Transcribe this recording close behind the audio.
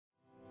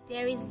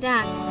There is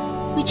that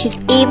which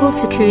is able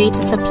to create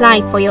a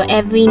supply for your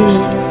every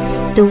need,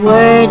 the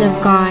Word of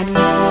God,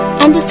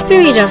 and the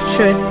Spirit of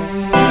truth,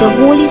 the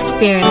Holy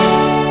Spirit,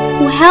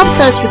 who helps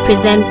us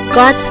represent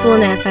God's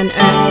fullness on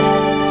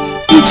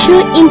earth in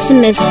true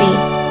intimacy,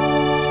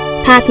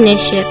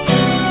 partnership,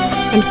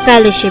 and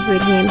fellowship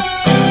with Him.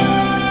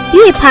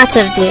 Be a part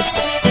of this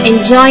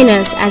and join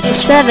us as the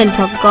servant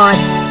of God,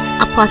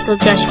 Apostle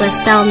Joshua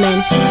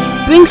Selman,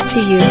 brings to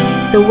you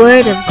the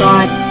Word of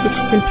God with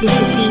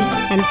simplicity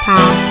and power.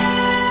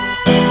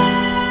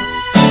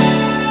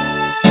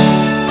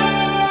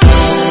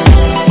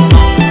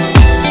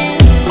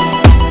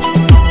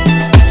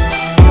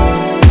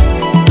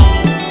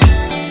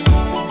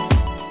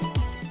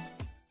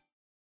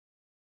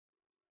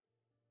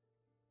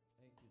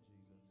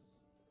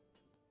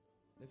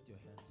 Lift your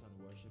hands and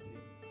worship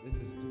Him. This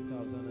is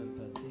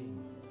 2013.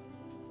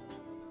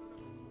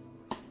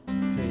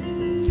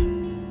 Faithful.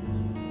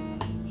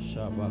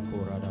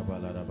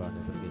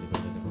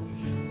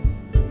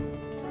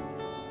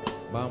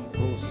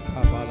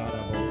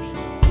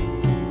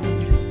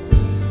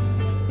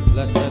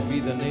 Blessed be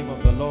the name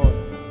of the Lord.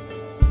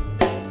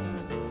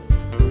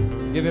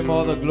 Give Him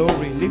all the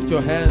glory. Lift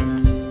your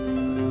hands.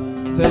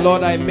 Say,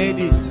 Lord, I made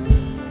it.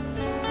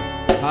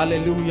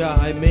 Hallelujah,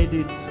 I made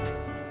it.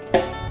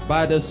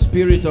 By the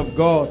Spirit of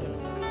God.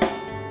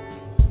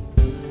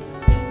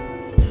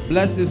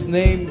 Bless His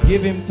name,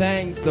 give Him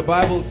thanks. The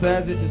Bible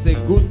says it is a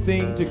good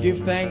thing to give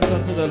thanks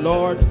unto the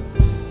Lord,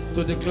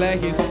 to declare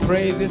His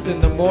praises in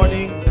the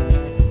morning.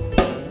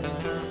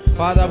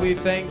 Father, we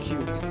thank you.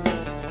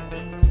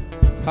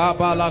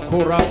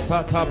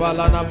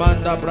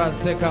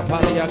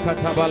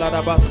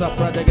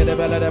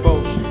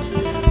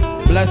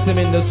 Bless Him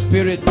in the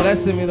Spirit,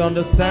 bless Him with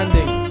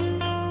understanding.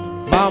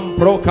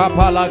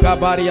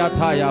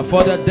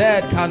 For the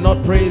dead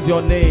cannot praise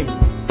your name.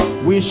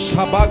 We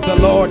shabak the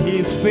Lord. He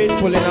is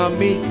faithful in our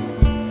midst.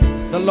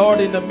 The Lord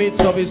in the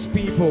midst of His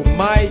people.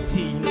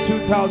 Mighty in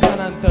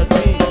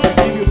 2013. We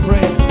give you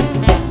praise.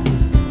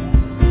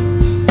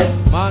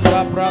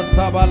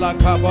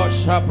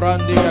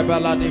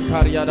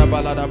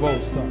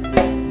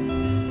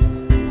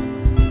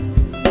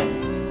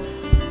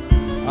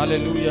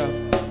 Hallelujah.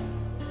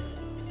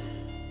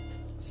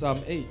 Psalm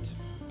 8.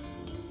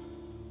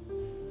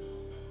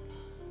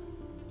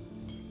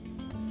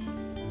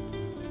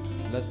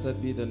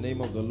 Blessed be the name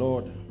of the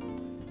Lord.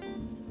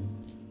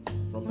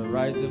 From the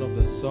rising of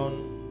the sun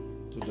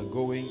to the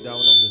going down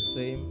of the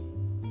same,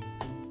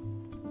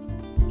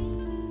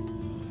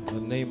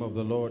 the name of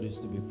the Lord is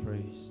to be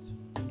praised.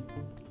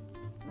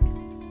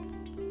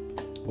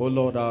 O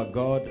Lord our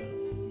God,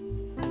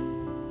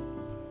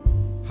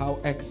 how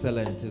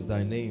excellent is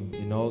thy name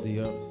in all the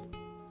earth.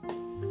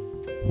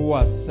 Who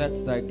has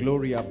set thy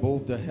glory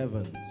above the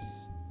heavens?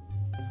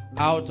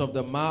 Out of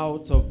the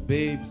mouth of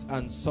babes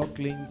and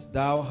sucklings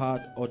thou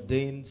hast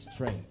ordained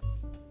strength,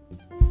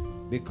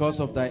 because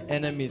of thy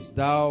enemies,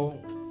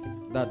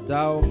 that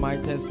thou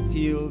mightest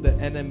steal the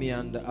enemy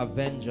and the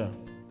avenger.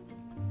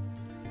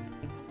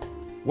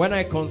 When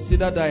I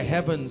consider thy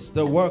heavens,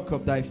 the work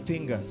of thy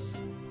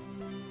fingers,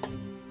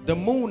 the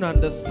moon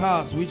and the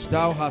stars which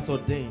thou hast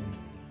ordained,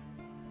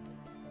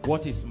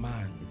 what is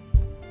man,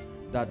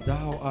 that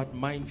thou art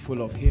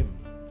mindful of him,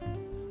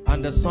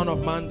 and the Son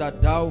of Man,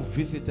 that thou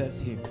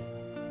visitest him?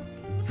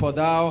 For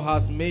thou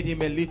hast made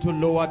him a little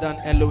lower than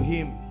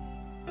Elohim,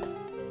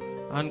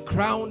 and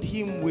crowned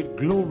him with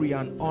glory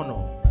and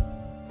honor.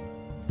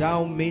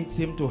 Thou madest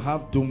him to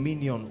have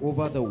dominion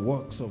over the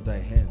works of thy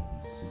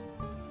hands,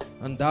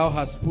 and thou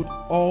hast put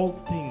all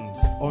things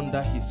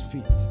under his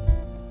feet,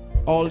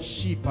 all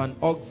sheep and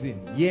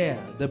oxen, yea,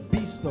 the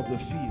beast of the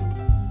field,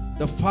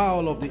 the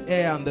fowl of the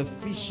air, and the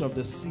fish of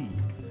the sea,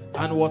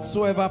 and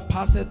whatsoever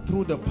passeth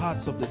through the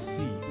paths of the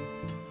sea.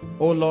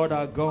 O Lord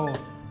our God,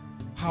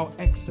 how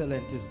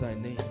excellent is thy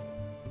name.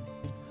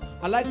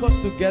 I'd like us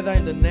together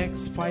in the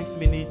next 5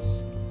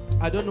 minutes.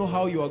 I don't know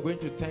how you are going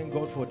to thank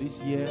God for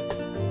this year,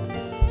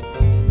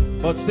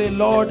 but say,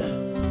 Lord,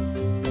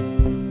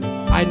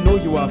 I know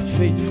you are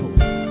faithful.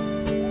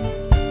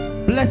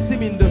 Bless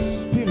him in the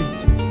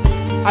Spirit.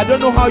 I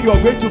don't know how you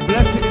are going to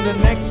bless him in the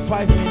next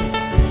 5 minutes.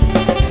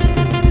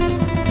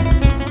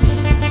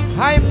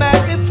 I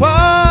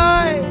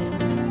magnify.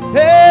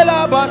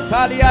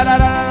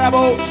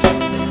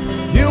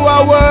 You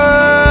are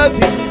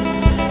worthy,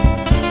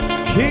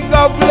 King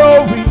of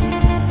glory.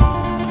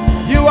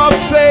 You are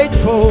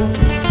faithful.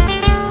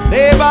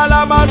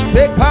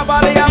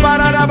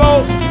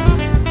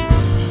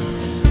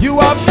 You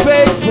are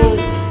faithful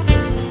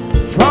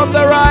from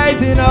the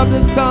rising of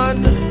the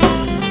sun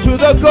to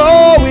the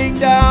going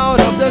down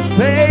of the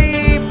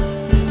same.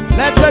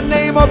 Let the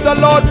name of the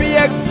Lord be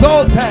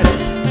exalted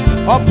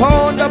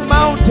upon the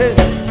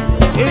mountains,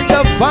 in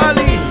the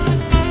valley,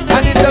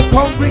 and in the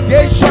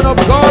congregation of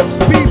God's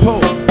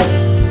people.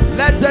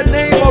 Let the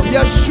name of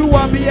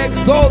Yeshua be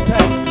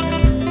exalted.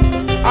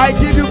 I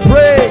give you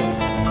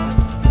praise.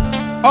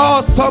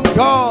 Awesome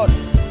God,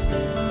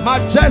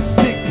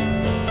 majestic.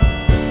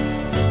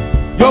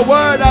 Your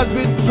word has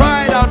been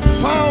tried and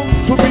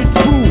found to be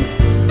true.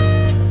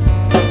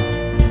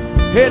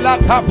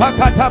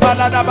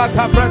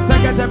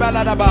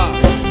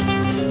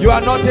 You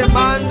are not a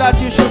man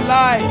that you should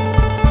lie,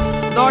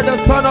 nor the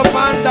son of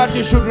man that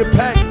you should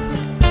repent.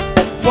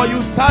 For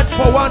you search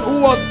for one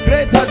who was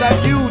greater than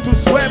you to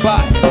swear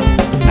by,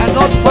 and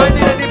not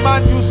finding any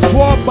man, you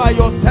swore by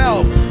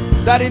yourself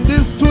that in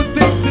these two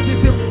things it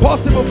is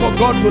impossible for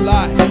God to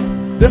lie,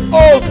 the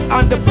oath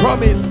and the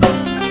promise.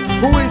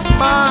 Who is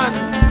man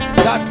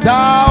that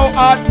thou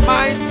art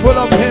mindful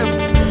of him,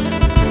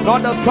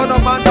 not the son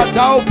of man that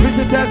thou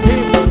visitest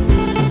him?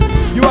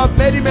 You have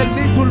made him a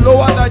little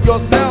lower than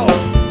yourself,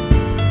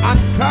 and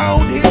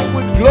crowned him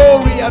with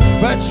glory and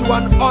virtue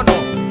and honor.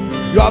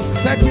 You have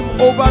set him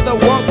over the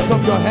works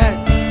of your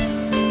hand.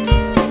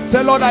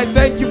 Say, Lord, I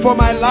thank you for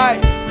my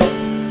life.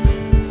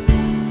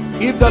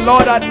 If the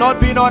Lord had not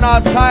been on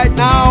our side,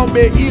 now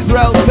may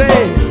Israel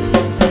say,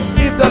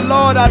 if the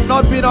Lord had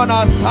not been on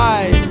our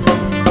side.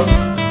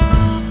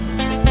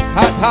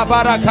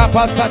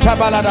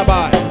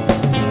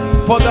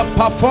 For the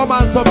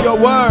performance of your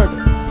word,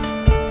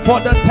 for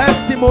the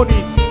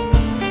testimonies,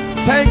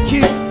 thank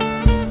him.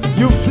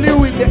 You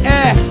flew in the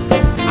air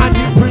and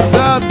he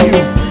preserved you.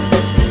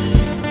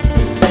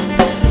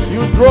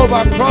 You drove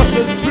across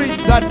the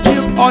streets that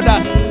killed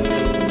others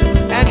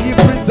and he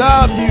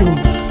preserved you.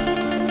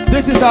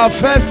 This is our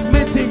first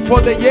meeting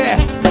for the year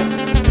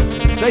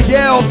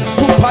of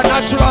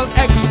supernatural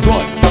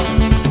exploits,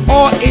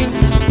 or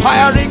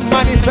inspiring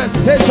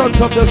manifestations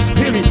of the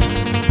Spirit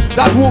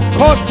that will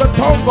cause the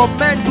tongue of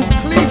men to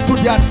cleave to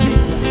their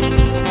teeth.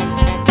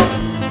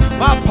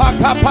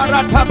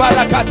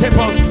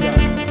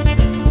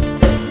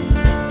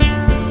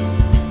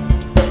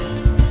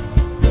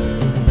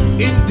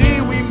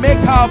 Indeed, we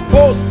make our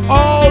boast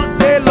all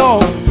day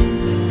long,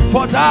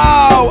 for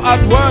thou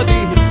art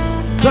worthy.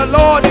 The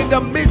Lord in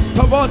the midst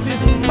of us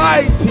is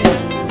mighty.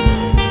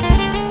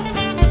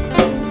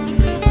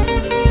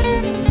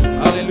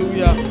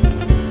 Hallelujah.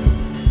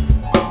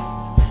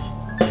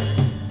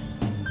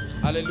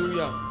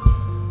 Hallelujah.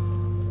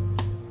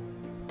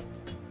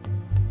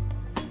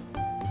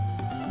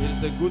 It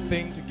is a good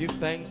thing to give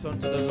thanks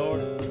unto the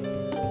Lord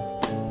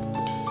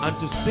and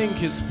to sing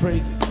his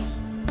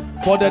praises.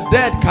 For the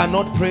dead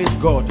cannot praise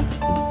God,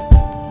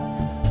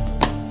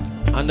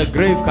 and the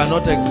grave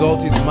cannot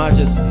exalt his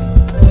majesty.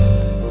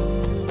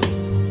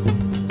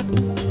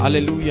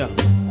 Hallelujah.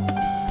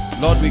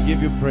 Lord, we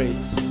give you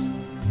praise.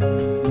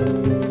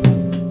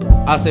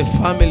 As a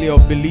family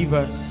of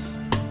believers,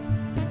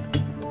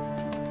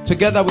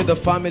 together with the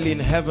family in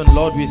heaven,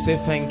 Lord, we say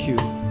thank you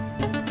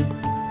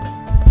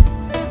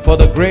for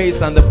the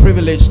grace and the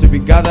privilege to be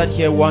gathered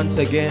here once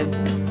again.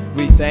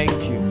 We thank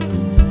you.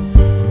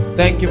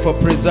 Thank you for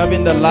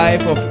preserving the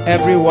life of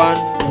everyone.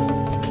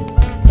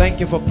 Thank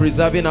you for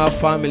preserving our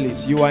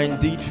families. You are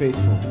indeed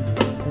faithful.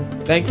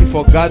 Thank you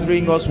for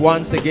gathering us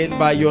once again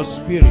by your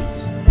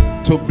Spirit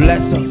to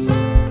bless us,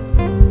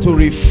 to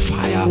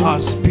refire our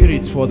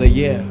spirits for the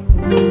year.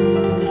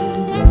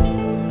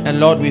 And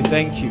Lord, we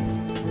thank you.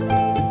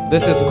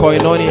 This is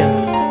Koinonia.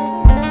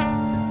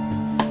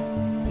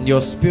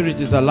 Your Spirit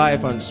is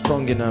alive and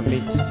strong in our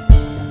midst.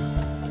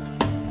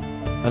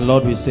 And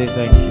Lord, we say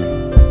thank you.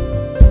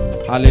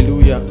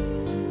 Hallelujah.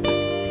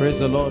 Praise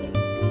the Lord.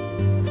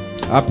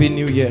 Happy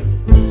New Year.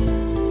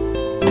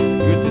 It's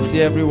good to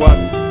see everyone.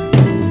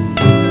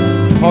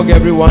 Hug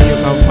everyone you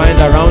can find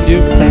around you.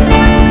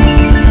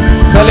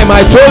 Tell him,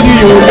 I told you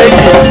you will make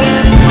it.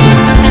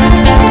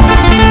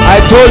 I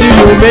told you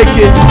you will make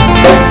it.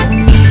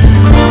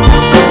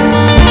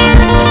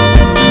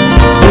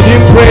 You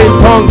didn't pray in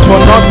tongues for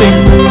nothing.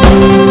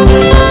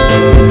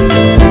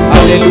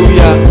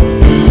 Hallelujah.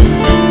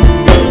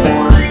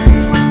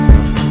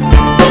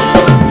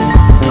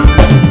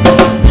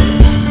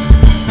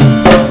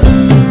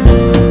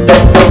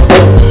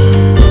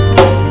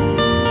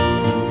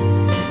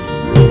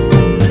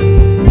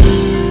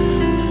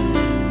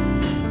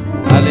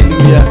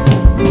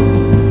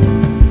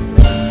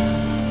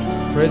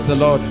 Praise the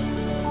Lord.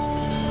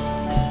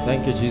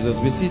 Thank you, Jesus.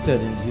 Be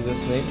seated in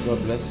Jesus' name.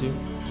 God bless you.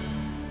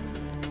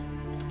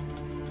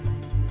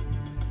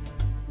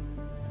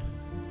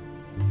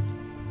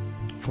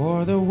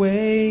 For the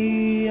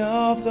way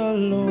of the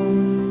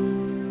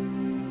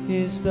Lord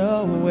is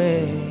the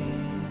way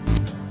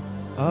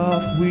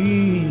of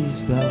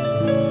wisdom.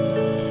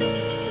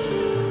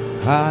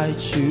 I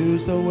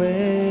choose the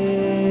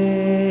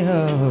way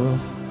of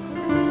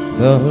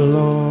the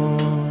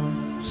Lord.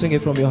 Sing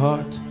it from your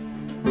heart.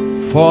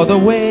 For the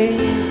way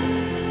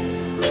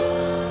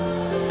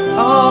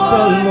of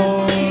the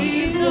Lord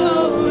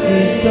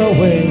is the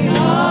way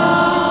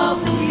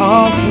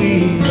of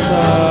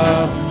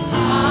wisdom.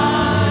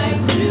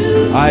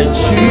 I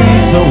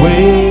choose the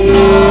way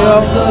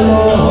of the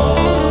Lord.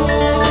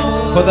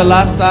 For the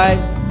last time.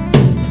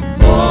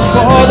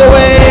 For the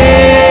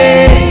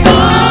way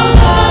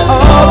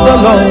of the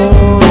Lord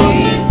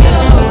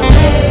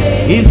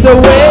is the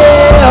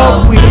way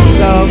of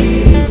wisdom.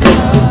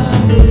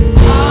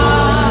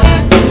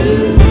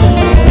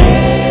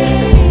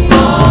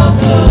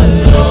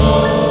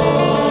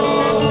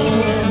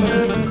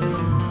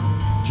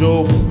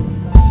 Job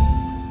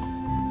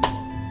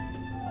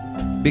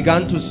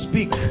began to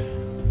speak.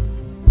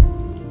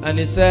 And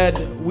he said,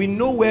 we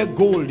know where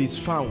gold is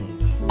found,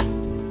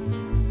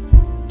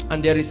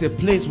 and there is a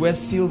place where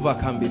silver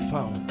can be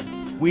found.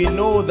 We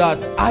know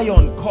that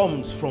iron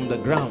comes from the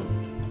ground.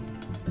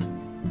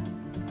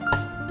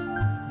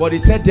 But he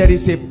said there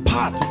is a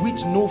part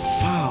which no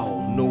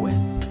fowl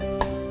knoweth.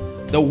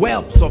 The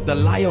whelps of the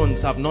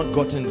lions have not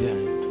gotten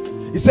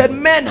there. He said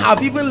men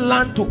have even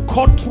learned to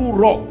cut through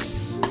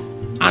rocks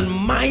and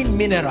mine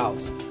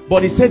minerals.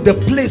 But he said the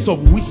place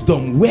of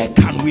wisdom, where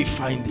can we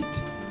find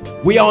it?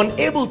 We are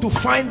unable to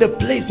find the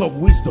place of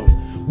wisdom.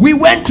 We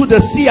went to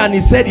the sea and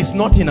he said it's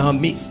not in our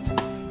midst.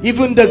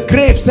 Even the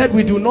grave said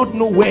we do not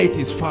know where it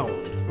is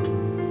found.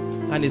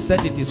 And he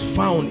said it is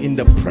found in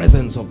the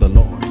presence of the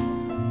Lord.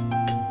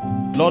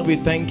 Lord, we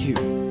thank you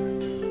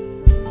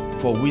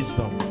for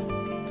wisdom.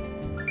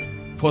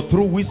 For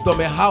through wisdom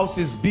a house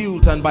is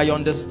built, and by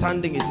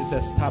understanding it is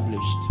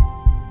established.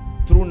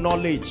 Through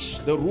knowledge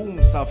the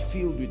rooms are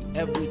filled with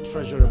every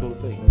treasurable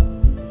thing.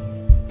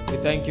 We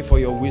thank you for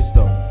your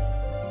wisdom.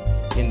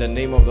 In the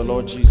name of the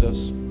Lord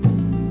Jesus.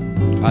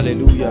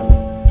 Hallelujah.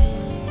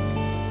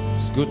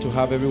 It's good to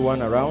have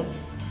everyone around.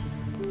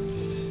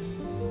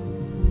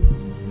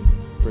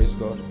 Praise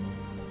God.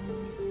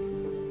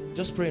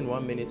 Just pray in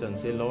 1 minute and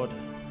say, Lord,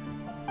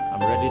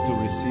 I'm ready to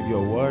receive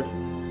your word.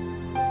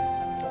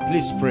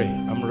 Please pray.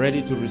 I'm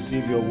ready to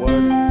receive your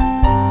word.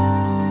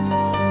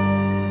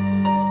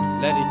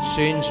 Let it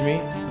change me.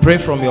 Pray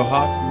from your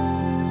heart.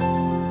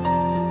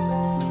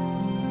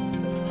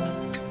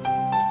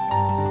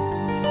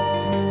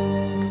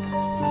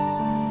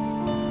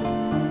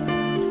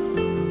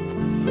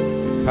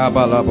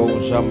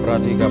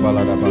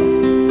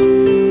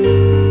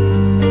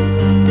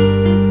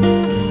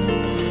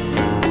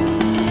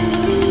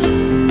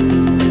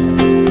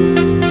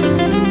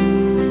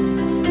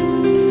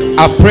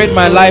 I've prayed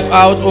my life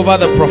out over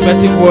the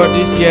prophetic word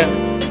this year.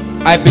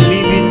 I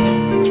believe it.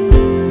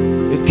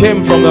 It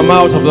came from the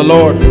mouth of the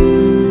Lord.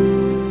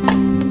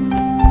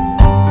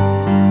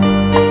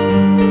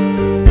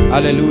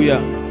 Hallelujah.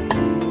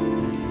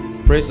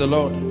 Praise the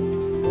Lord.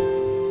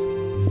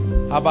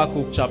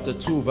 Habakkuk chapter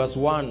 2 verse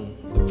 1.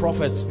 The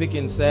prophet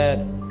speaking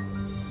said,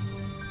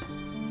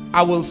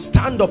 I will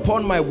stand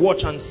upon my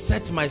watch and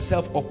set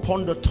myself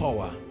upon the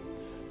tower,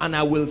 and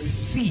I will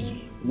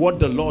see what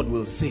the Lord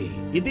will say.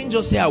 He didn't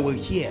just say I will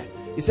hear.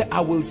 He said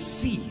I will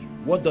see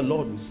what the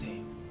Lord will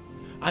say.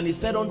 And he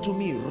said unto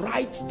me,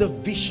 write the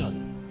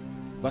vision.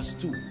 Verse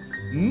 2.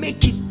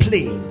 Make it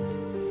plain.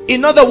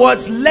 In other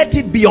words, let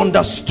it be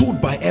understood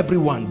by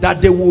everyone,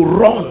 that they will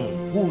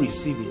run who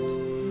receive it.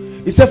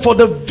 He said for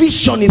the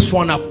vision is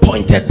for an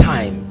appointed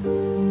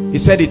time. He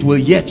said it will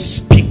yet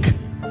speak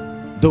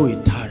though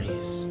it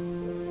tarries.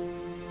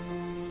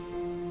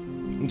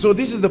 And so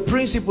this is the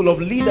principle of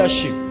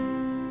leadership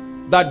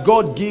that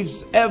God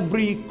gives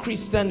every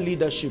Christian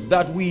leadership,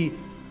 that we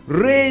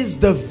raise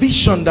the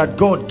vision that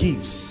God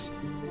gives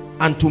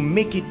and to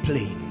make it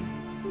plain.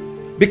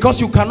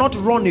 Because you cannot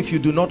run if you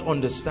do not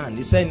understand.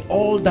 He's saying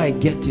all thy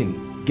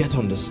getting, get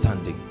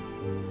understanding.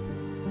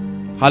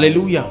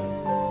 Hallelujah.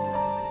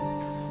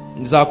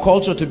 It's our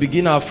culture to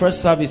begin our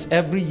first service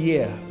every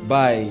year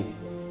by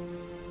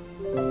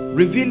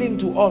revealing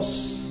to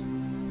us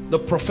the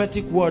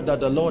prophetic word that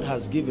the Lord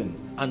has given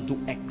and to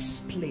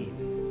explain,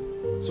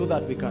 so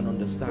that we can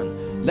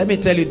understand. Let me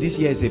tell you, this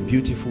year is a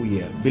beautiful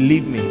year.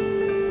 Believe me.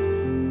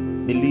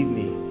 Believe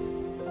me.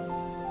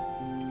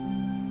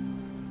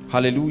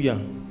 Hallelujah.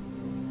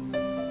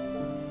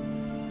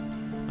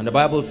 And the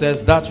Bible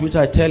says, that which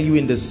I tell you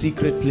in the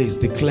secret place,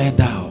 declare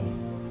thou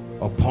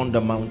upon the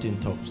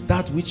mountaintops.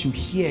 That which you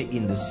hear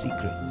in the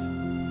secret.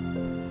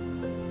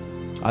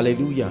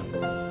 Hallelujah.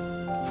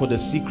 For the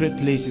secret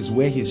place is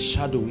where his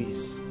shadow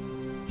is.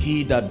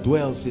 He that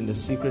dwells in the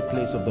secret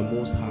place of the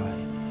Most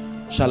High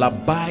shall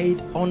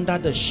abide under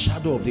the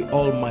shadow of the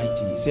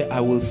Almighty. Say, I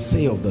will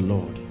say of the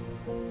Lord,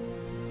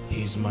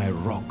 he is my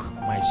rock,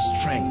 my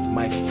strength,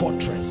 my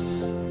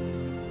fortress.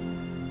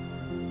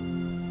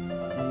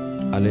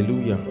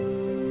 Hallelujah.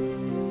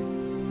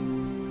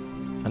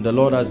 And the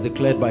Lord has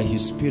declared by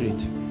his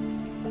Spirit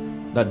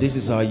that this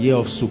is our year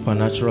of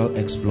supernatural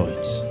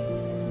exploits.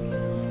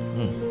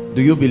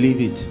 Do you believe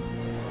it?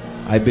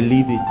 I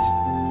believe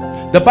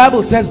it. The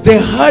Bible says they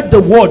heard the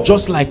word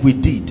just like we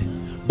did,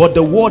 but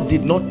the word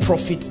did not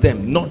profit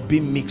them, not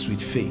being mixed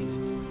with faith.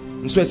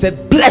 And so it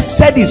said,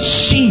 blessed is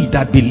she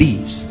that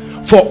believes,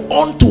 for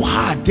unto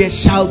her there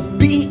shall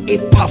be a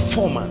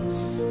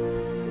performance.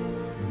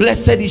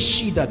 Blessed is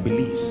she that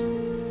believes.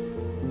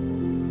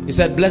 He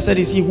said, blessed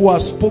is he who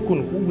has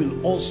spoken, who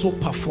will also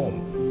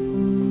perform.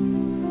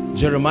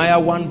 Jeremiah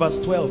 1 verse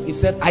 12. He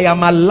said, I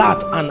am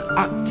alert and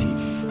active,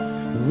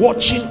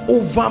 watching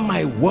over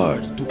my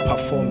word to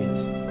perform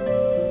it.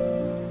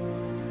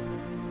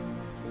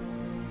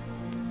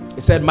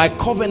 He said, my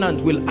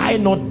covenant will I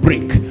not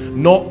break,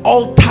 nor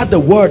alter the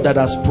word that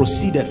has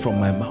proceeded from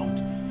my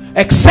mouth.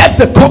 Except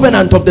the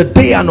covenant of the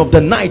day and of the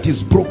night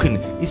is broken,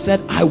 he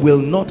said, I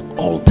will not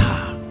alter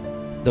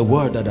the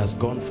word that has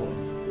gone forth.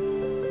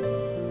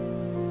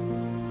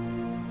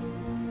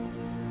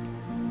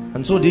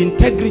 And so the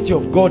integrity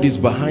of God is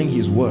behind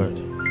his word.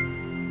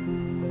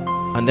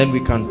 And then we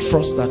can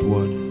trust that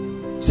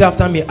word. Say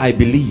after me, I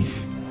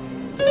believe.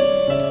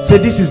 Say,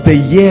 this is the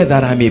year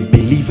that I'm a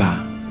believer.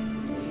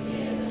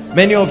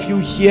 Many of you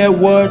hear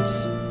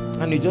words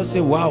and you just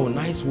say, wow,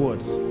 nice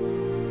words.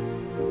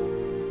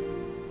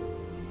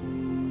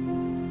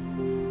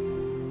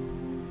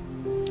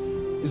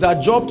 It's our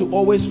job to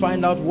always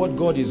find out what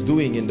God is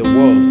doing in the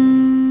world,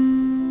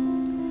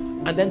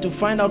 and then to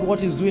find out what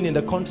he's doing in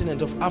the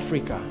continent of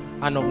Africa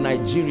and of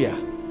Nigeria,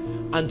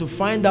 and to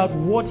find out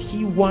what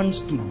he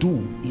wants to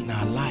do in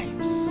our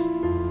lives.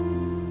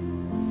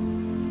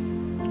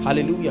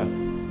 Hallelujah.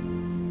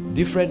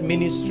 Different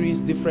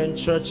ministries, different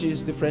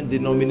churches, different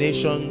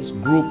denominations,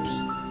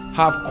 groups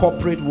have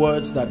corporate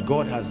words that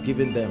God has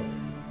given them.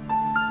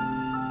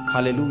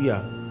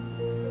 Hallelujah.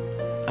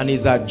 And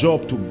it's our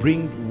job to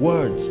bring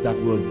words that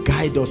will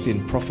guide us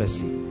in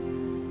prophecy.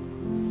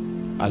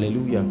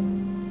 Hallelujah.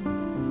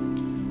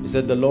 He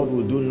said the Lord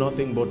will do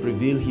nothing but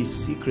reveal his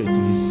secret to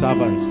his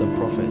servants, the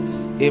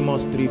prophets.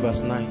 Amos 3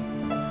 verse 9.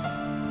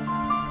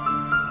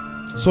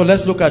 So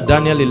let's look at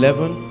Daniel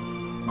 11.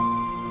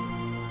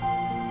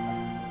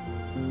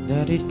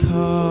 That it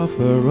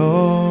cover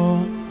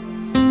all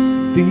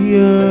the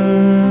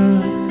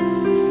earth.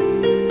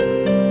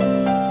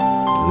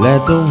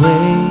 Let the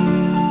weight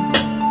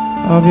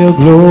of your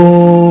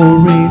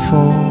glory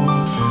fall.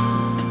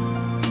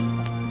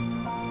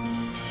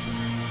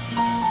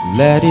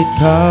 Let it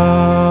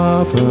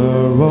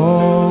cover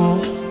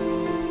all.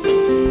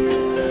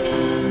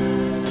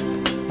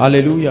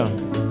 Hallelujah.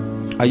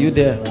 Are you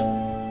there?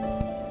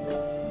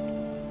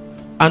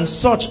 And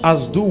such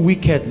as do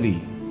wickedly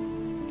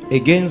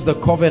against the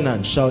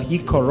covenant shall he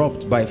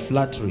corrupt by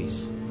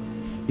flatteries.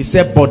 He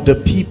said, but the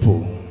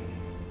people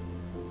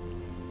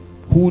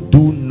who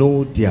do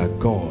know their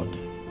God,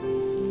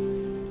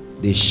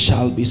 they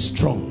shall be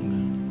strong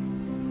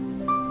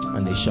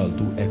and they shall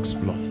do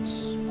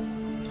exploits.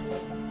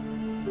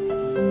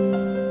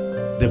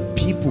 The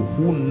people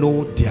who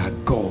know their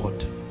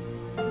God,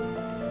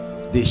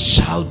 they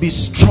shall be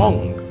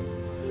strong,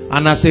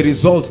 and as a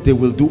result they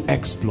will do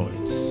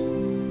exploits.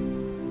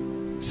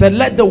 Said,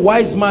 let the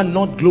wise man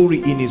not glory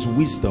in his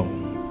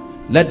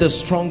wisdom, let the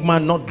strong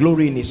man not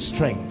glory in his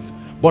strength,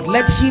 but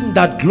let him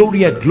that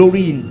glorieth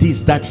glory in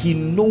this, that he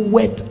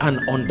knoweth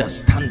and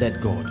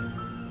understandeth God.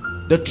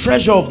 The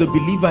treasure of the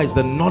believer is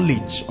the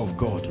knowledge of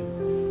God.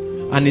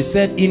 And he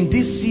said, in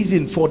this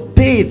season, for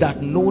they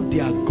that know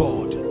their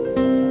God,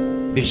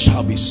 they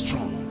shall be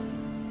strong.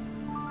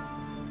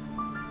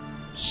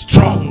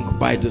 Strong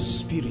by the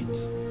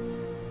Spirit.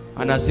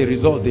 And as a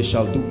result, they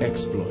shall do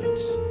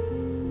exploits.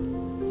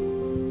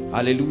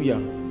 Hallelujah.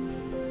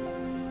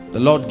 The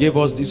Lord gave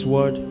us this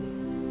word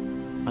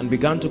and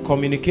began to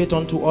communicate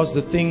unto us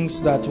the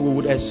things that we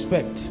would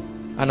expect.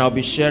 And I'll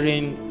be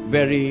sharing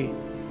very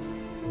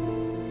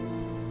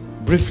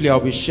briefly, I'll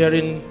be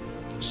sharing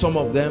some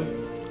of them.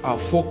 Our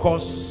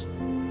focus,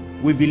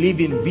 we believe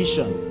in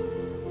vision.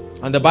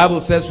 And the Bible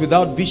says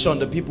without vision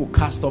the people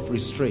cast off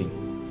restraint.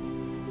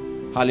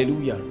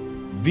 Hallelujah.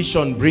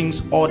 Vision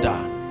brings order.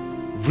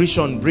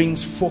 Vision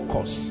brings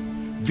focus.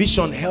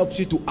 Vision helps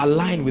you to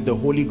align with the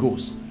Holy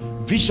Ghost.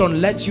 Vision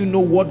lets you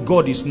know what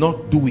God is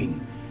not doing.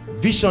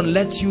 Vision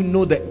lets you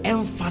know the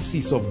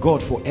emphasis of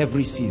God for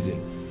every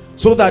season,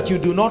 so that you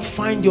do not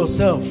find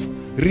yourself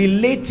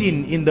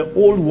relating in the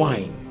old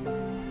wine.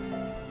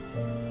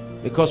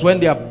 Because when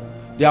the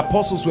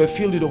apostles were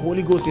filled with the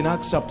Holy Ghost in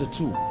Acts chapter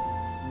 2,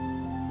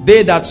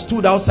 they that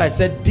stood outside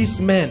said, these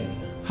men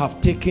have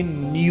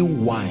taken new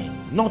wine,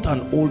 not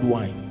an old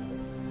wine.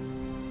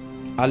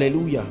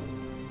 Hallelujah.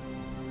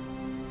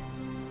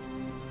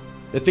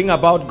 The thing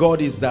about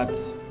God is that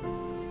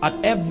at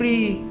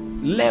every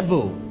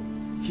level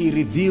he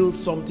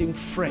reveals something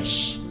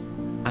fresh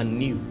and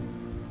new.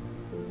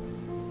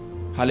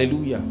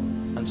 Hallelujah.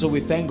 And so we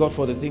thank God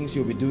for the things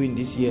you'll be doing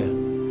this year.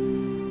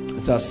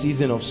 It's our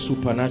season of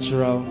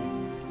supernatural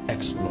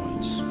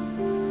exploits.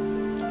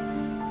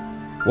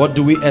 What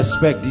do we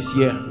expect this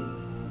year?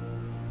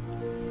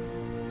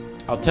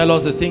 I'll tell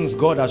us the things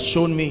God has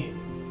shown me.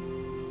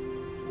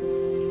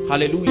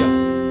 Hallelujah.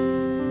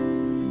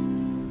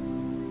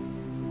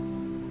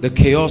 The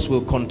chaos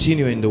will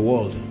continue in the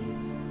world,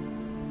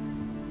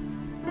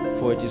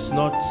 for it is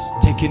not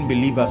taking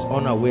believers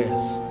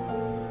unawares.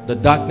 The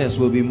darkness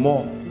will be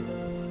more.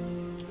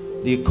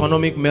 The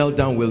economic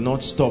meltdown will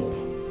not stop.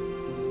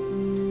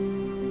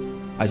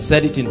 I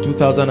said it in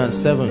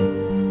 2007,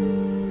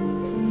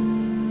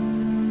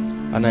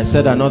 and I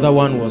said another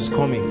one was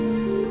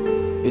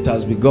coming. It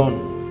has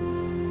begun.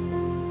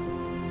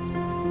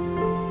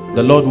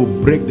 The Lord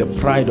will break the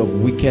pride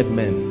of wicked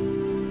men.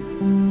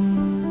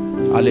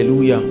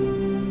 Hallelujah.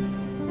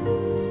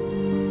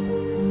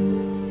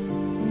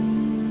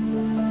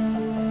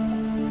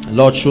 The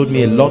Lord showed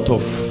me a lot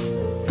of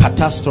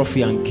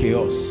catastrophe and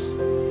chaos,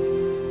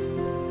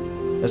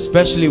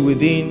 especially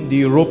within the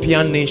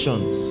European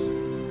nations.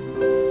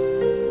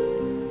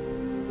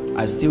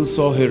 I still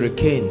saw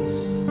hurricanes,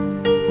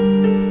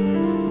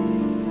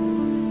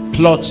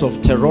 plots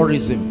of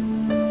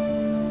terrorism,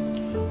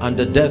 and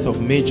the death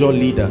of major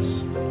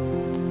leaders.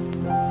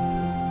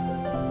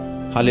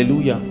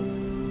 Hallelujah.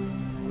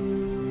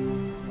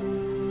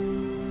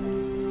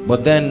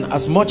 But then,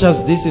 as much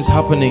as this is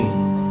happening,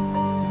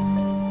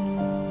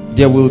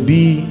 there will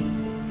be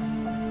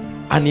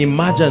an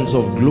emergence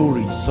of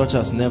glory such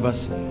as never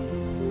seen.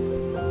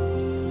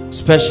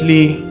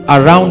 Especially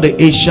around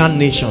the Asian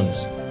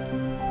nations,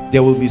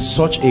 there will be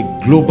such a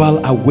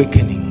global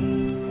awakening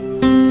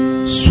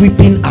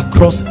sweeping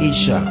across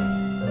Asia.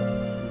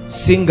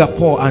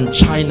 Singapore and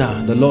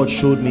China, the Lord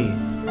showed me,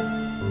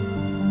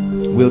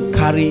 will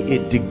carry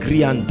a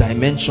degree and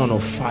dimension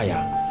of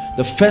fire.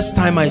 The first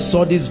time I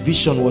saw this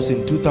vision was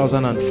in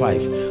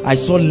 2005. I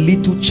saw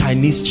little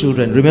Chinese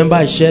children. Remember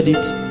I shared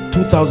it?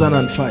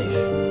 2005.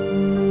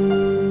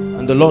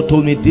 And the Lord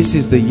told me this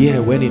is the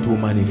year when it will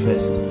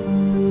manifest.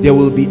 There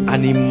will be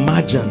an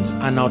emergence,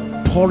 an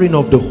outpouring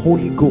of the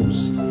Holy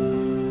Ghost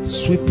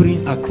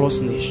sweeping across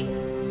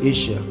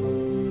Asia.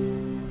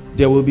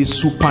 There will be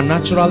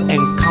supernatural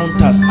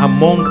encounters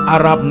among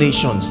Arab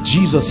nations.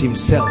 Jesus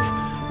himself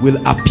will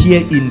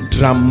appear in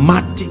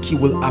dramatic, he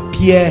will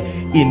appear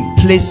in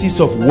places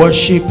of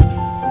worship,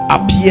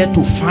 appear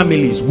to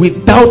families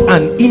without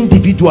an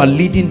individual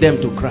leading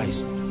them to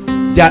Christ.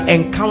 Their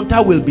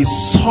encounter will be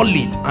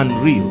solid and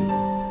real.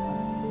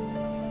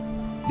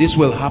 This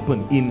will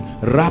happen in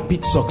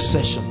rapid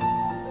succession.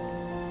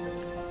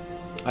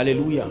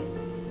 Hallelujah.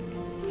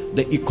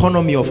 The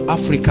economy of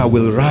Africa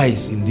will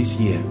rise in this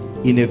year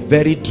in a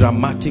very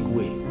dramatic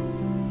way.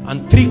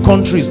 And 3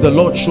 countries the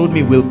Lord showed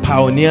me will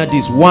pioneer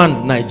this.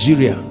 1,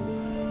 Nigeria.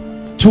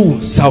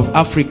 2, South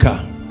Africa.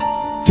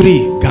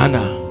 3,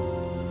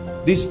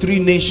 Ghana. These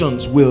 3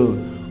 nations will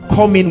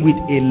come in with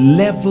a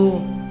level,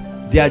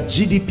 their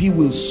GDP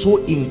will so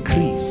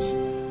increase.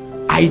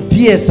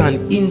 Ideas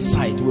and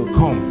insight will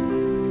come.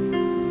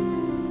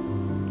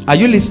 Are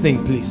you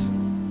listening, please?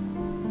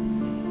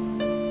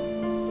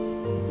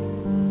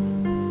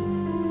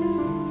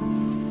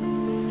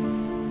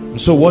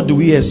 So what do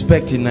we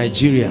expect in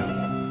Nigeria?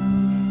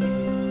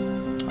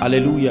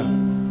 Hallelujah.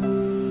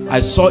 I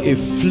saw a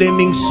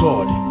flaming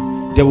sword.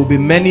 There will be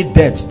many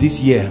deaths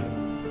this year.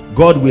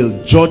 God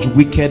will judge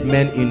wicked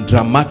men in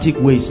dramatic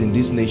ways in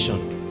this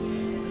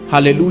nation.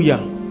 Hallelujah.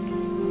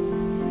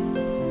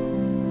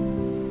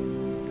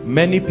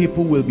 Many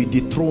people will be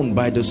dethroned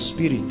by the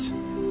Spirit.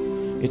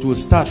 It will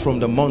start from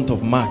the month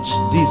of March.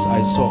 This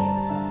I saw.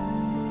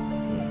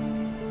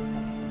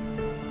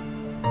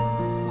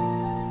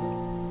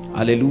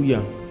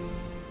 Hallelujah.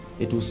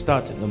 It will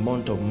start in the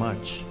month of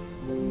March.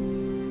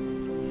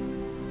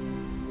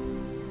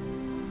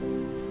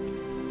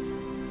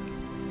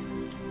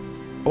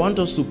 I want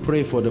us to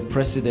pray for the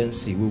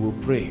presidency. We will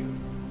pray.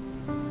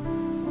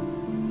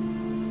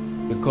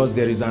 Because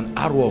there is an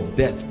arrow of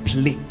death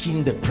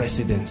plaguing the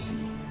presidency.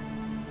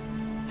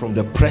 From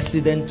the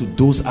president to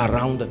those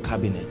around the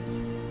cabinet.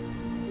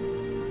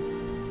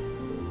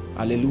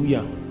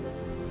 Hallelujah.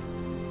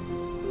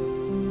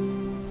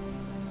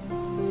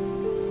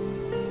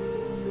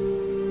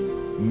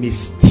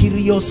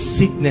 Mysterious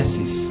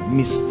sicknesses,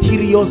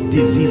 mysterious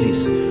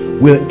diseases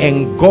will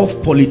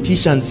engulf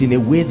politicians in a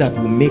way that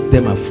will make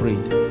them afraid.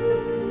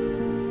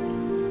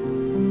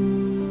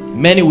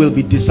 Many will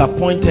be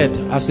disappointed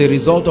as a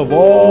result of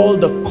all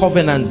the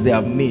covenants they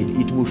have made.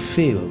 It will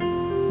fail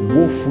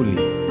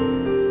woefully.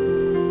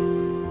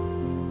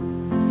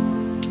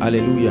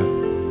 Hallelujah.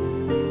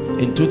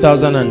 In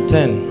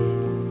 2010,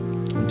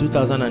 in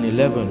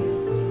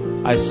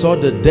 2011, I saw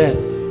the death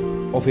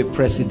of a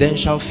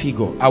presidential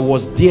figure. I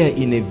was there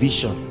in a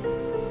vision.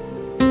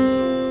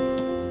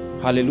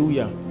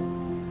 Hallelujah.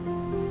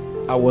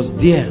 I was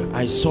there.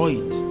 I saw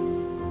it.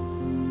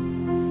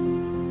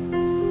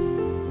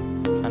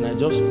 And I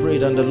just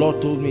prayed, and the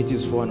Lord told me it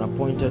is for an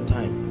appointed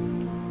time.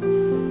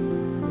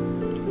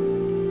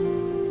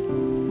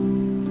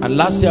 And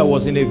last year I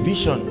was in a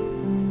vision.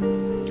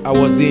 I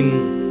was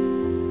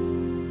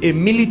in a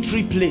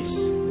military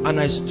place, and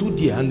I stood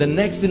here, and the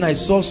next thing I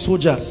saw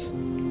soldiers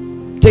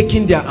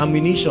taking their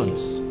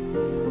ammunitions,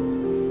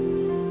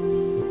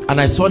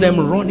 and I saw them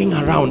running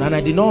around, and I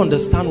did not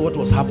understand what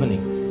was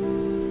happening.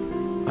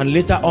 And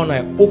later on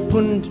I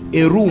opened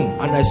a room,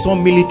 and I saw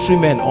military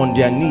men on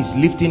their knees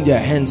lifting their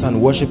hands and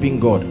worshiping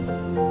God.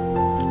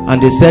 And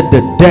they said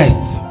the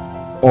death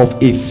of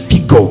a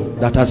figure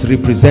that has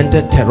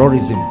represented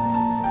terrorism.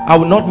 I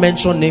will not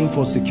mention name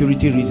for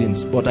security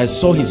reasons, but I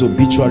saw his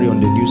obituary on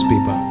the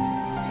newspaper.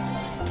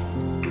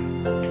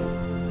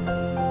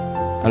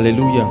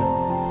 Hallelujah.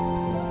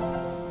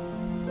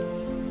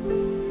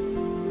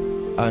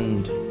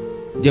 And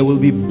there will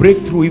be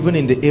breakthrough even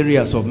in the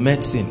areas of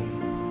medicine.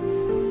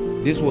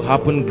 This will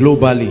happen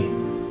globally.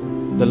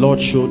 The Lord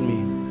showed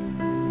me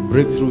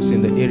breakthroughs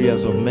in the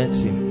areas of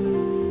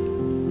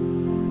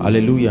medicine.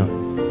 Hallelujah.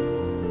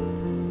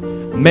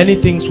 Many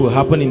things will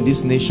happen in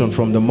this nation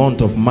from the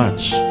month of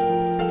March.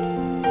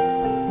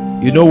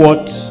 You know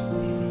what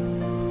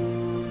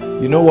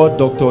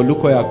Dr.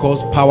 Olukoya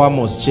calls power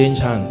must change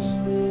hands.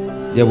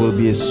 There will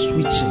be a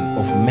switching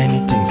of many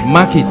things.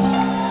 Mark it.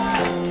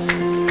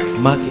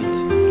 Mark it.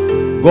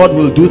 God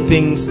will do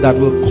things that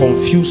will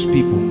confuse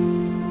people,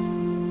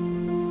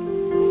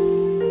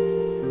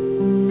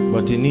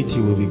 but in it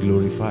he will be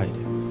glorified.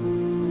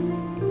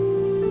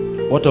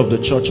 What of the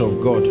church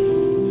of God?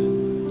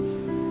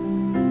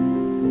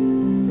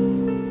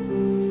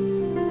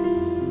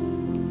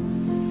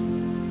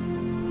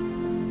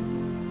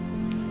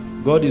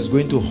 God is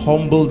going to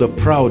humble the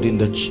proud in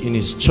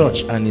his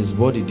church and his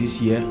body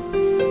this year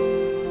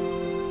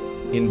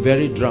in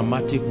very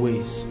dramatic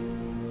ways.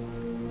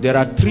 There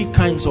are three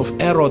kinds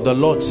of error the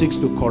Lord seeks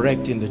to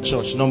correct in the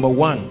church. Number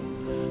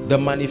one, the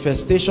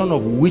manifestation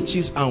of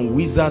witches and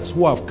wizards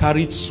who have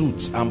carried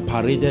suits and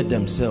paraded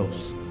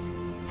themselves.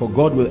 For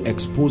God will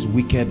expose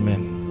wicked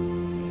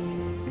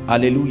men.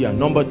 Hallelujah.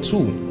 Number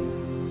two,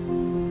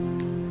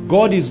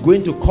 God is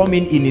going to come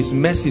in his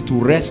mercy to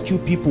rescue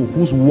people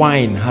whose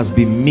wine has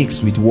been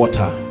mixed with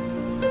water.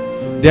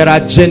 There are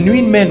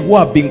genuine men who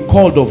have been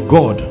called of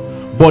God,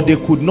 but they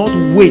could not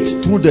wait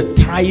through the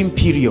trying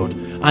period,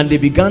 and they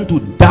began to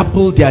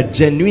dapple their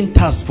genuine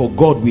task for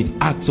God with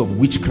acts of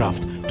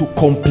witchcraft to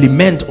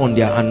complement on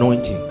their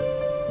anointing.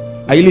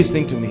 Are you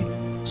listening to me?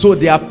 So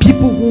there are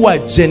people who are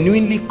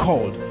genuinely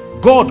called.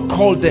 God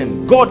called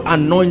them, God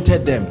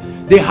anointed them.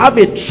 They have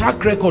a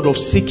track record of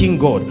seeking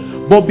God,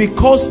 but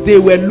because they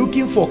were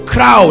looking for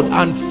crowd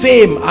and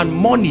fame and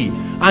money,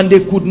 and they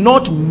could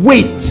not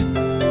wait,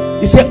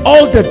 he said,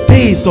 all the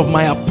days of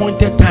my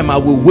appointed time I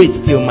will wait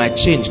till my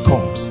change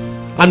comes.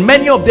 And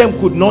many of them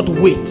could not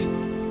wait,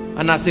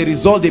 and as a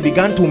result they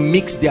began to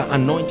mix their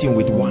anointing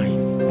with wine.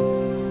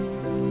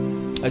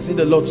 I see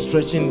the Lord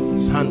stretching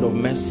his hand of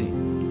mercy.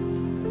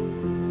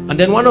 And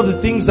then one of the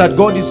things that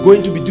God is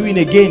going to be doing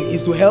again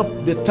is to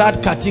help the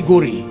third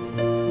category.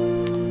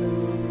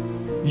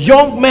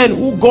 Young men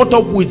who got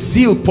up with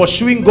zeal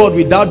pursuing God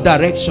without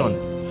direction,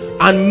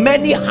 and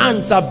many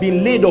hands have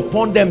been laid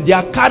upon them. They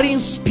are carrying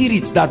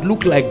spirits that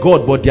look like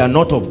God, but they are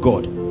not of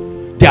God.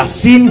 They are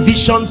seeing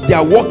visions, they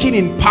are walking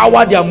in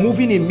power, they are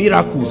moving in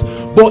miracles,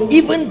 but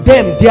even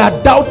them, they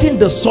are doubting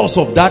the source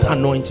of that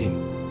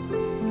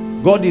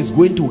anointing. God is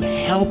going to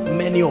help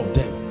many of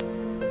them,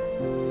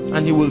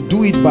 and he will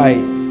do it by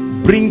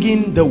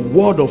bringing the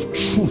word of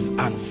truth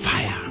and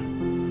fire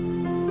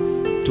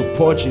to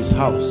purge his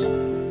house.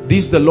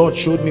 This the Lord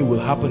showed me will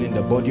happen in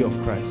the body of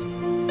Christ.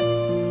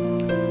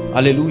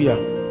 Hallelujah.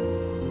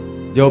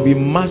 There will be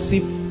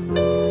massive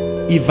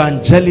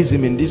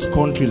evangelism in this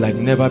country like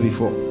never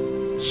before.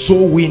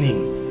 Soul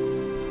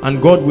winning. And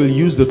God will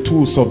use the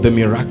tools of the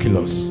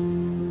miraculous.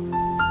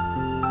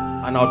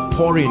 An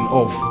outpouring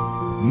of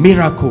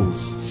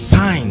miracles,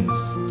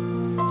 signs,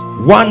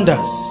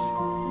 wonders,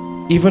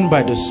 even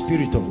by the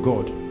Spirit of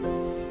God.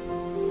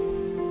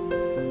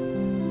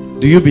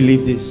 Do you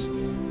believe this?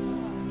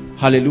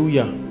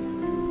 Hallelujah.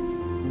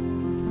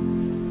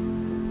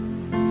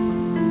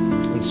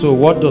 So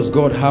what does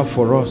God have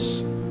for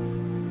us?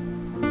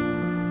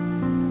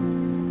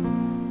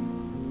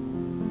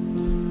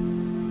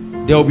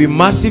 There will be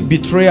massive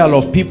betrayal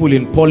of people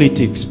in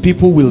politics.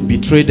 People will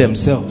betray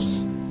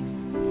themselves.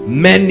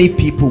 Many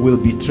people will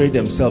betray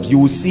themselves. You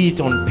will see it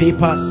on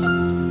papers.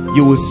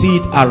 You will see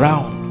it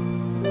around.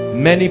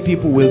 Many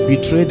people will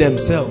betray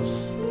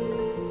themselves.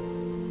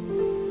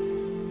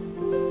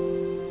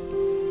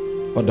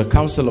 But the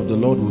counsel of the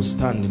Lord will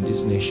stand in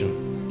this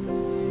nation.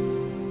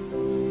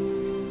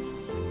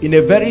 In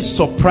a very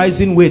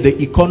surprising way,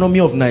 the economy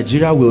of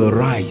Nigeria will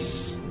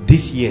rise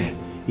this year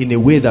in a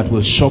way that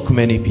will shock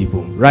many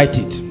people. Write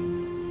it.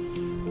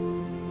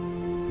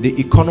 The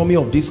economy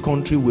of this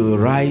country will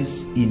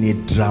rise in a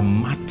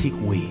dramatic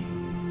way.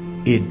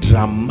 A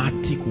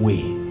dramatic way.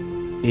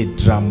 A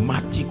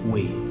dramatic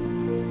way.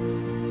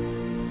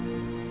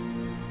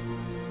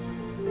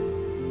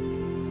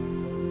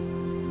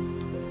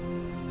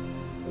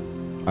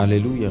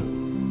 Hallelujah.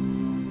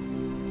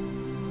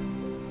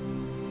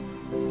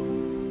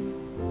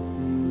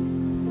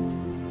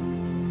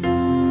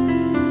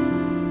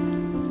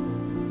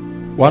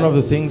 One of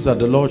the things that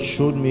the Lord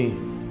showed me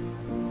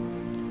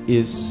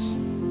is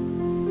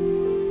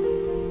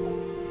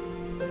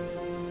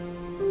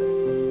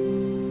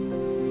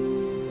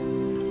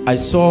I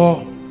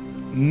saw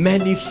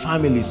many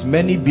families,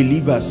 many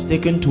believers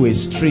taken to a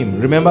stream.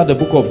 Remember the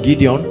book of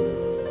Gideon,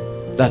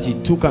 that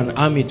he took an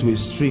army to a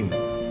stream,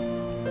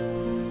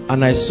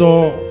 and I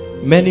saw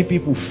many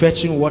people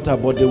fetching water,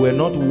 but they were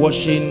not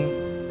washing,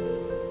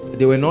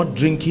 they were not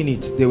drinking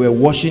it, they were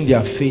washing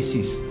their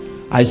faces.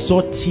 I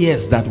saw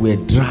tears that were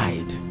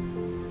dried,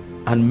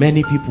 and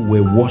many people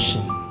were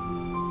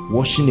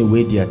washing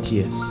away their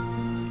tears.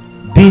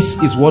 This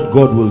is what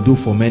God will do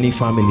for many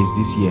families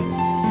this year.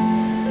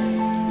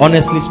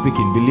 Honestly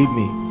speaking, believe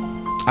me,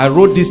 I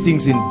wrote these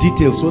things in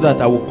detail so that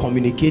I will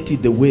communicate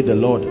it the way the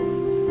Lord.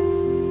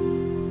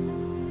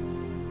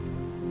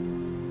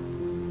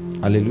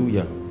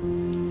 Hallelujah.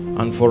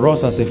 And for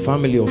us as a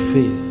family of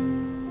faith,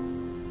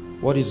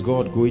 what is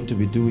God going to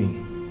be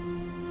doing?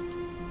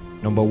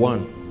 Number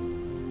one,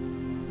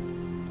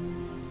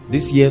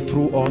 this year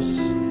through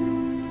us,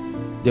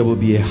 there will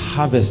be a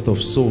harvest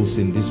of souls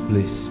in this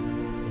place.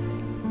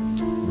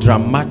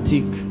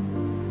 Dramatic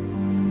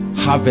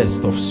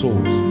harvest of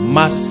souls,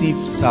 massive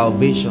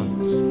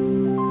salvations.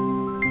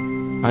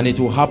 And it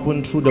will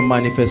happen through the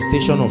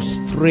manifestation of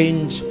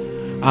strange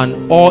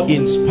and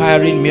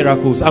awe-inspiring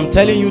miracles. I'm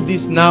telling you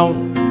this now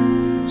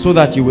so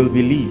that you will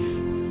believe.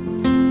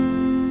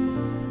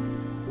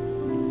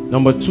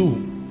 Number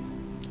 2,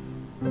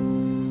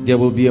 there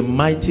will be a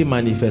mighty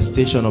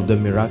manifestation of the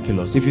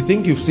miraculous. If you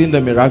think you've seen the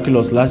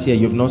miraculous last year,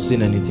 you've not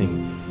seen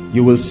anything.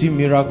 You will see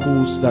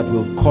miracles that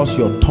will cause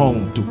your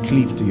tongue to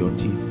cleave to your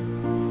teeth.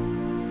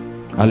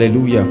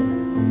 Hallelujah.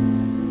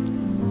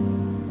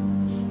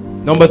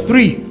 Number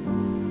 3,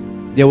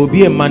 there will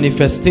be a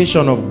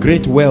manifestation of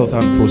great wealth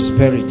and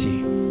prosperity.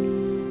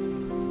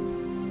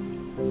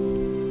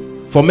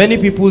 For many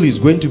people, it's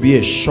going to be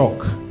a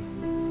shock.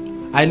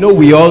 I know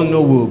we all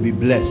know we will be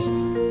blessed,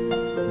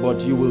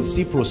 but you will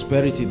see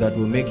prosperity that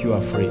will make you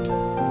afraid.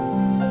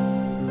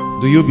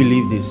 Do you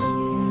believe this?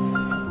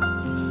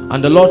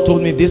 And the Lord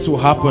told me this will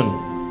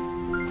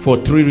happen for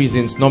 3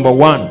 reasons. Number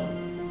 1,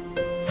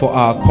 for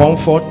our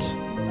comfort.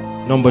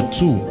 Number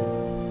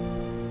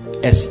 2,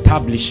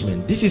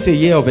 establishment. This is a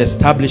year of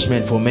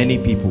establishment for many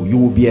people. You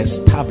will be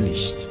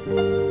established.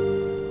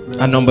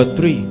 And number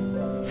 3,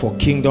 for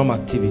kingdom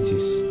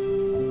activities.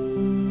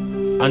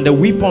 And the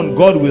weapon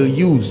God will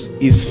use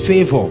is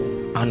favor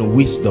and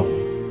wisdom.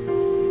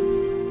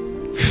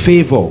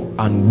 Favor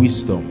and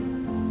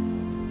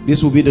wisdom.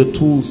 This will be the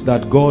tools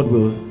that God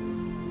will.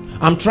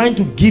 I'm trying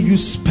to give you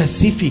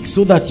specifics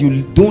so that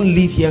you don't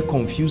leave here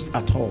confused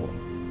at all.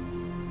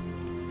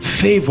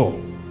 Favor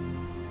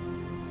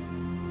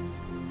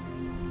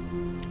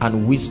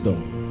and wisdom.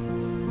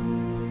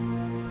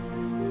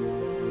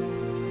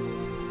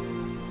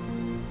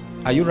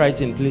 Are you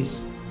writing,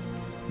 please?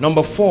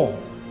 Number 4,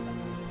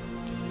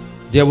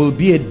 there will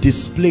be a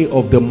display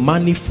of the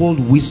manifold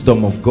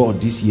wisdom of God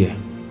this year.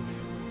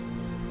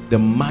 The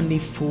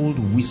manifold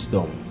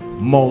wisdom,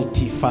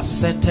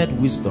 multifaceted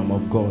wisdom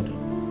of God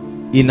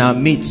in our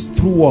midst,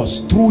 through us,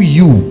 through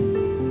you.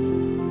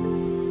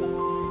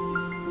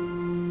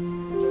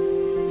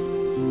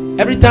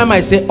 Every time I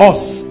say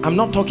us, I'm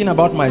not talking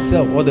about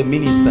myself or the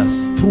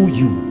ministers. Through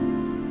you.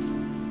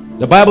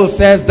 The Bible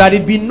says that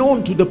it be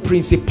known to the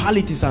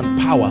principalities and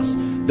powers,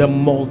 the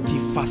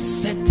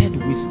multifaceted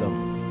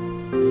wisdom.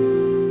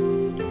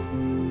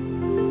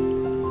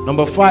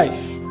 Number 5,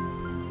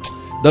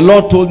 the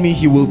Lord told me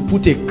he will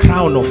put a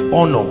crown of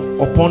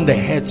honor upon the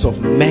heads of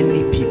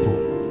many people.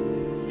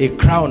 A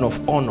crown of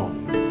honor.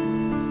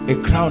 A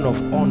crown of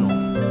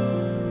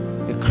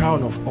honor. A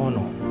crown of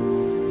honor.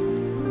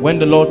 When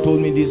the Lord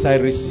told me this, I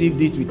received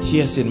it with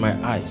tears in my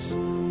eyes.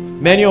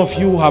 Many of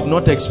you have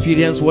not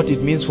experienced what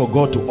it means for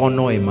God to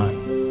honor a man.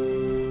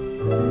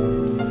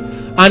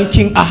 And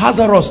King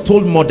Ahasuerus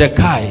told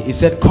Mordecai, he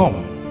said,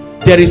 come,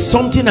 there is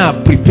something I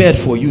have prepared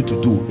for you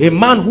to do. A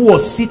man who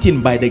was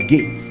sitting by the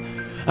gates.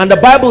 And the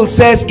Bible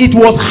says it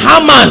was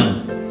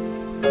Haman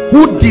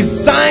who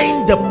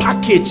designed the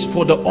package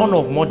for the honor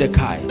of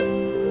Mordecai.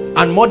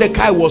 And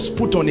Mordecai was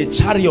put on a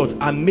chariot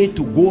and made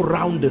to go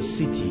round the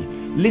city.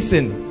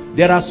 Listen,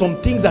 there are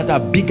some things that are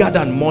bigger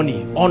than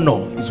money.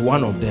 Honor is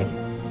one of them.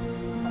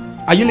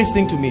 Are you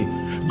listening to me?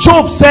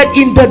 Job said,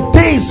 in the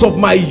days of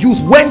my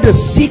youth, when the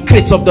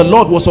secrets of the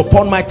Lord was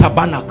upon my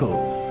tabernacle,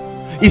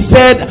 he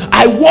said,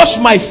 I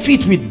washed my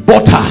feet with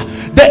butter.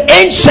 The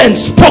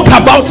ancients spoke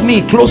about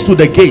me close to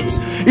the gates.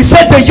 He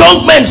said, the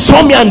young men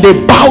saw me and they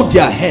bowed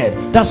their head.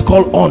 That's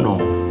called honor.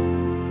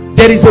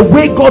 There is a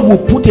way God will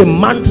put a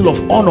mantle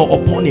of honor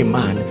upon a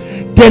man.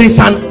 There is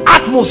an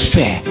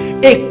atmosphere,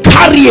 a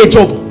carriage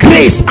of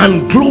grace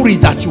and glory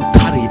that you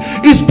carry.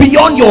 It's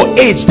beyond your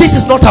age. This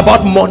is not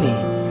about money.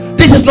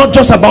 This is not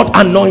just about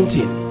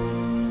anointing.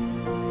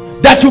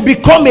 That you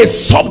become a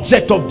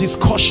subject of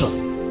discussion.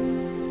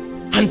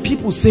 And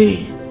people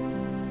say,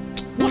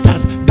 what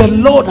has the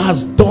Lord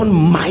has done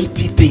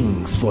mighty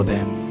things for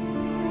them.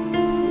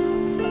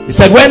 He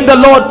said, when the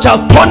Lord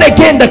shall turn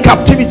again the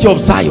captivity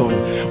of Zion,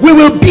 we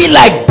will be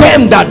like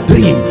them that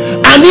dream,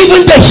 and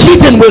even the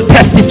heathen will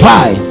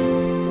testify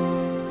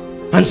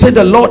and say,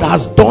 the Lord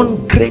has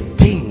done great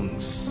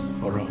things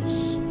for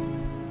us.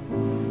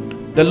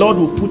 The Lord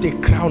will put a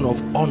crown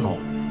of honor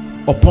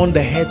upon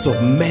the heads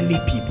of many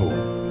people.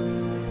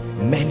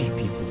 Many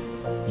people.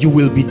 You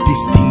will be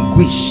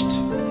distinguished.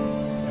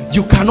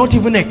 You cannot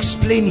even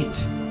explain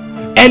it.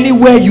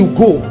 Anywhere you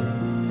go,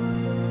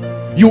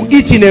 you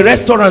eat in a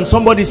restaurant,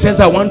 somebody says,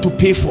 I want to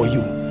pay for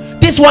you.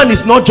 This one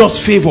is not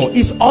just favor,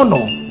 it's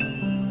honor.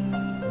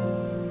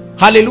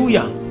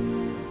 Hallelujah.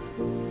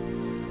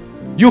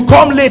 You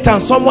come late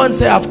and someone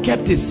say, I've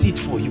kept a seat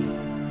for you.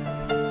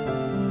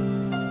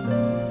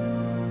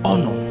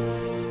 Honor.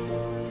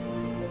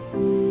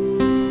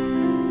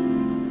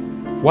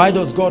 Why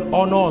does God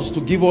honor us? To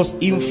give us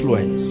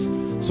influence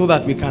so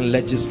that we can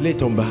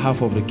legislate on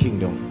behalf of the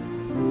kingdom.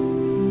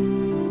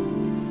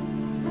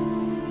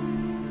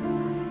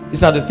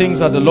 These are the things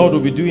that the Lord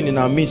will be doing in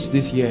our midst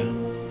this year.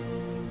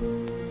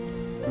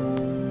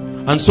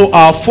 And so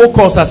our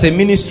focus as a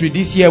ministry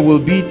this year will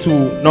be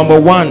to, number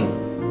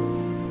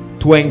 1,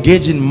 to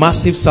engage in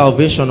massive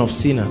salvation of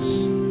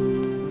sinners.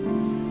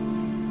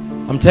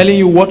 I'm telling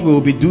you what we will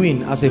be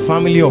doing as a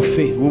family of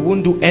faith. We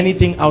won't do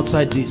anything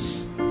outside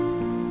this.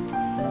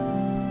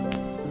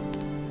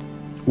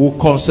 We'll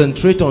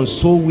concentrate on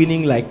soul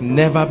winning like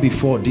never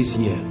before this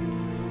year.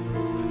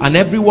 And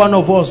every one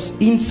of us,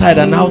 inside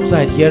and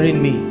outside,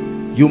 hearing me,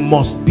 you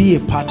must be a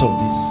part of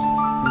this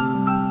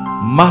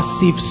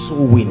massive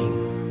soul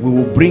winning. We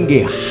will bring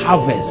a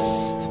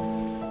harvest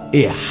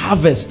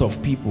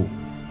of people.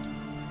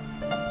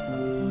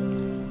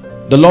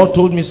 The Lord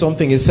told me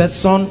something. He said,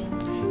 son,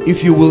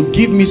 if you will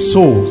give me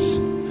souls,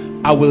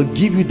 I will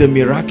give you the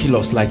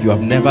miraculous like you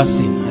have never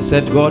seen. I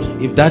said, God,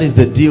 if that is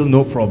the deal,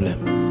 no problem.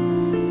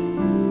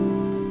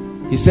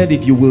 He said,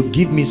 if you will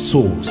give me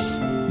souls,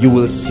 you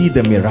will see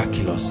the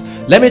miraculous.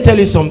 Let me tell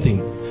you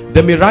something.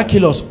 The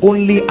miraculous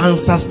only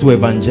answers to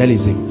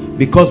evangelism,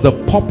 because the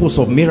purpose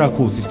of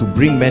miracles is to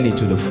bring many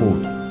to the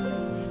fold.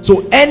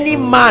 So any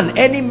man,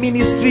 any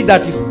ministry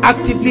that is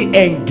actively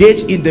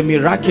engaged in the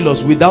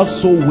miraculous without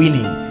soul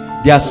winning,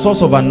 their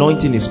source of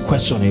anointing is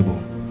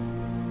questionable.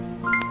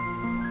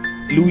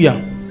 Hallelujah.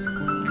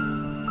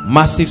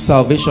 Massive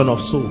salvation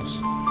of souls.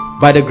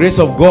 By the grace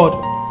of God,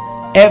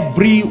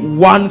 every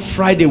one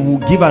Friday we'll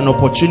give an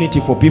opportunity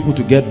for people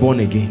to get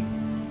born again.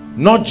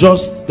 Not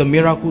just the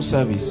miracle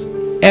service.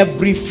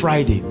 Every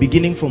Friday,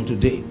 beginning from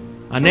today.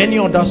 And any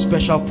other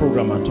special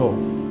program at all.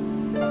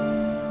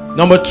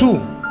 Number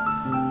 2,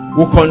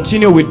 we'll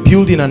continue with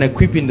building and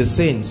equipping the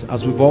saints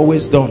as we've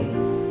always done.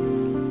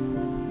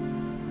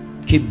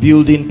 Keep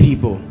building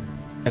people,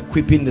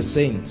 equipping the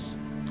saints.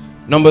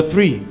 Number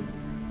 3,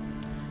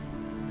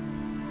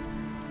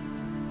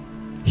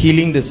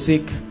 healing the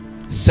sick,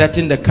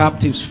 setting the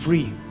captives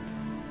free,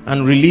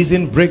 and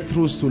releasing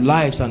breakthroughs to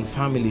lives and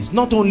families,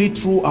 not only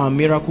through our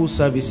miracle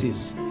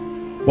services,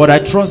 but I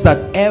trust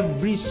that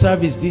every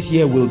service this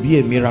year will be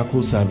a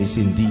miracle service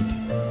indeed.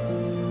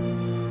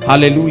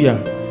 Hallelujah.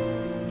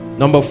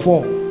 Number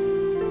 4,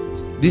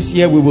 this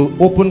year we will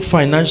open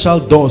financial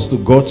doors to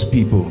God's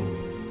people,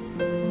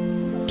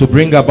 to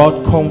bring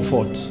about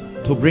comfort,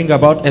 to bring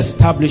about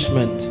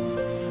establishment,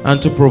 and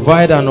to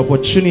provide an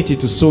opportunity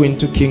to sow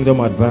into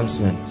kingdom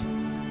advancement.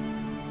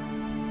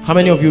 How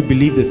many of you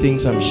believe the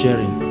things I'm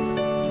sharing?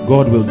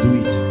 God will do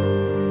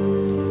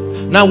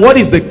it. Now, what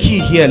is the key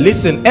here?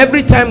 Listen,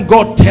 every time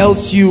God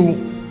tells you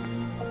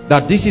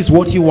that this is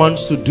what he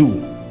wants to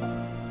do,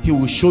 he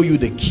will show you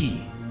the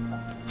key.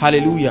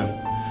 Hallelujah.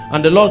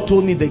 And the Lord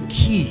told me the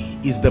key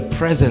is the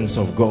presence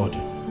of God.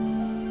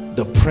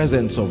 The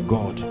presence of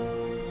God.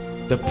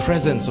 The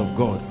presence of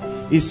God.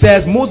 It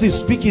says, Moses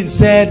speaking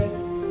said,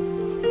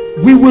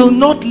 we will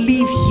not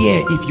leave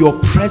here if your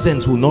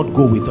presence will not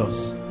go with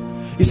us.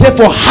 He said,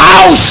 for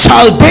how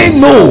shall they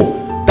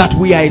know that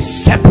we are a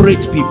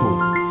separate people?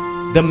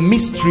 The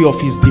mystery of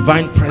his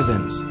divine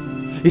presence.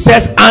 He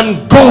says,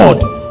 and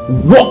God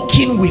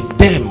walking with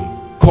them,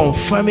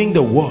 confirming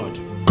the word.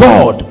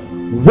 God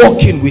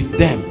walking with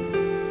them.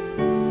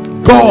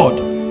 God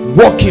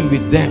walking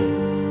with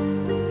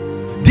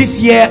them.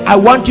 This year I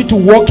want you to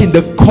walk in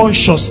the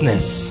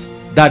consciousness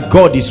that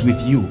God is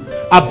with you.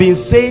 I've been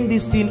saying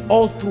this thing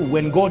all through.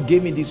 When God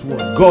gave me this word,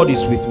 God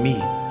is with me.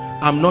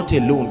 I'm not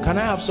alone. Can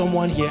I have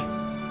someone here?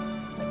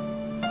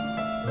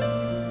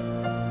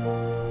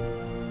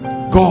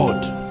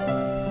 God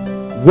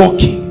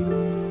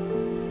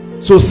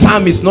walking. So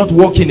Sam is not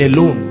walking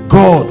alone.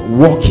 God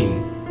walking.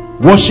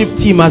 Worship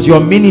team, as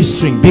you're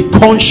ministering, be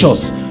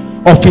conscious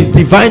of his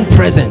divine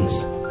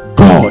presence.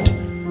 God.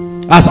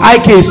 As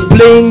Ike is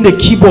playing the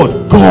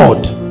keyboard,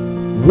 God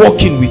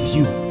walking with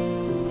you.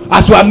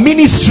 As we are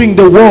ministering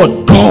the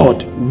word,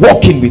 God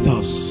walking with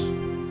us.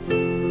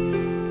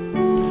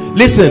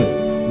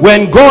 Listen,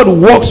 when God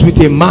walks with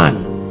a man,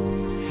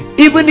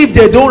 even if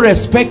they don't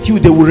respect you,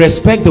 they will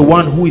respect the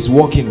one who is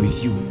walking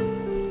with you.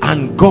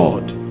 And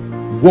God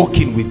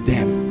walking with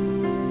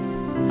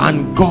them.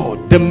 And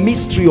God, the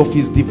mystery of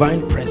his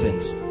divine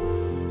presence.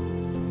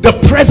 The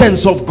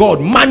presence of God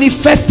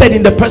manifested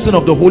in the person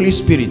of the Holy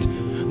Spirit.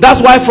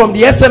 That's why from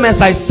the SMS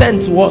I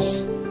sent to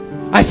us,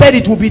 I said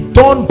it will be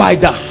done by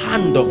the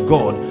hand of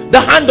God. The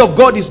hand of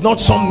God is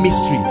not some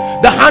mystery.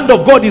 The hand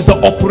of God is the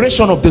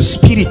operation of the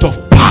Spirit of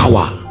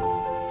power.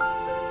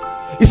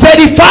 He said,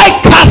 if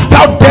I cast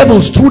out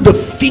devils through the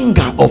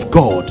finger of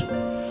God.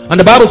 And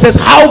the Bible says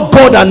how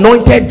God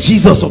anointed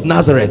Jesus of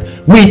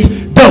Nazareth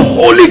with the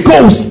Holy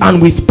Ghost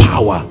and with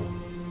power.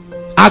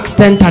 Acts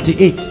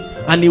 10:38.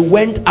 And he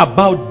went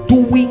about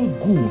doing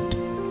good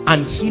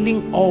and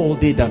healing all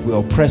they that were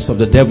oppressed of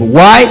the devil.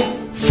 Why?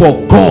 For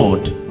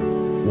God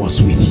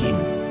was with him.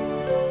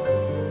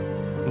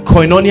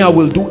 Koinonia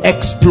will do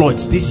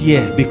exploits this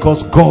year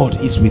because God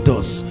is with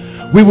us.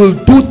 We will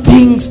do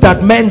things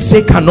that men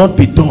say cannot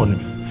be done.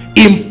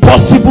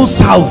 Impossible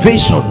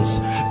salvations,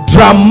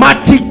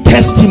 dramatic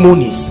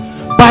testimonies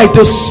by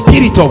the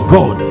Spirit of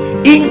God,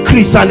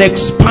 increase and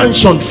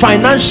expansion,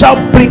 financial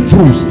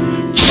breakthroughs,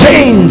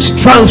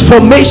 change,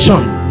 transformation,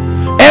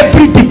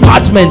 every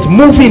department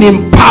moving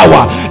in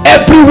power,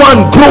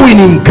 everyone growing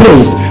in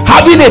grace,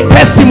 having a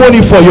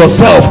testimony for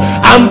yourself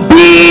and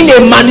being a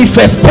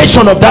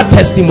manifestation of that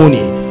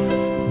testimony,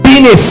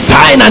 being a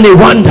sign and a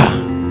wonder.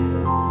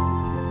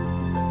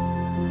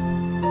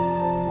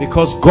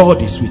 Because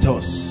God is with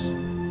us.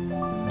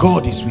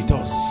 God is with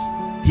us.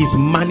 His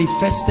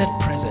manifested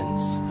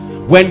presence.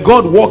 When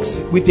God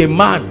walks with a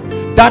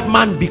man, that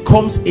man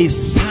becomes a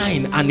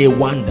sign and a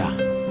wonder.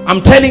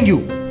 I'm telling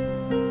you,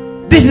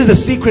 this is the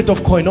secret of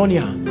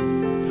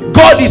koinonia.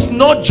 God is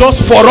not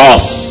just for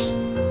us,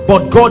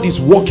 but God is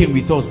walking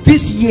with us.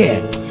 This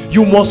year,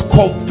 you must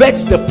covet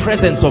the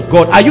presence of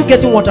God. Are you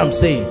getting what I'm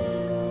saying?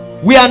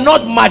 We are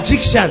not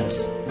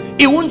magicians.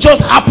 It won't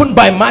just happen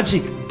by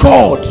magic.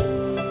 God.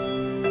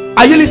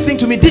 Are you listening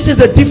to me? This is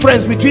the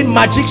difference between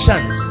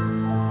magicians.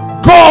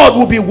 God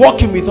will be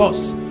walking with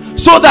us,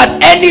 so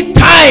that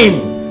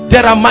anytime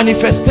there are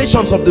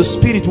manifestations of the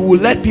Spirit, we will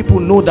let people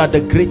know that the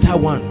greater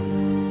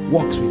one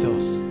walks with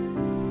us.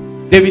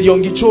 David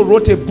Yongicho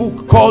wrote a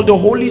book called The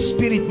Holy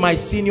Spirit, My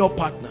Senior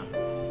Partner.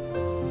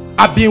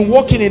 I've been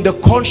walking in the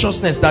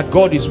consciousness that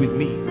God is with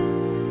me.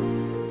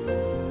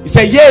 He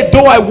said, yea,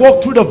 though I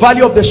walk through the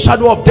valley of the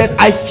shadow of death,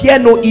 I fear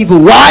no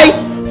evil. Why?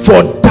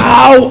 For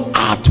thou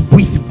art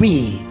with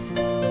me.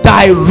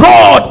 Thy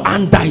rod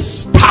and thy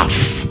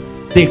staff,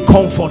 they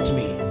comfort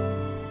me.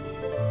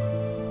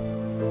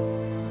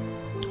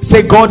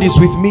 Say, God is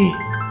with me.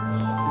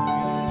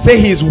 Say,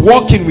 he is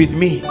walking with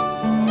me.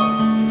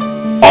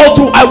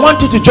 Although I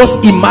want you to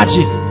just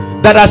imagine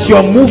that as you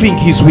are moving,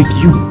 he's with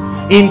you.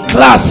 In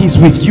class, he's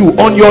with you.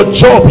 On your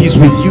job, he's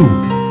with you.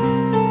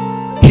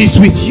 He's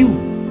with you.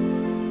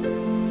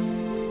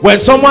 When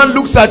someone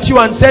looks at you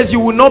and says you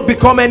will not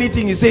become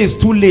anything, he says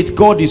it's too late.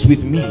 God is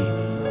with me.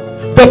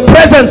 The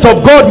presence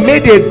of God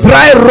made a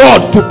dry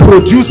rod to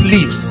produce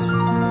leaves.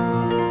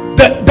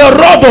 The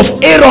rod of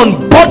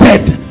Aaron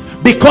budded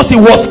because it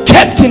was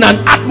kept in an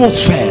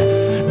atmosphere.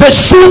 The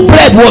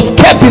shewbread was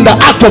kept in the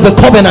Ark of the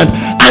Covenant,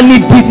 and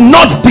it did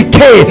not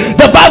decay.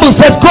 The Bible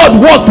says God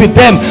walked with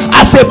them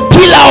as a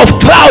pillar of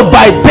cloud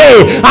by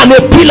day and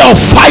a pillar of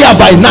fire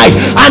by night,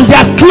 and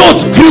their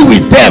clothes grew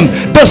with them.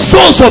 The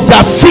soles of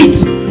their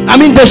feet, I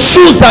mean the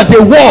shoes that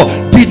they wore,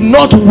 did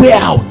not wear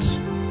out,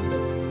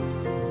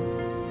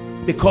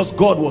 because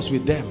God was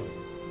with them.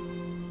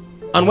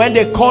 And when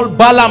they called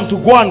Balaam to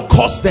go and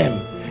curse them,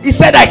 he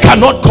said, I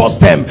cannot curse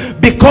them,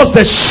 because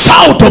the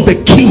shout of the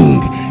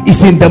king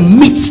is in the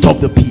midst of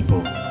the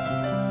people.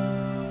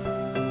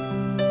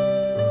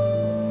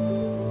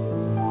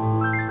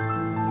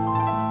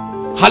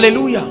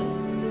 Hallelujah.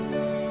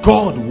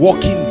 God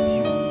walking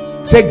with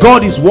you. Say,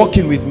 God is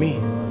walking with me.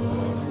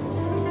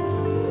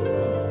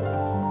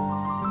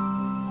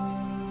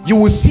 You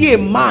will see a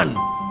man,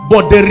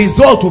 but the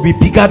result will be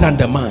bigger than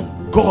the man.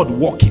 God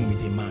walking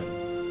with a man.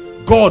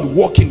 God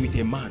walking with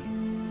a man.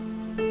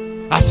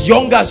 As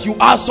young as you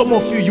are, some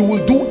of you, you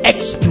will do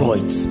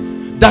exploits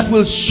that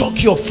will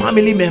shock your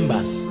family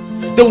members.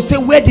 They will say,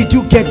 where did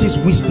you get this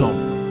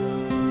wisdom?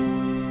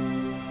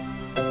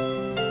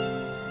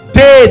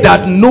 They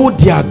that know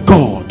their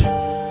God,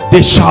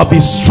 they shall be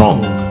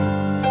strong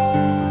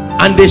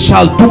and they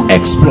shall do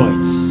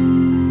exploits.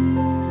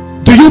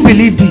 Do you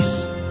believe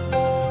this?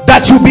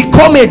 That you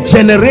become a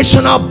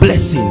generational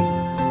blessing.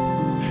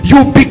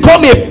 You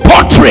become a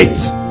portrait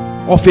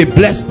of a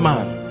blessed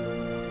man.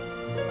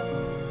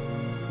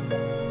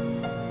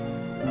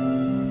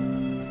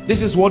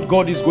 This is what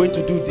God is going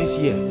to do this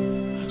year.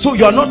 So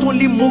you are not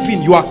only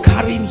moving, you are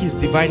carrying his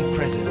divine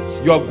presence.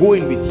 You are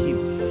going with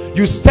him.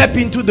 You step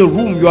into the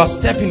room, you are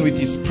stepping with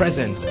his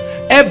presence.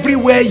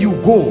 Everywhere you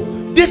go,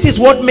 this is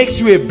what makes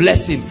you a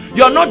blessing.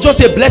 You are not just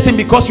a blessing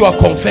because you are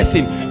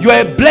confessing. You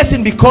are a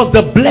blessing because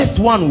the blessed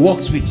one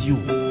walks with you,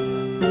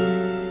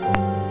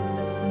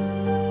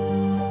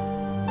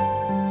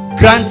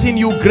 granting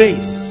you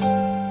grace,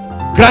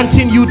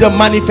 granting you the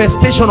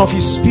manifestation of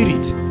his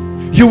spirit.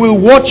 You will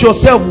watch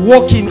yourself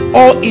walking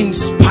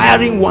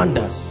awe-inspiring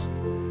wonders,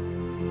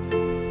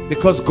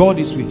 because God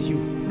is with you.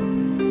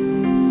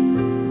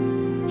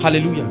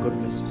 Hallelujah. God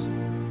bless you.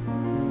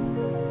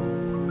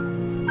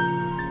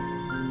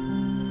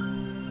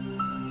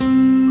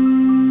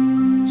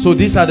 So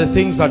these are the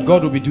things that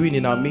God will be doing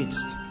in our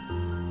midst,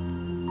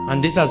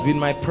 and this has been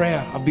my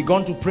prayer. I've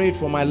begun to pray it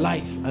for my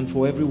life and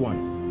for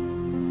everyone.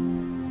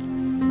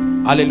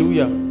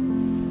 Hallelujah.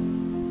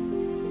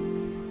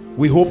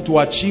 We hope to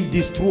achieve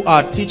this through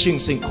our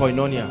teachings in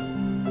Koinonia.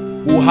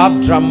 We'll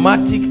have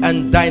dramatic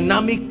and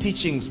dynamic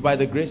teachings by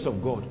the grace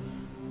of God.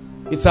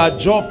 It's our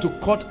job to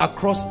cut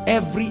across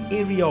every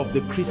area of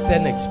the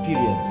Christian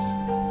experience.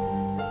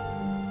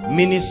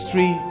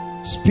 Ministry,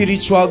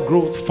 spiritual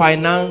growth,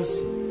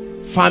 finance,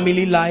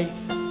 family life,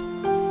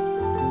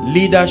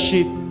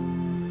 leadership,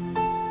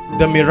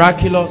 the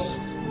miraculous,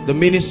 the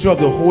ministry of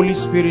the Holy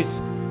Spirit,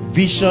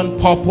 vision,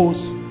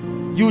 purpose,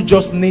 you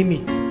just name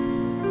it.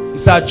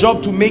 It's our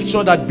job to make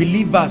sure that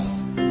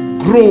believers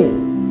grow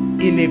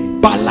in a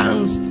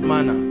balanced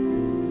manner.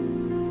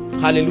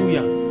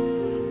 Hallelujah.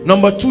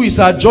 Number 2, it's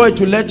our joy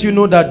to let you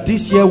know that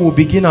this year we'll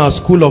begin our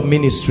school of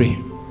ministry.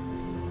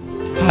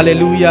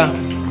 Hallelujah.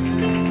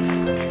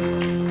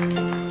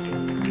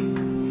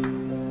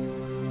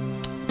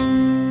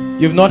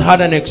 You've not had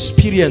an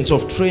experience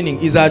of training.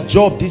 It's our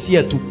job this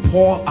year to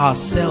pour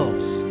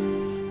ourselves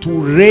to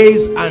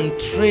raise and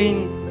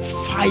train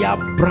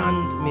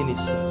firebrand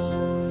ministers.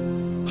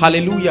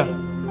 Hallelujah.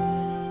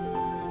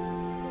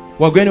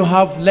 We're going to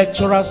have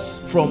lecturers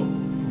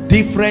from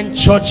different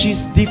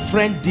churches,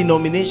 different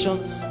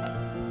denominations.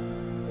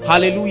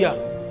 Hallelujah.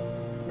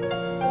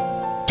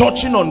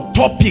 Touching on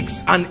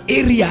topics and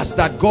areas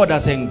that God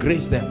has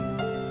engraced them.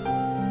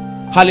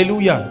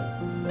 Hallelujah.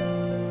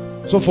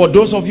 So for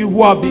those of you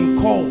who have been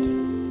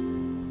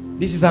called,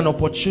 this is an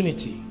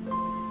opportunity.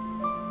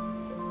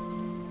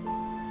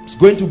 It's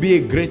going to be a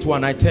great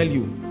one, I tell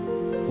you.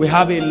 We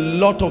have a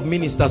lot of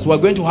ministers. We're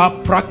going to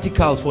have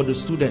practicals for the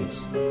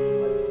students,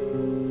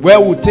 where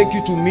we'll take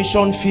you to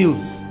mission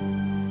fields.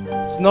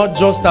 It's not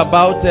just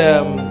about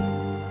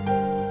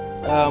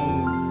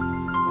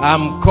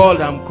I'm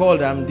called,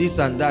 I'm this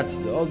and that,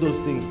 all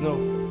those things. No.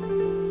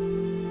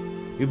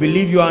 You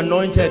believe you are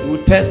anointed,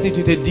 we'll test it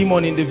with a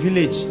demon in the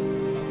village.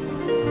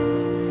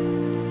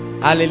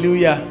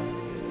 Hallelujah.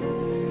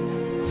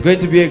 It's going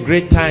to be a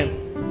great time.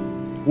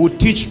 We'll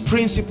teach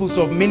principles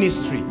of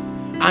ministry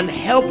and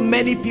help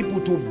many people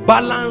to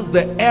balance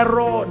the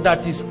error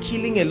that is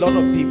killing a lot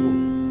of people.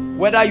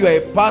 Whether you are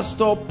a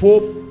pastor,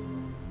 pope,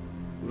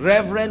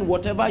 reverend,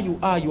 whatever you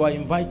are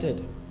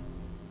invited.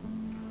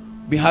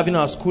 Be having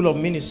our school of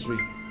ministry.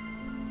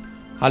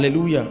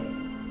 Hallelujah.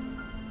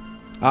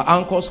 Our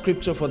anchor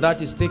scripture for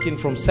that is taken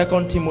from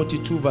 2 Timothy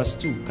 2 verse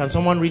 2. Can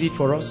someone read it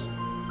for us?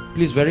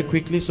 Please, very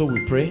quickly, so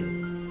we pray.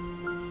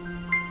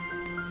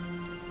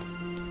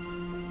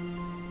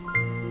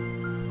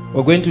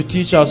 We're going to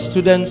teach our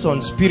students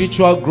on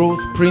spiritual growth,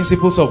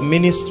 principles of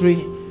ministry,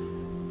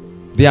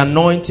 the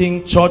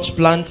anointing, church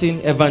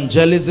planting,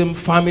 evangelism,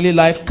 family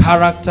life,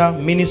 character,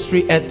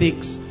 ministry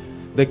ethics,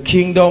 the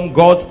kingdom,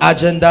 God's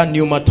agenda,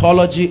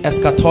 pneumatology,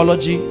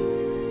 eschatology,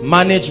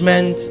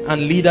 management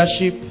and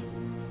leadership.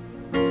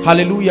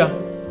 Hallelujah.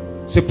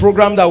 It's a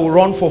program that will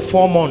run for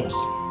 4 months.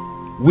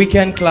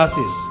 Weekend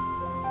classes.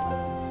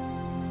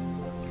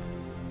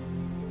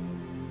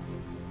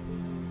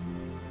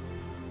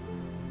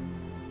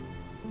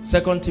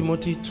 Second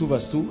Timothy 2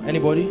 verse 2.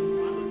 Anybody?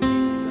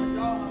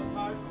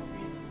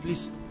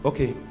 Please.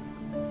 Okay.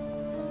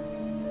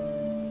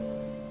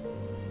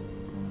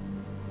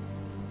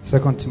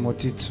 2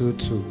 Timothy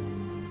 2:2.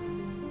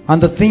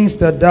 And the things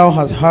that thou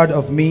hast heard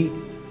of me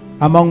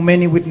among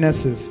many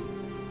witnesses,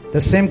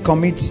 the same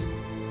commit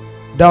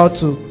thou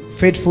to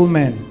faithful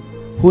men,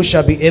 who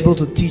shall be able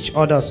to teach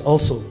others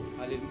also.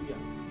 Hallelujah.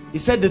 He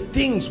said, the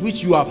things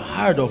which you have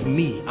heard of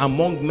me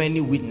among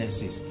many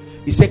witnesses.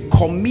 He said,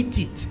 commit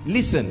it.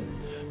 Listen,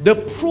 the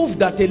proof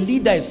that a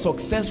leader is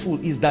successful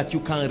is that you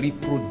can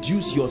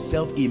reproduce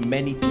yourself in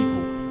many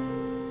people.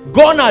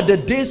 Gone are the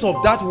days of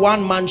that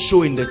one-man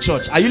show in the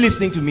church. Are you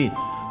listening to me?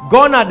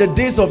 Gone are the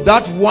days of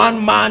that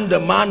one man, the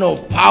man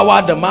of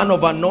power, the man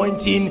of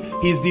anointing.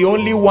 He's the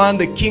only one,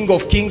 the King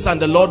of kings and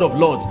the Lord of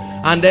lords.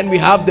 And then we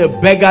have the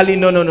beggarly.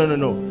 No.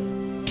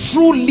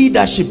 True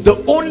leadership,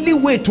 the only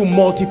way to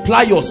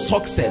multiply your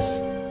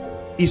success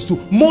is to,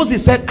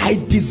 Moses said, I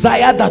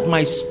desire that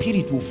my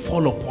spirit will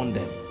fall upon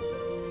them.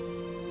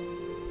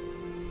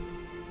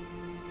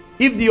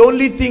 If the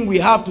only thing we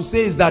have to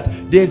say is that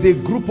there's a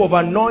group of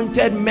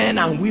anointed men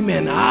and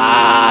women,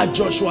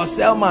 Joshua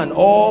Selman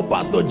or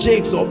Pastor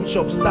Jakes or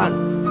Bishop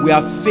Stan, we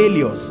are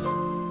failures.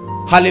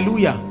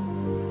 Hallelujah.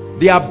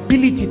 The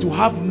ability to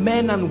have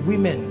men and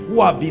women who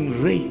have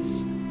been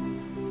raised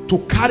to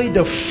carry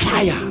the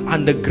fire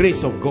and the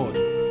grace of God,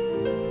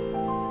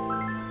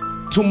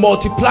 to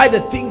multiply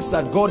the things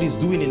that God is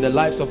doing in the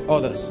lives of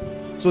others.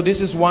 So this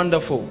is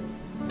wonderful.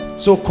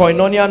 So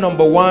Koinonia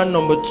number 1,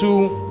 number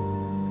 2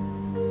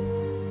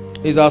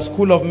 is our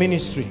school of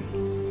ministry.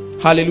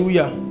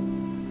 Hallelujah.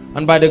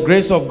 And by the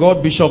grace of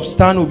God, Bishop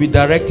Stan will be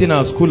directing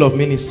our school of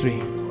ministry.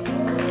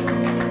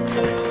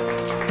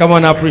 Come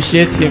on,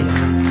 appreciate him.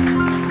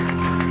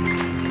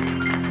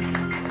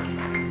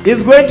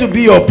 He's going to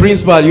be your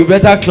principal. You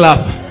better clap.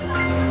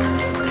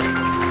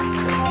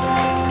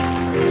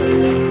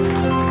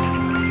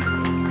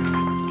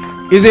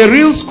 It's a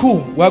real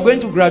school. We are going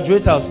to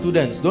graduate our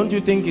students. Don't you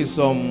think it's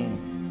some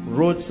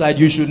roadside?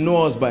 You should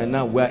know us by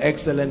now. We are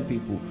excellent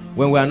people.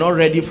 When we are not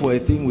ready for a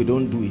thing, we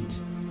don't do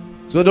it.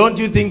 So don't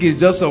you think it's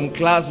just some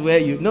class where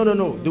you... No.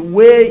 The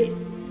way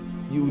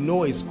you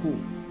know is cool.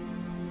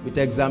 With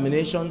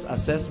examinations,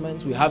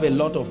 assessments. We have a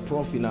lot of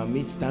prof in our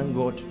midst, thank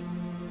God,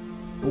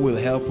 who will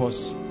help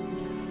us.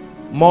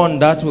 More on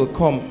that will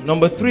come.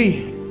 Number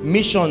 3,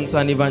 missions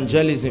and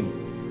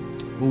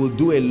evangelism. We will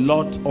do a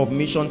lot of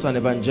missions and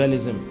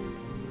evangelism.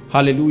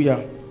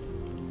 Hallelujah.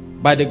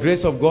 By the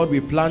grace of God, we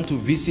plan to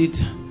visit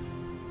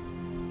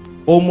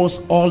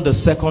almost all the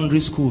secondary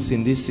schools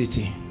in this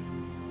city.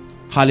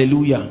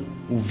 Hallelujah.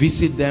 We'll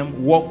visit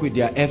them, work with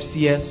their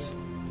FCS,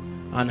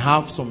 and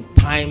have some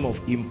time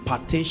of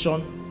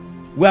impartation.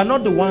 We are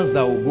not the ones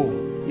that will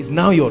go. It's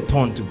now your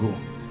turn to go.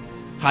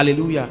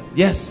 Hallelujah.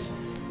 Yes,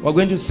 we're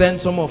going to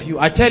send some of you.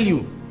 I tell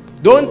you,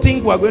 don't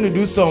think we're going to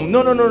do some.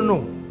 No.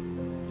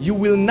 You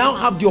will now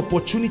have the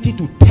opportunity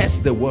to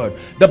test the word.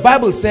 The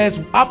Bible says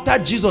after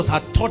Jesus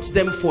had taught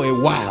them for a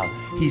while,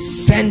 he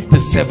sent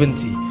the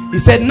 70. He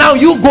said, now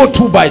you go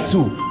 2 by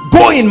 2.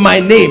 Go in my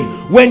name.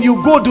 When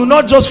you go, do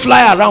not just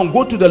fly around.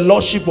 Go to the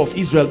Lordship of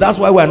Israel. That's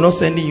why we are not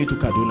sending you to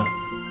Kaduna.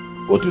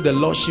 Go to the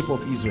Lordship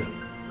of Israel.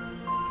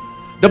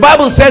 The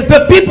Bible says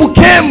the people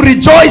came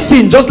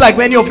rejoicing, just like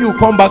many of you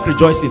come back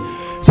rejoicing.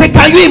 Say,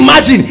 can you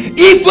imagine?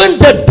 Even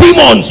the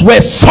demons were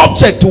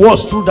subject to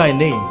us through thy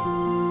name.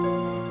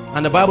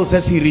 And the Bible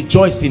says he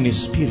rejoiced in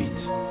his spirit.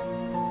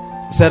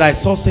 He said, I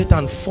saw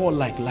Satan fall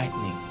like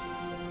lightning.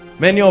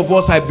 Many of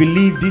us, I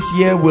believe, this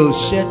year will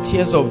shed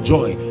tears of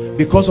joy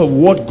because of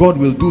what God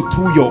will do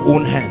through your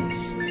own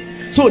hands.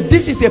 So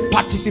this is a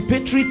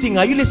participatory thing.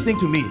 Are you listening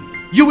to me?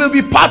 You will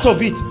be part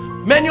of it.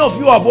 Many of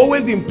you have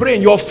always been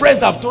praying. Your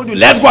friends have told you,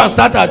 let's go and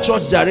start our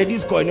church, Jared,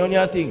 this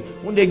koinonia thing.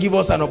 When they give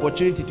us an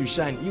opportunity to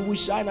shine, you will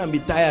shine and be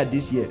tired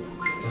this year.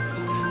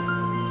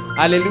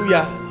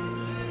 Hallelujah.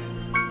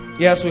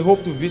 Yes, we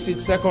hope to visit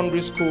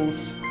secondary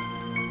schools,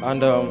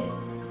 and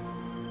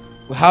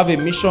we have a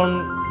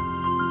mission.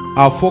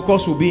 Our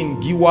focus will be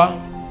in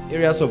Giwa,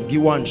 areas of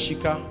Giwa and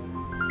Shika.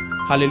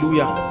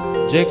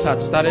 Hallelujah. Jakes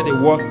had started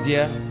a work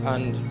there,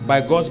 and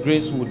by God's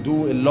grace we'll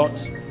do a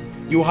lot.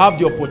 You have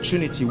the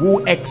opportunity.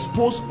 We'll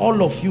expose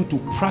all of you to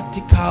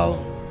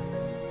practical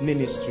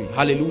ministry.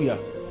 Hallelujah.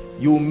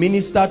 You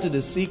minister to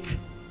the sick.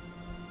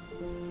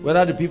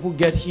 Whether the people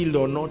get healed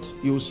or not,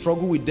 you will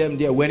struggle with them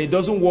there. When it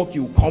doesn't work,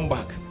 you will come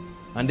back.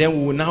 And then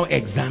we will now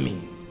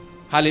examine.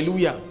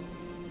 Hallelujah.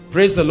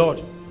 Praise the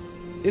Lord.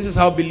 This is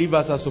how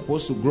believers are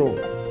supposed to grow.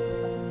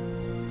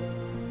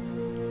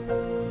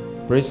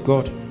 Praise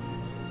God.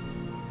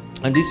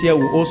 And this year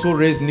we'll also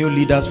raise new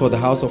leaders for the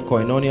house of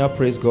Koinonia.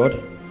 Praise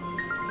God.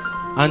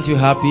 Aren't you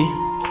happy?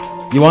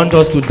 You want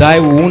us to die?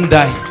 We won't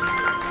die.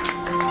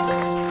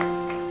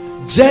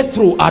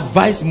 Jethro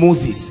advised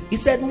Moses. He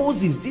said,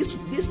 Moses, this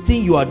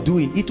thing you are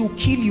doing, it will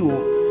kill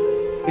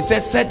you. He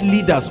said, set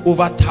leaders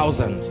over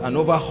thousands and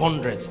over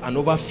hundreds and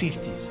over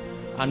 50s.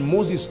 And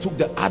Moses took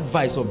the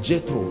advice of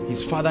Jethro,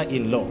 his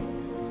father-in-law.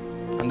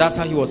 And that's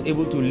how he was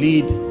able to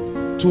lead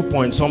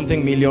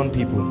 2-point-something million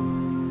people.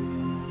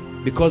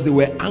 Because they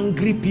were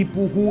angry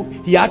people who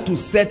he had to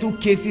settle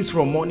cases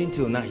from morning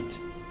till night.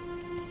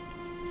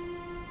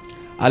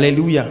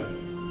 Hallelujah.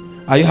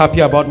 Are you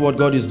happy about what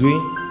God is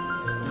doing?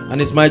 And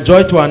it's my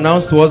joy to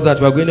announce to us that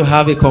we're going to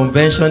have a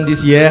convention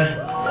this year.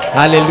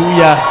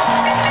 Hallelujah.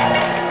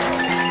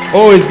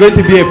 Oh, it's going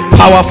to be a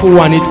powerful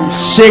one. It will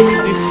shake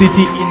this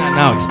city in and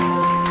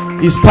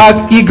out. It's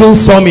tagged Eagle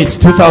Summit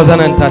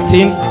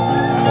 2013.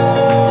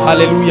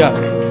 Hallelujah.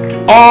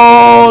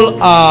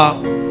 All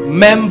our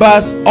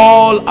members,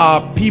 all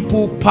our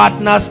people,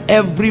 partners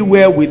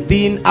everywhere,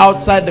 within,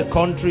 outside the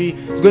country.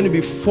 It's going to be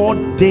 4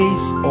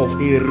 days of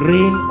a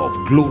reign of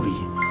glory.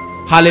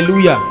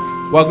 Hallelujah.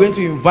 We're going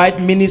to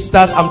invite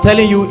ministers. I'm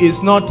telling you,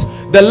 it's not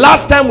the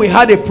last time we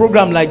had a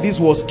program like this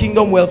was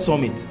Kingdom Wealth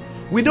Summit.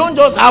 We don't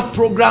just have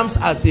programs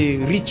as a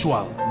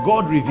ritual.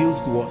 God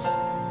reveals to us.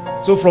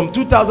 So from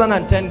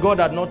 2010, God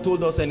had not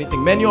told us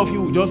anything. Many of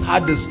you just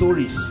had the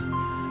stories.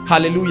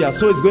 Hallelujah.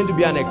 So it's going to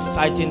be an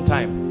exciting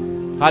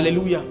time.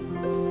 Hallelujah.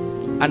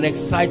 An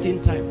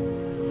exciting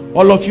time.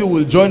 All of you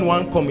will join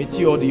one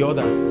committee or the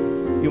other.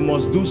 You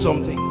must do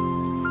something.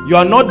 You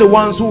are not the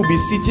ones who will be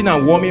sitting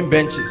and warming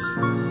benches.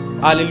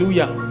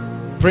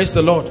 Hallelujah. Praise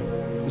the Lord.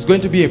 It's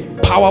going to be a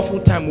powerful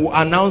time. We'll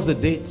announce the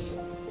dates.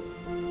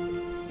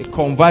 A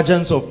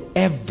convergence of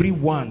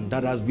everyone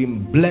that has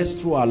been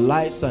blessed through our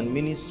lives and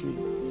ministry.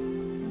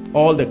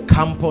 All the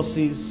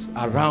campuses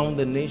around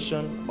the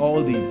nation.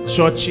 All the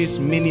churches,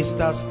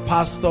 ministers,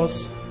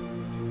 pastors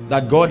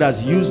that God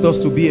has used us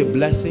to be a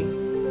blessing.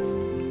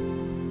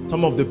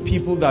 Some of the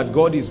people that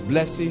God is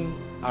blessing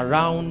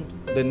around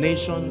the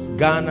nations,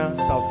 Ghana,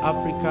 South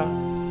Africa,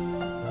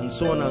 and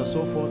so on and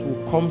so forth,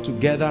 will come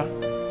together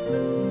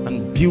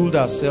and build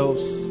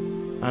ourselves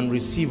and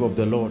receive of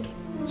the Lord.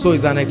 So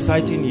it's an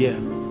exciting year.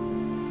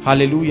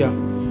 Hallelujah.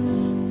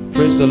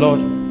 Praise the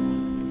Lord.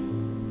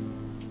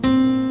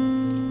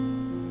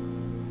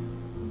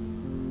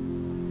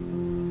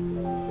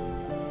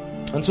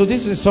 And so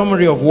this is a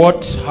summary of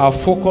what our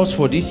focus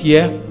for this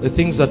year, the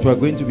things that we're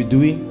going to be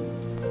doing.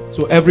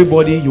 So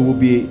everybody, you will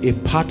be a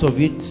part of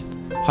it.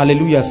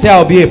 Hallelujah. Say,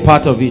 I'll be a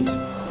part of it.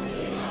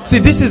 See,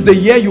 this is the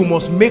year you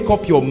must make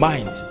up your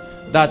mind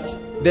that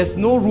there's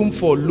no room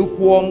for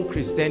lukewarm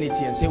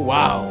Christianity and say,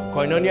 wow,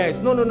 Koinonia is...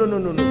 No.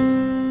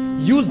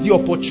 Use the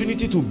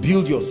opportunity to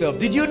build yourself.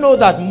 Did you know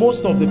that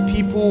most of the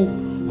people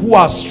who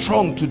are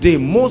strong today,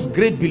 most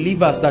great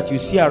believers that you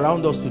see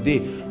around us today,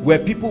 were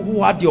people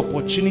who had the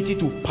opportunity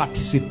to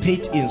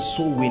participate in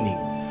soul winning?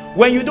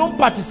 When you don't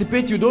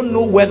participate, you don't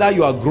know whether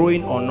you are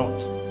growing or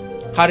not.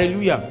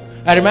 Hallelujah.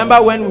 I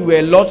remember when we were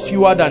a lot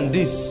fewer than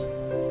this,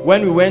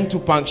 when we went to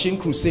Pankshin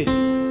Crusade.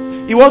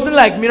 It wasn't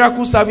like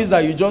miracle service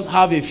that you just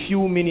have a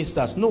few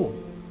ministers. No.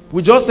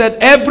 We just said,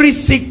 every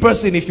sick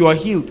person, if you are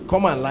healed,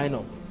 come and line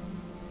up.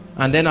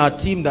 And then our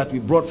team that we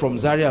brought from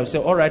Zaria will say,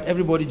 all right,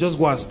 everybody just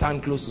go and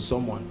stand close to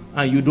someone.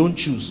 And you don't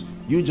choose.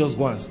 You just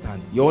go and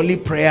stand. Your only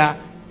prayer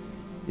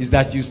is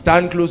that you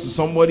stand close to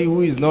somebody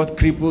who is not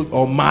crippled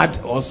or mad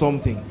or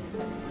something.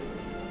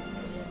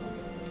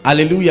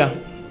 Hallelujah.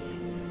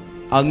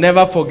 I'll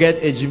never forget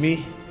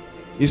Ejimi.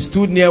 He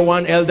stood near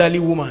one elderly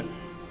woman.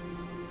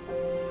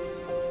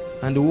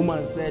 And the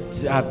woman said,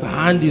 her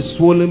hand is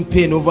swollen,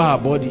 pain over her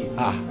body.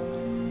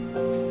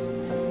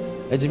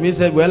 Ejimi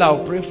said, well,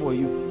 I'll pray for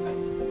you.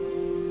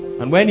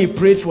 And when he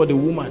prayed for the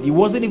woman, he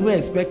wasn't even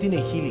expecting a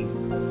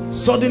healing.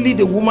 Suddenly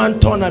the woman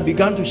turned and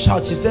began to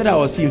shout. She said, I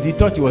was healed. He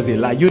thought it was a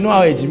lie. You know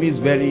how Ejimi is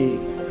very...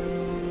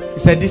 He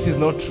said, this is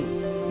not true.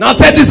 Now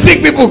said, the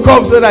sick people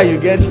come so that you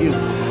get healed.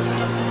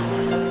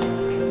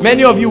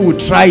 Many of you would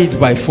try it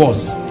by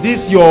force.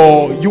 You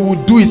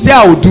would do it. Say,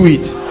 I will do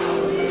it.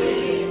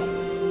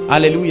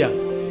 Hallelujah.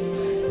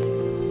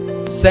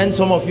 Send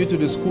some of you to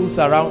the schools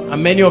around,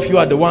 and many of you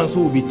are the ones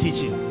who will be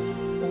teaching.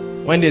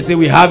 When they say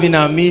we have in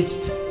our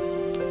midst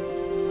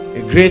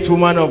a great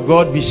woman of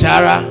God,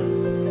 Bishara,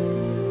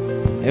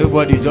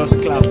 everybody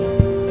just clap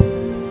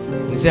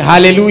and say,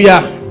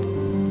 hallelujah.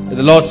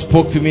 The Lord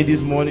spoke to me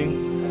this morning.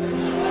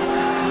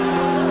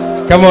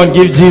 Come on,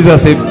 give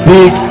Jesus a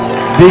big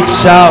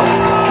shout.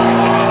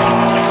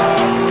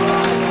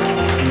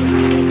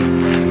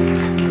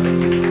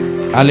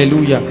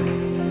 Hallelujah.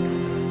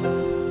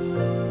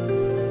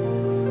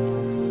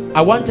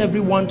 I want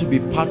everyone to be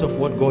part of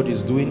what God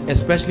is doing,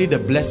 especially the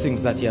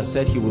blessings that He has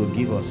said He will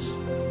give us.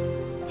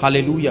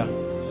 Hallelujah.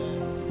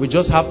 We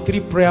just have 3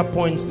 prayer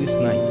points this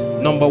night.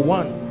 Number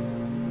 1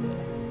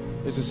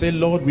 is to say,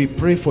 Lord, we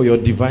pray for your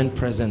divine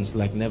presence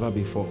like never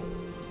before.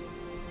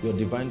 Your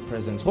divine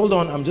presence. Hold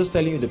on, I'm just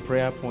telling you the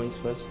prayer points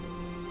first.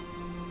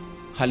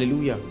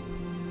 Hallelujah.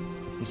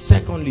 And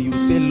secondly, you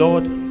say,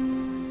 Lord,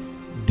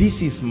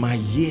 this is my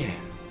year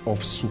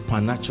of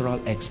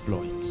supernatural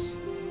exploits.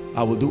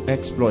 I will do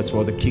exploits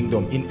for the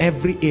kingdom in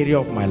every area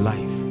of my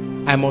life.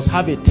 I must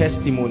have a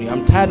testimony.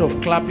 I'm tired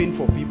of clapping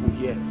for people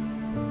here.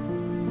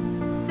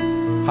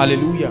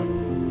 Hallelujah.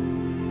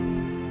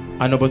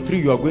 And number 3,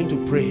 you are going to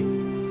pray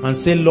and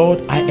say,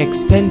 Lord, I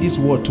extend this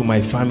word to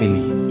my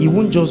family. It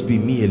won't just be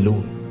me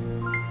alone.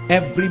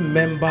 Every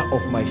member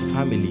of my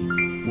family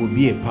will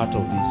be a part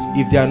of this.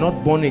 If they are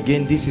not born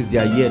again, this is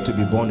their year to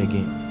be born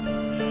again.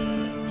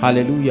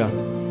 Hallelujah.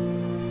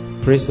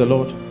 Praise the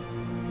Lord.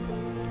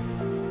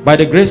 By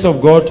the grace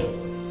of God,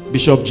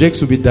 Bishop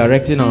Jakes will be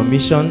directing our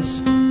missions.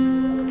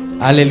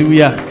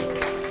 Hallelujah.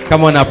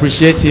 Come on,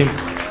 appreciate him.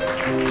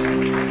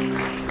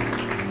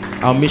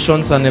 Our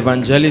missions and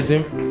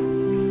evangelism.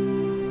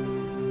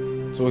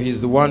 So he's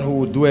the one who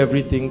will do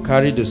everything,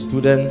 carry the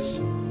students.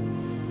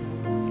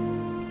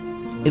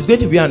 It's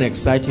going to be an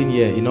exciting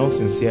year, in all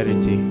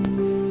sincerity.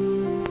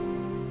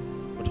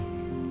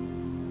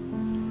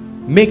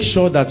 Make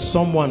sure that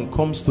someone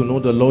comes to know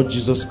the Lord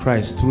Jesus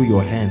Christ through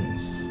your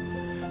hands.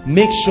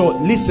 Make sure,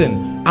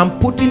 listen, I'm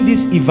putting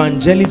this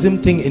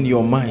evangelism thing in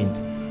your mind,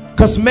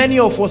 because many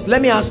of us,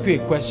 let me ask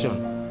you a question.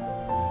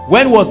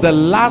 When was the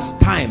last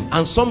time,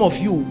 and some of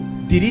you,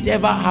 did it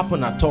ever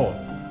happen at all,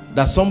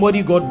 that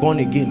somebody got born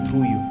again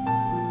through you?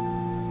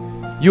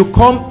 You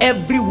come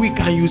every week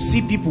and you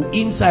see people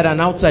inside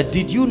and outside.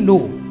 Did you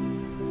know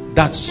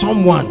that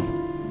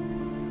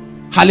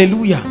someone,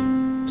 hallelujah,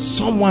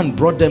 someone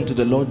brought them to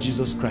the Lord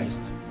Jesus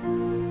Christ?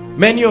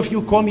 Many of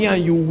you come here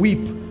and you weep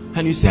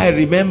and you say, I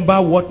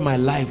remember what my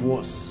life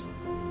was.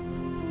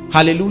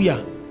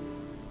 Hallelujah.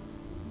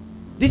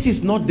 This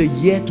is not the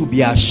year to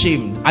be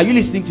ashamed. Are you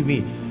listening to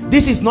me?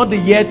 This is not the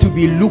year to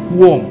be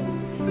lukewarm.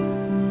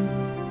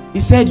 He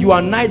said, you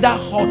are neither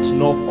hot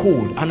nor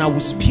cold, and I will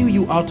spew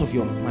you out of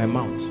my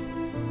mouth.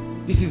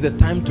 This is the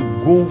time to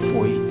go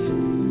for it.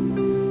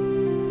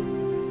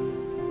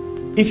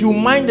 If you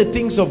mind the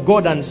things of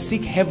God and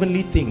seek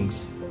heavenly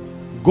things,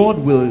 God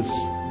will.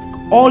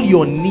 All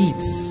your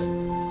needs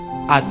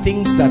are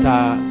things that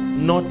are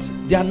not,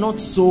 they are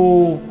not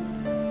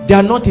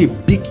a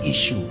big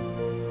issue.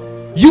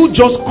 You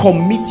just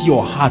commit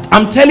your heart.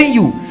 I'm telling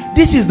you,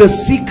 this is the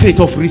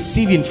secret of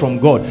receiving from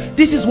God.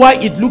 This is why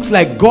it looks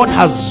like God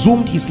has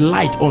zoomed his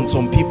light on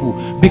some people,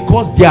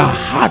 because their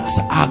hearts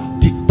are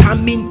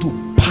determined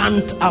to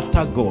pant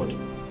after God.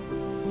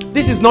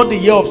 This is not the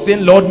year of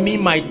saying, Lord, me,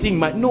 my thing,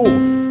 my... No,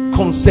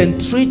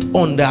 concentrate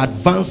on the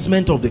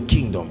advancement of the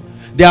kingdom.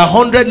 There are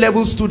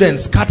 100-level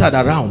students scattered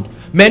around.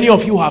 Many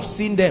of you have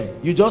seen them.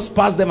 You just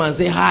pass them and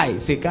say, hi.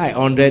 Say, hi,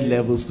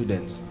 100-level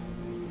students.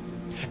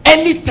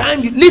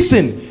 Anytime you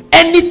listen,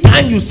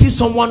 anytime you see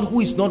someone who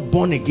is not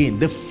born again,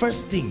 the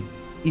first thing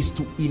is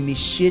to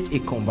initiate a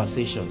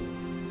conversation.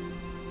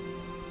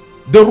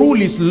 The rule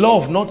is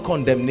love, not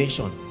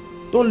condemnation.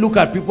 Don't look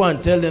at people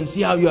and tell them,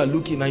 see how you are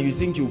looking, and you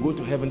think you'll go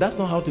to heaven. That's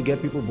not how to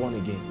get people born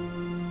again.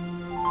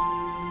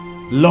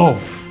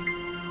 Love.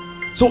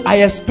 So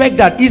I expect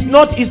that it's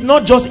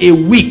not just a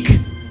week.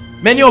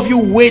 Many of you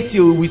wait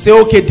till we say,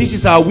 okay, this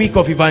is our week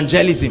of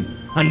evangelism,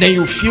 and then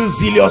you feel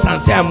zealous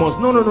and say, I must.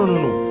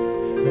 No.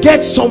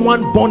 Get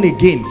someone born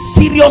again,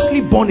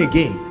 seriously born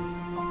again.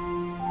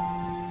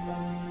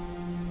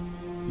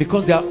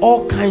 Because there are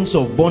all kinds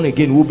of born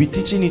again. We'll be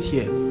teaching it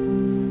here.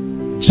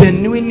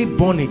 Genuinely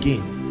born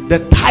again,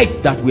 the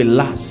type that will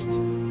last.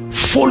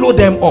 Follow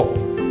them up.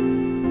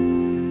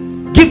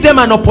 Give them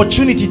an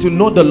opportunity to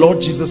know the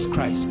Lord Jesus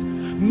Christ.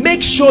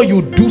 make sure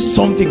you do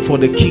something for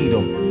the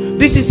kingdom.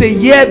 This is a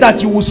year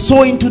that you will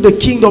sow into the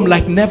kingdom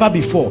like never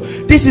before.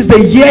 This is the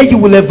year you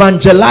will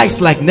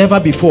evangelize like never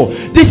before.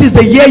 This is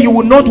the year you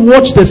will not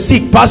watch the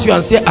sick pass you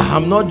and say,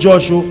 I'm not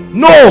Joshua.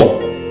 No,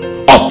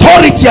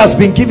 authority has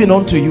been given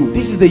unto you.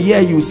 This is the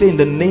year you will say, in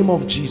the name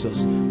of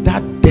Jesus,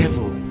 that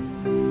devil.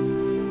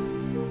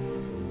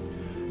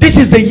 This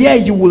is the year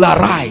you will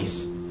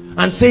arise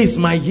and say, it's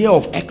my year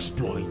of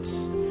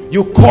exploits.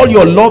 You call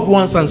your loved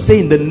ones and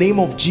say, in the name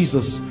of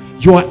Jesus,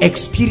 you are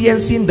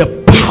experiencing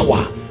the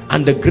power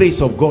and the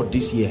grace of God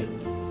this year.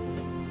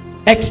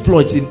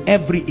 Exploits in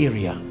every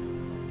area.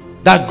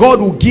 That God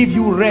will give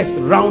you rest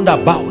round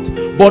about,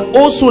 but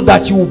also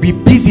that you will be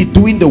busy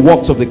doing the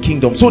works of the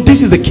kingdom. So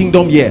this is the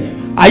kingdom year.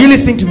 Are you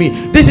listening to me?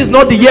 This is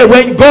not the year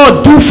when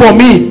God, do for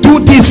me, do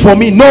this for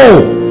me.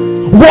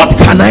 No. What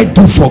can I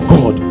do for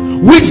God?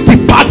 Which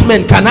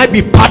department can I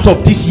be part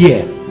of this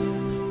year?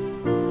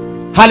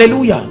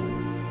 Hallelujah.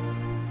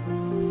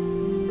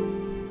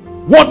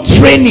 What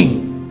training?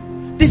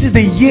 This is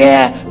the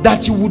year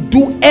that you will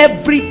do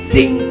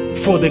everything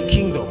for the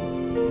kingdom.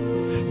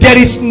 There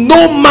is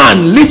no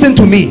man, listen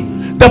to me,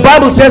 the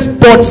Bible says,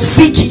 but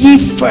seek ye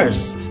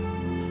first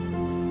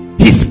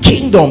his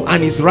kingdom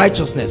and his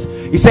righteousness.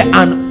 He said,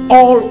 and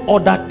all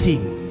other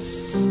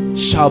things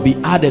shall be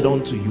added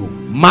unto you.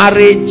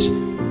 Marriage,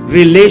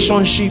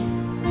 relationship,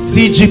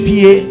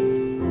 CGPA,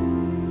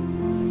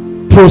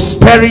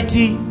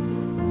 prosperity,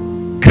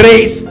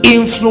 grace,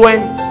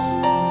 influence.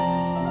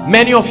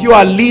 Many of you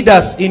are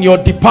leaders in your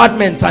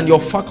departments and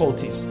your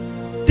faculties.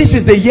 This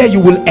is the year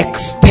you will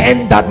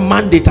extend that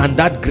mandate and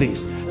that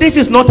grace. This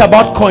is not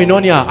about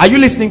koinonia. Are you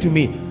listening to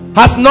me?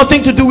 Has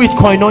nothing to do with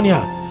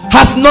koinonia.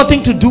 Has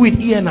nothing to do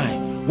with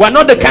ENI. We're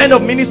not the kind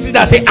of ministry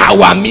that say,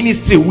 our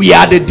ministry, we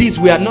are the this,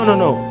 we are. No, no,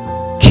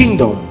 no.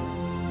 Kingdom.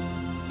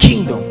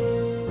 Kingdom.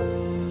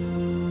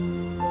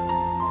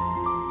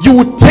 You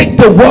would take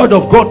the word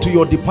of God to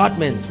your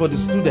departments for the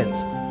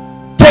students.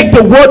 Take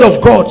the word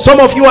of God. Some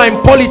of you are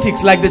in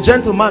politics like the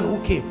gentleman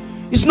who came.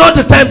 It's not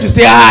the time to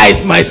say,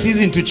 it's my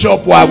season to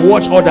chop while I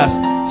watch others.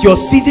 It's your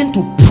season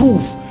to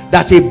prove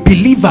that a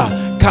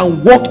believer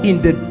can walk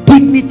in the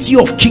dignity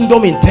of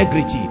kingdom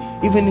integrity,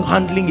 even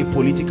handling a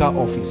political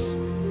office.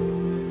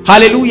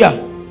 Hallelujah.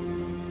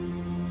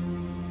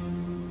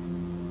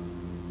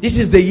 This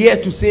is the year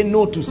to say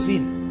no to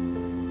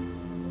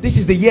sin. This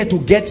is the year to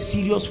get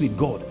serious with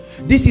God.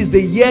 This is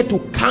the year to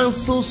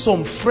cancel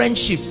some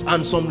friendships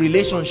and some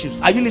relationships.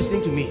 Are you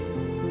listening to me?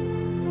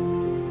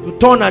 To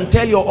turn and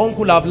tell your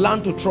uncle, I've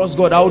learned to trust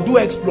God. I'll do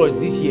exploits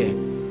this year.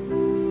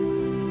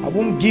 I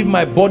won't give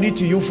my body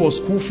to you for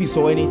school fees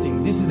or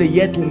anything. This is the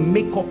year to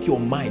make up your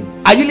mind.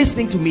 Are you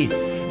listening to me?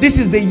 This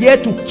is the year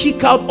to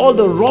kick out all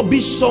the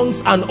rubbish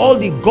songs and all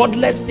the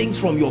godless things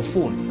from your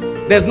phone.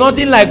 There's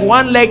nothing like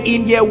one leg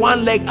in here,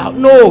 one leg out.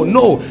 No,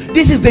 no.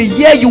 This is the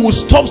year you will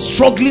stop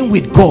struggling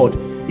with God.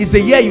 It's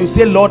the year you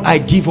say, Lord, I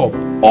give up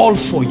all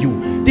for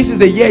you. This is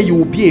the year you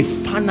will be a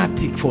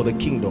fanatic for the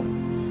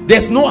kingdom.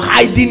 There's no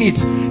hiding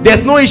it.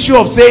 There's no issue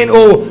of saying,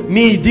 oh,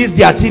 me, this,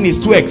 their thing is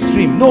too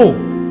extreme. No.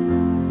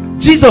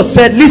 Jesus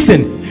said,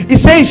 listen, he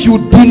said, if you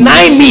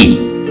deny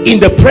me in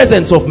the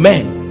presence of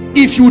men,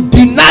 if you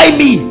deny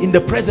me in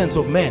the presence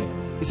of men,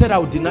 he said, I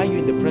will deny you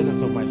in the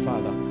presence of my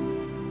Father.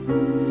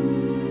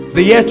 It's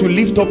the year to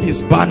lift up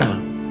his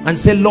banner and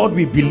say, Lord,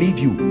 we believe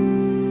you.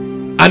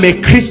 I'm a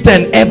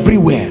Christian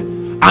everywhere.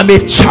 I'm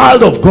a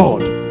child of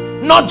God,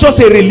 not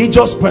just a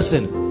religious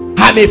person.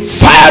 I'm a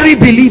fiery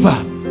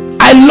believer.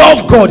 I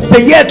love God. It's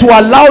the year to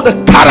allow the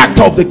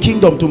character of the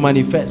kingdom to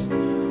manifest.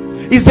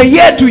 It's the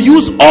year to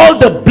use all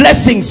the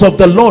blessings of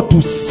the Lord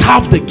to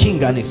serve the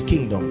king and his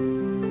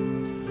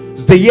kingdom.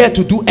 It's the year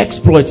to do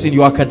exploits in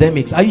your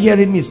academics. Are you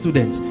hearing me,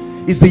 students?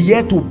 It's the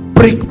year to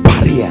break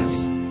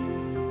barriers.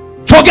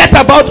 Forget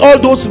about all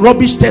those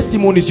rubbish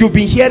testimonies. You've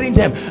been hearing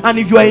them. And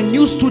if you are a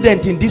new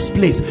student in this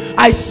place,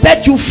 I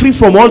set you free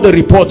from all the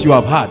reports you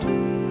have had.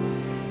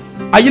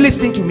 Are you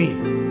listening to me?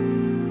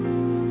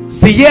 It's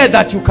the year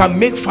that you can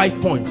make 5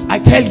 points. I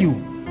tell you,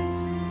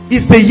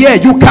 it's the year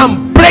you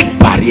can break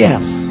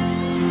barriers.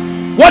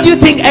 What do you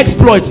think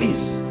exploit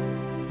is?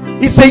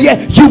 It's the year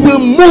you will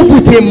move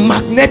with a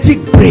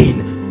magnetic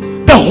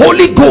brain. The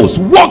Holy Ghost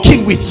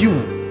walking with you.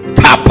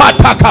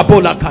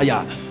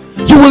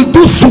 You will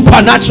do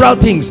supernatural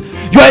things.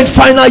 You are in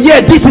final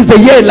year. This is the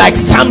year like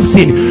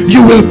Samson.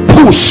 You will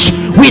push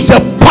with the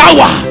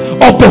power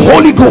of the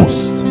Holy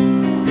Ghost.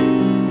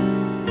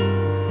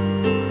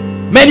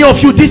 Many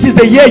of you, this is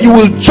the year you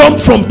will jump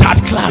from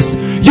third class.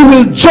 You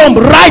will jump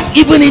right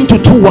even into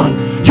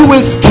 2-1. You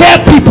will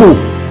scare people.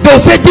 They'll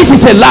say this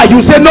is a lie.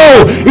 You say no,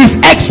 it's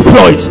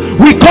exploits.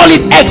 We call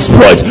it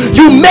exploits.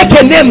 You make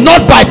a name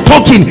not by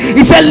talking.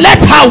 He said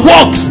let her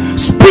works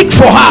speak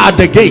for her at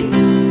the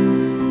gates.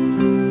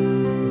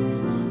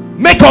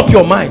 Make up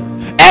your mind.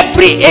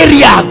 Every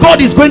area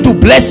God is going to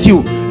bless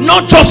you,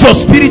 not just your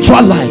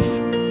spiritual life.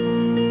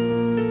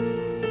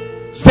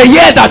 It's the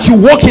year that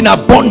you walk in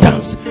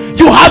abundance.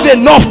 You have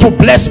enough to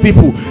bless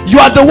people.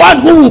 You are the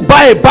one who will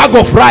buy a bag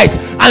of rice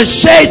and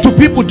share it to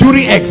people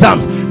during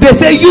exams. They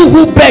say, you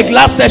who begged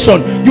last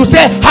session, you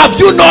say, have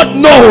you not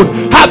known,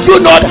 have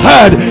you not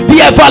heard, the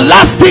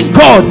everlasting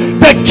God,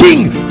 the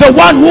King, the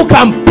one who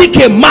can pick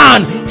a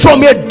man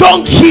from a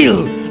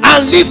dunghill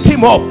and lift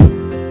him up.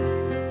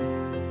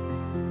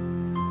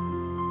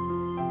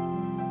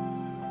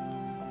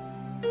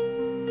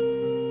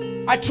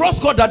 I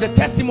trust God that the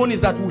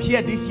testimonies that we'll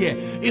hear this year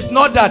is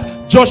not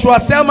that Joshua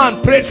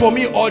Selman prayed for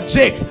me or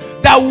Jakes,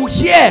 that we'll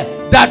hear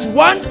that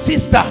one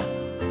sister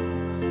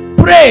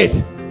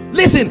prayed.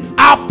 Listen,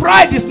 our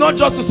pride is not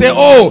just to say,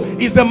 oh,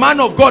 he's the man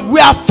of God.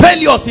 We are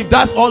failures if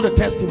that's all the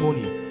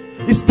testimony.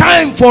 It's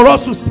time for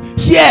us to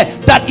hear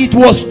that it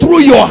was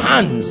through your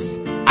hands.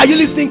 Are you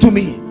listening to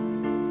me?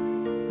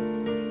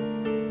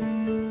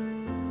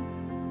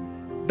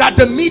 That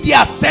the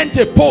media sent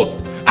a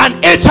post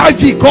and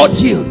HIV got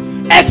healed.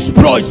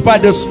 Exploits by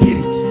the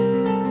Spirit.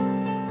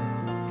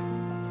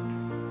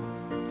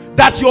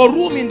 That your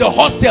room in the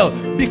hostel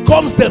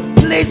becomes the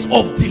place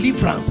of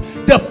deliverance,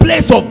 the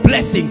place of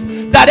blessings.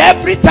 That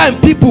every time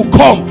people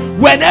come,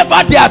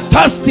 whenever they are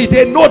thirsty,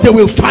 they know they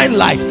will find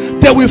life,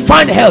 they will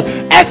find help.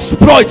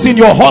 Exploits in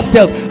your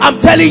hostels. I'm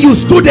telling you,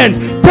 students,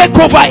 take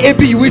over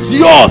ABU. It's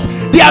yours.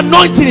 The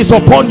anointing is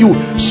upon you.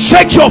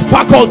 Shake your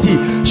faculty,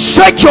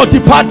 shake your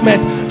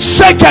department,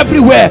 shake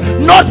everywhere.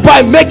 Not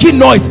by making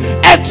noise.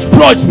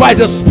 Exploits by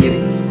the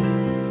Spirit.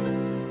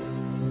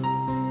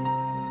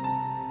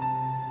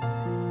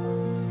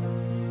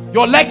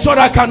 Your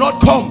lecturer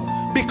cannot come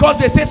because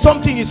they say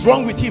something is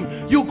wrong with him.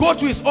 You go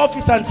to his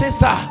office and say,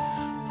 sir,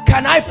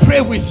 can I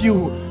pray with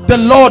you? The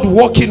Lord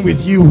walking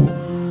with you.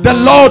 The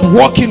Lord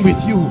walking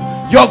with you.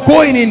 You're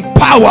going in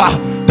power.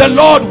 The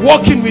Lord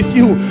walking with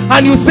you.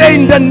 And you say,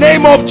 in the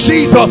name of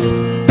Jesus,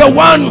 the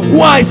one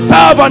who I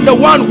serve and the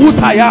one whose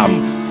I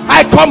am,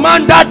 I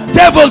command that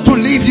devil to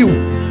leave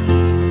you.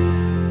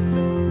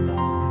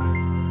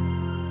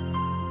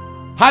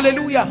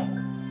 Hallelujah.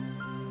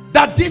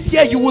 That this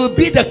year you will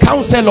be the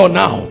counselor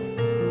now.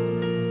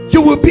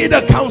 You will be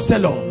the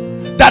counselor.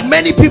 That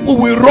many people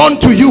will run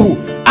to you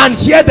and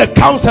hear the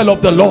counsel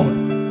of the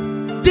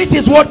Lord. This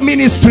is what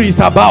ministry is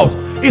about.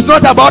 It's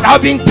not about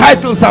having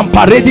titles and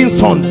parading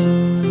sons.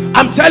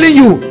 I'm telling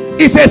you,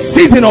 it's a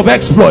season of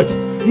exploit.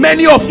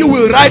 Many of you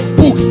will write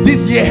books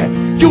this year.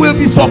 You will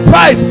be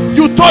surprised.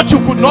 You thought you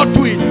could not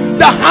do it.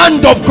 The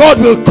hand of God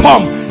will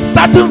come.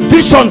 Certain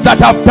visions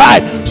that have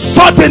died,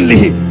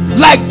 suddenly,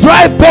 like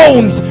dry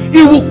bones,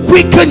 it will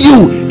quicken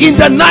you in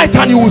the night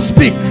and you will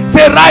speak.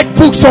 Say, write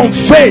books on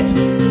faith.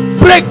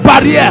 Break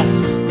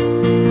barriers.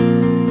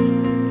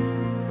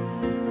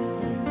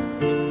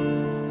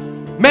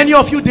 Many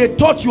of you, they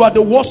thought you are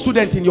the worst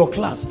student in your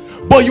class,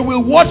 but you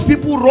will watch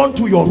people run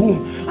to your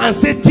room and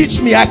say, teach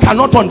me, I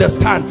cannot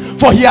understand,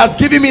 for he has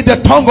given me the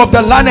tongue of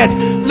the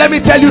learned. Let me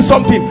tell you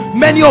something.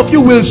 Many of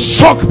you will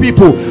shock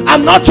people.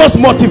 I'm not just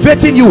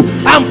motivating you,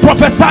 I'm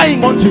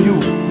prophesying unto you,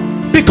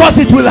 because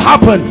it will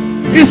happen.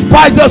 It's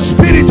by the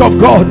Spirit of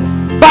God,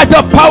 by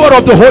the power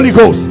of the Holy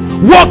Ghost.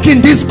 Walk in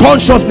this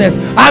consciousness.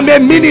 I'm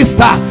a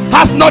minister.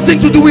 Has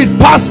nothing to do with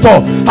pastor,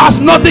 has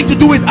nothing to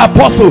do with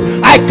apostle.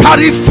 I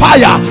carry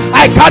fire.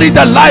 I carry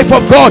the life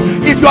of God.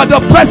 If you are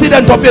the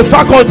president of a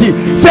faculty,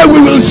 say,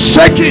 we will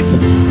shake it.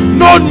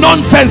 No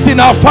nonsense in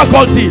our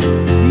faculty.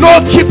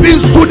 No keeping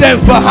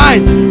students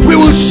behind. We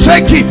will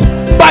shake it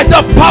by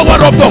the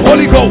power of the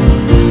Holy Ghost.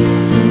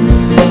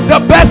 The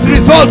best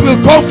result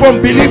will come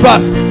from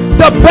believers.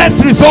 The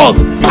best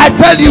result, I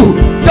tell you,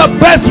 the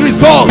best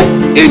result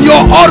in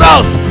your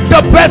orals,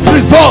 the best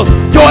result,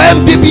 your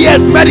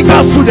MBBS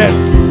medical students.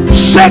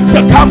 Shake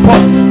the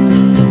campus.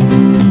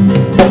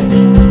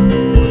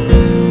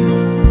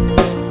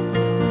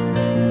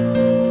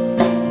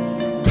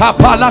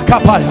 Kapala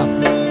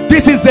kapaya.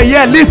 This is the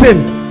year, listen,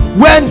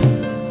 when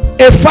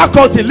a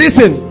faculty,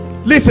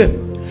 listen,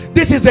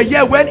 this is the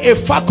year when a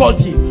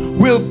faculty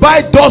will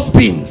buy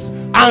dustbins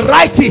and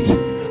write it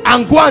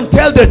and go and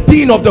tell the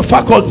dean of the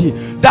faculty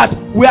that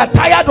we are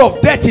tired of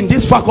death in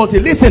this faculty.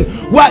 Listen,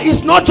 well,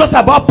 it's not just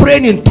about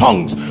praying in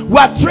tongues. We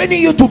are training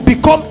you to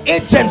become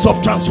agents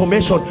of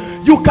transformation.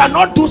 You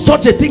cannot do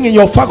such a thing in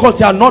your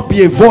faculty and not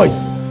be a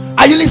voice.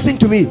 Are you listening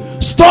to me?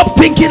 Stop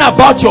thinking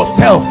about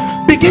yourself.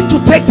 Begin to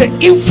take the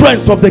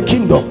influence of the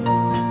kingdom.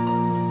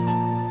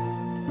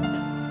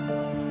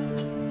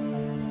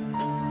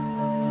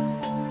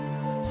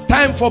 It's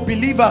time for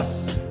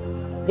believers.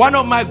 One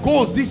of my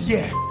goals this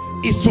year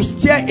is to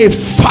stir a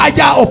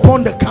fire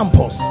upon the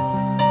campus.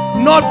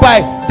 Not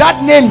by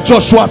that name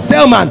Joshua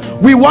Selman.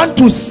 We want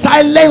to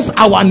silence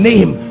our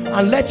name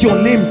and let your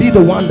name be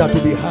the one that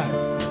will be heard.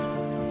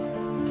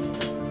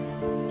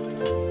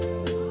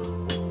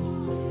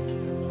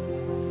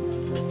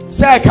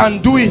 Say, I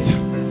can do it.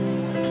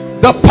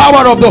 The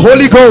power of the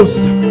Holy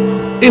Ghost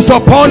is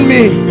upon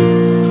me.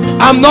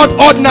 I'm not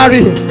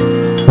ordinary.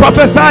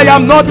 Prophesy,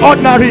 I'm not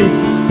ordinary.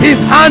 His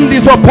hand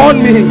is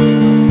upon me.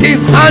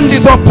 His hand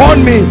is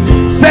upon me.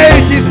 Say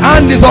it, his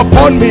hand is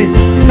upon me.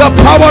 The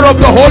power of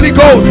the Holy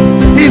Ghost.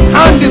 His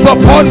hand is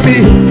upon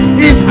me.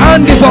 His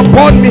hand is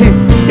upon me.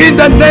 In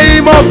the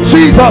name of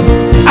Jesus,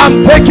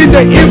 I'm taking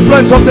the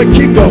influence of the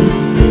kingdom.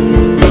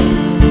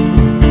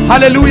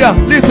 Hallelujah.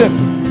 Listen.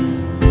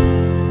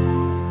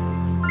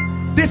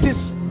 This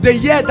is the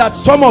year that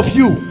some of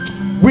you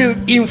will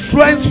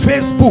influence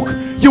Facebook.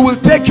 You will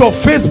take your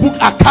Facebook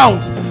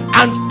account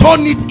and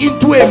turn it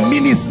into a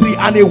ministry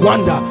and a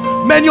wonder.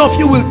 Many of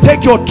you will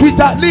take your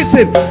Twitter.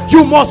 Listen,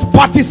 you must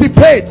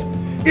participate.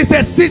 It's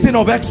a season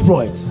of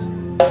exploits.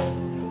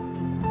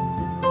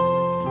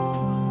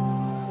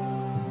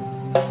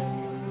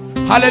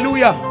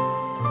 Hallelujah.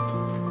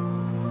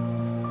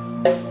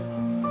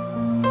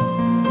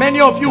 Many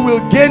of you will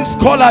gain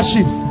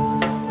scholarships.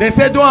 They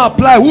say don't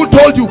apply. Who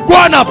told you? Go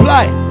and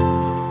apply.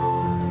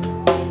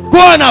 Go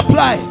and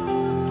apply.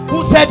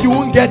 Who said you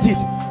won't get it?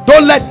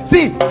 Don't let.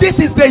 See, this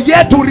is the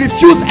year to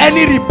refuse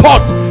any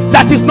report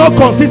that is not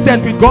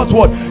consistent with God's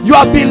word. You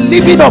have been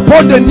living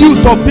upon the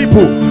news of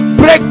people.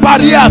 Break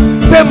barriers.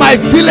 Say my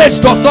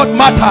village does not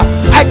matter.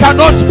 I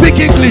cannot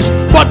speak English,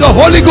 but the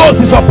Holy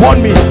Ghost is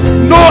upon me.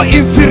 No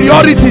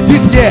inferiority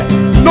this year.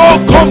 No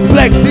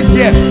complex this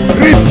year.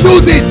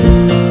 Refuse it.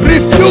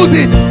 Refuse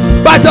it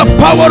by the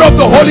power of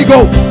the Holy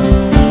Ghost.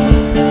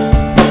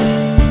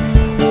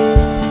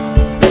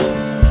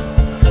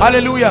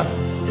 Hallelujah.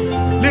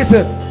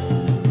 Listen.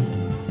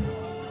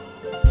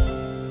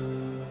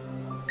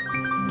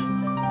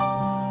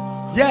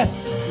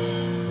 Yes,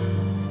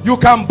 you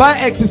can buy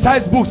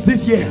exercise books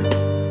this year.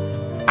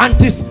 And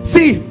this,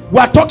 see, we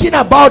are talking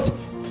about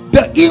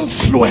the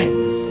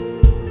influence,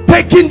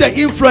 taking the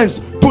influence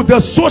to the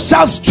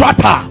social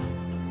strata.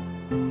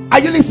 Are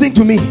you listening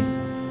to me?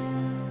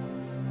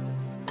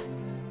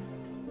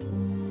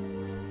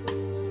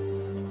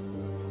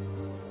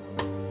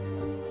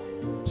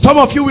 Some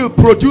of you will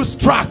produce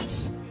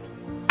tracts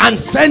and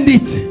send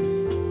it.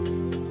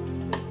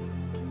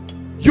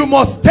 You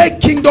must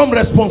take kingdom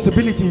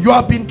responsibility. You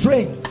have been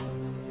trained.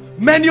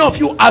 Many of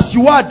you, as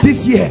you are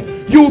this year,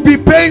 you will be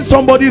paying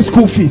somebody's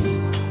school fees.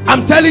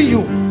 I'm telling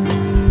you,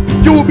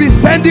 you will be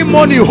sending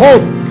money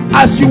home.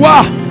 As you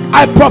are,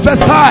 I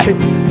prophesy,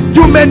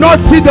 you may not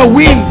see the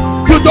wind.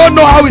 You don't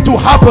know how it will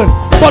happen,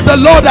 but the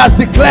Lord has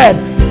declared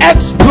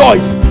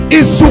exploits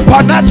is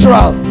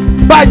supernatural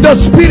by the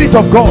Spirit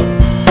of God.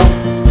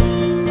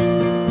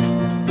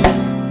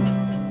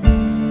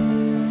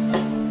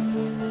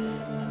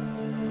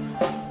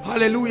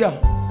 Hallelujah.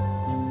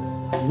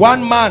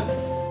 One man,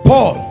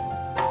 Paul,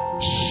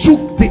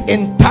 shook the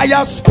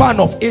entire span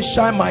of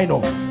Asia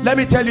Minor. Let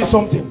me tell you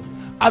something.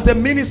 As a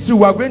ministry,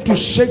 we are going to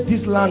shake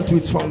this land to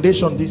its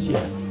foundation this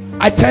year.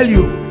 I tell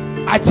you,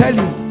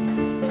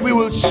 we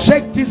will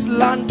shake this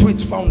land to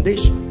its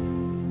foundation.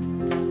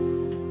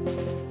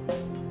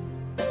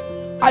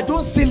 I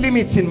don't see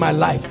limits in my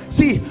life.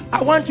 See,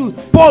 I want to,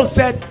 Paul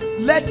said,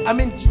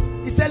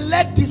 he said,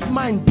 let this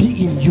mind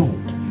be in you.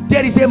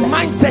 There is a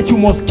mindset you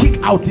must kick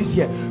out this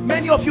year.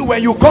 Many of you,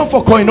 when you come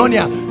for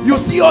Koinonia, you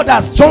see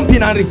others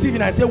jumping and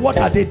receiving and say, what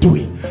are they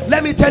doing?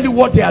 Let me tell you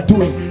what they are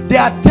doing. They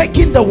are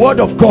taking the word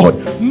of God,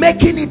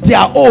 making it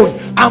their own,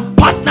 and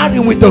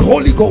partnering with the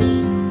Holy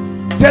Ghost.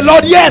 Say,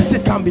 Lord, yes,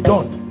 it can be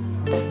done.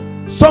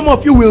 Some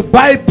of you will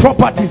buy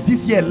properties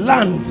this year,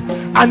 lands,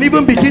 and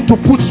even begin to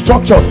put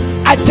structures.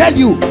 I tell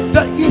you,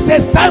 it's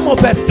a time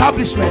of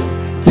establishment.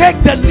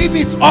 Take the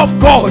limits of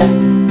God.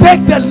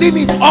 Take the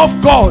limits of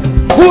God.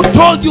 Who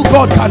told you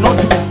God cannot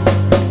do it?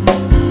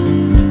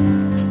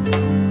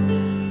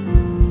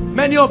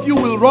 Many of you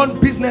will run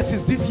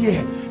businesses this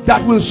year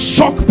that will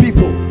shock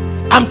people.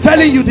 I'm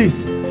telling you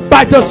this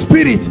by the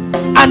Spirit.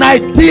 An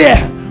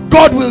idea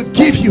God will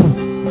give you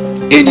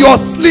in your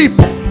sleep,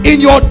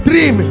 in your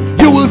dream.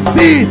 You will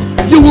see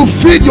it. You will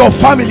feed your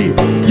family.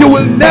 You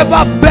will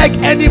never beg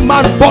any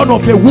man born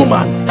of a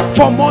woman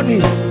for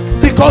money,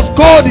 because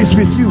God is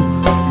with you.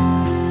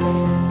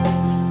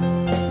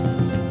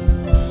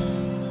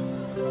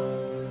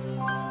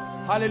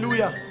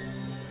 Hallelujah.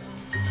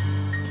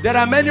 There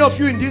are many of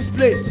you in this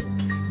place.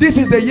 This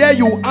is the year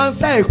you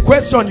answer a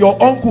question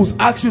your uncles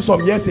asked you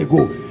some years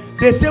ago.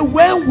 They say,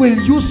 when will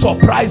you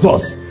surprise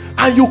us?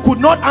 And you could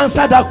not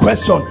answer that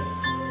question.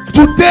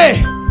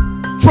 Today,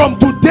 from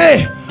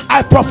today,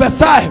 I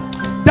prophesy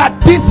that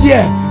this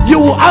year you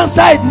will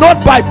answer it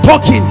not by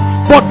talking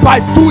but by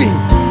doing.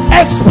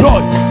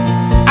 Exploits.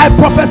 I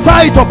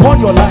prophesy it upon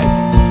your life.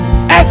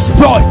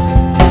 Exploits.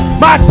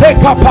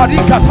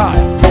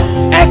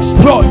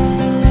 Exploits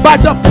by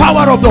the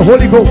power of the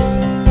Holy Ghost.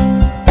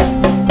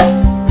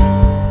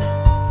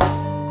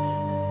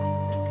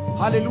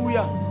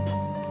 Hallelujah.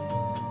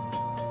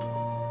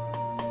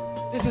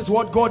 This is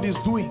what God is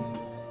doing,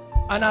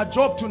 and our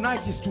job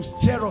tonight is to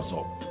stir us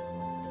up.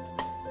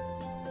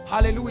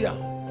 Hallelujah.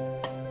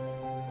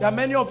 There are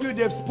many of you,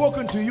 they've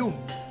spoken to you.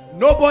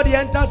 Nobody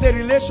enters a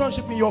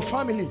relationship in your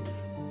family.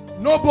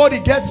 Nobody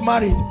gets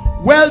married.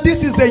 Well,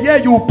 this is the year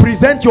you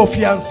present your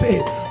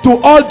fiancé to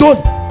all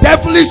those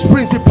devilish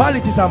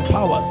principalities and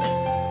powers.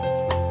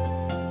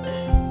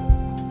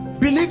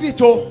 Believe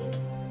it, oh.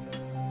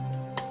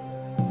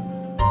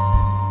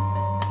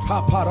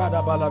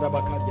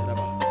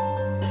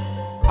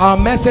 Our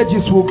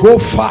messages will go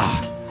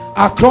far,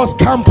 across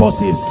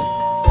campuses,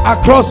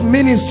 across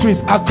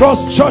ministries,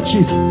 across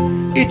churches.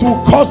 It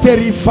will cause a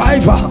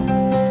revival.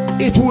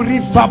 It will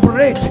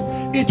reverberate.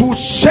 It will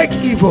shake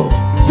evil.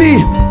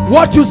 See,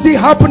 what you see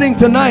happening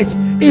tonight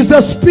is the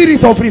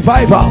spirit of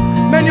revival.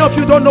 Many of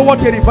you don't know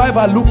what a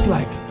revival looks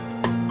like.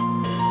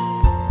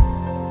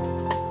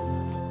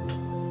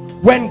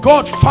 When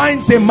God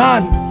finds a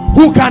man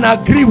who can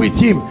agree with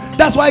him,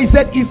 that's why he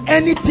said, is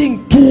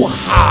anything too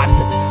hard?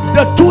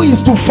 The two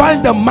is to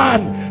find a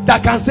man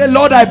that can say,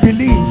 Lord, I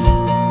believe.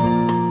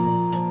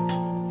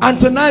 And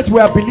tonight we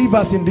are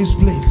believers in this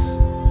place.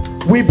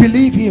 We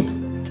believe him.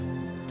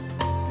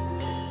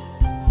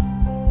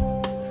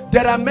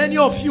 There are many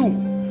of you,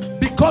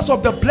 because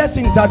of the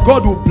blessings that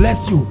God will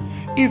bless you,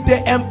 if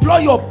they employ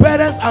your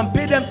parents and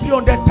pay them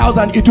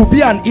 300,000, it will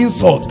be an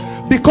insult,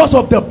 because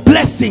of the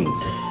blessings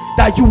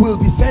that you will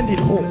be sending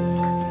home.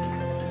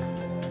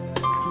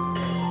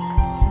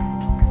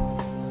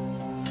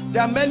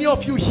 There are many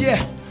of you here,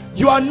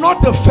 you are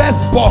not the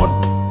firstborn,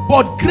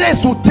 but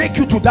grace will take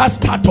you to that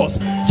status.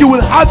 You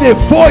will have a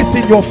voice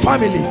in your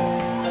family.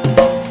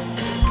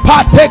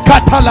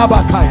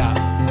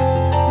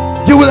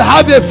 You will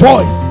have a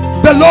voice.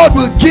 The Lord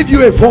will give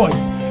you a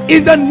voice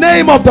in the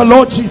name of the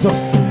Lord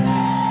Jesus.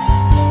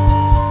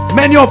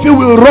 Many of you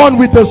will run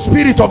with the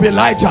spirit of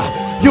Elijah.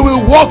 You will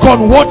walk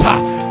on water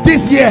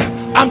this year.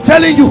 I'm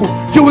telling you,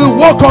 you will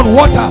walk on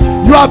water.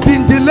 You have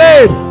been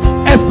delayed,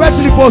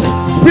 especially for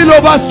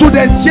spillover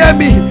students. Hear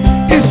me,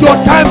 it's your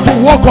time to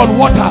walk on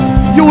water.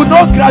 You will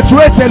not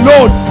graduate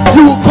alone.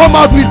 You will come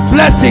out with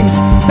blessings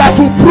that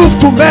will prove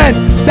to men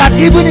that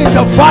even in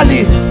the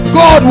valley,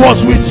 God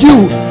was with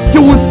you.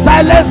 You will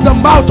silence the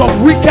mouth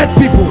of wicked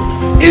people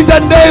in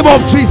the name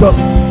of Jesus.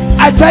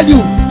 I tell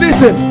you,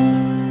 listen,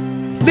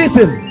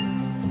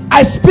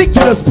 I speak to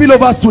the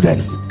spillover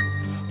students.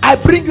 I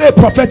bring you a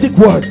prophetic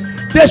word.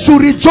 They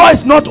should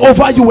rejoice not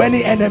over you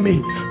any enemy,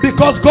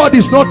 because God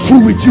is not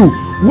through with you.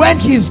 When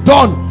he's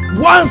done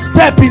one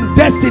step in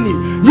destiny,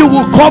 you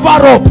will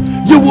cover up,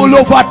 you will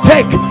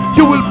overtake,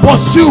 you will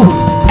pursue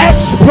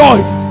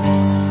exploits.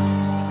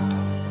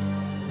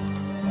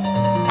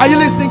 Are you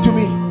listening to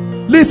me?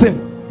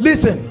 Listen.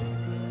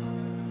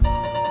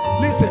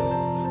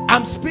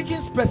 I'm speaking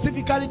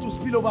specifically to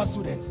spillover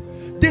students.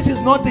 This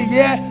is not the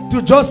year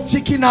to just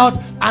chicken out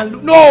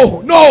and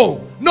no.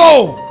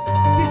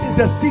 This is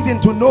the season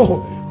to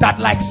know that,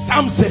 like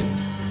Samson,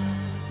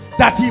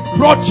 that he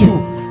brought you,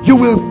 you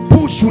will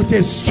push with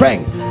a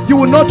strength. You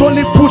will not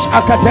only push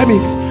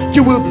academics,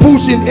 you will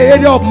push in the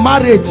area of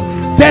marriage,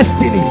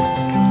 destiny.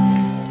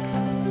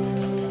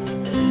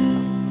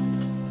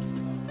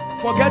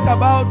 Forget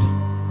about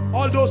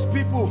all those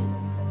people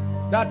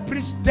that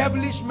preach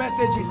devilish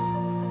messages,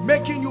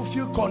 making you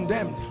feel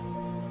condemned.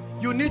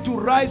 You need to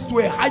rise to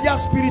a higher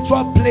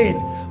spiritual plane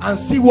and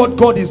see what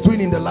God is doing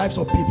in the lives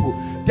of people.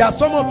 There are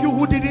some of you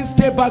who didn't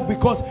stay back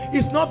because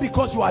it's not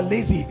because you are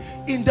lazy.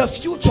 In the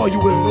future you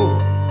will know.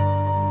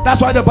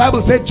 That's why the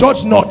Bible said,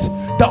 judge not.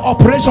 The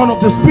operation of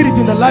the spirit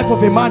in the life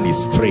of a man is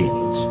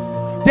strange.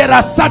 There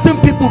are certain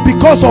people,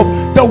 because of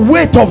the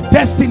weight of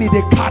destiny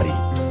they carry.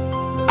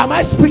 Am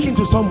I speaking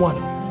to someone?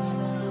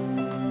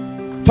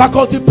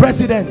 Faculty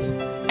presidents,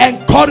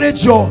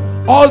 encourage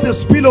all the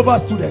spillover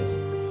students.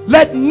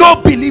 Let no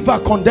believer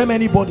condemn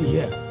anybody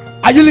here.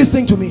 Are you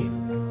listening to me?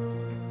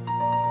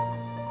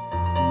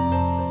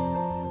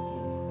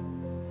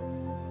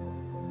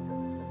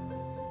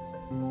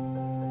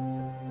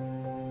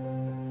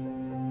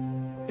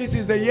 This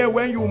is the year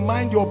when you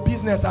mind your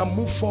business and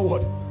move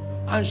forward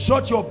and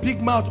shut your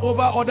big mouth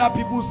over other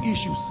people's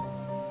issues.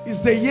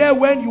 It's the year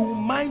when you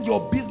mind your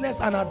business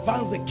and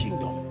advance the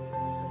kingdom.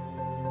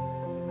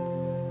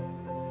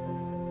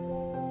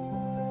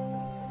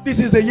 This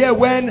is the year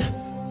when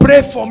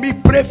pray for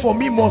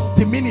me must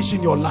diminish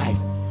in your life,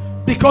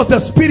 because the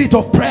spirit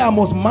of prayer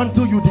must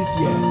mantle you this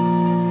year.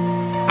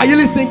 Are you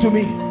listening to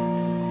me?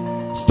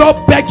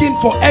 Stop begging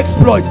for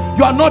exploits.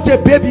 You are not a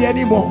baby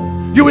anymore.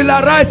 You will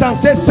arise and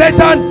say,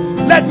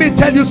 Satan, let me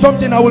tell you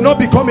something. I will not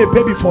become a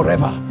baby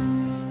forever.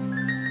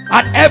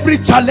 At every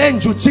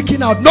challenge you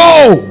chicken out.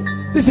 No,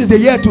 this is the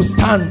year to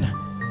stand.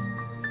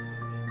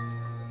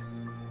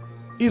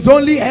 It's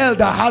only hell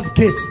that has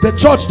gates. The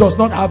church does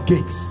not have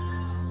gates.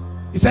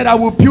 He said, I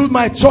will build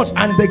my church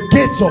and the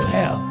gates of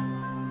hell.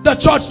 The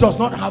church does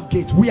not have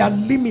gates. We are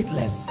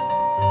limitless.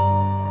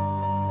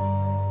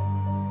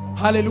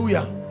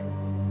 Hallelujah.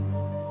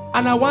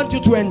 And I want you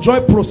to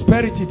enjoy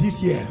prosperity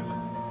this year.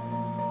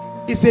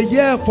 It's a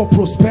year for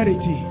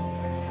prosperity.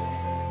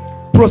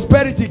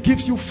 Prosperity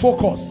gives you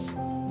focus.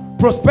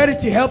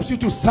 Prosperity helps you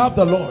to serve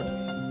the Lord.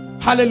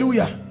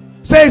 Hallelujah.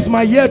 Say, it's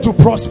my year to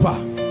prosper.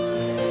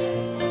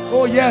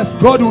 Oh yes,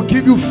 God will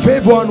give you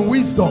favor and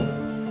wisdom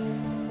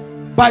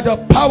by the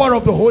power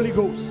of the Holy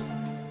Ghost.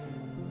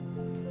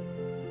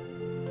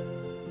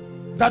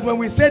 That when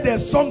we say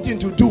there's something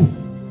to do,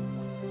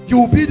 you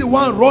will be the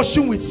one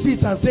rushing with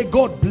seeds and say,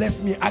 God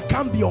bless me. I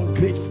can't be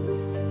ungrateful.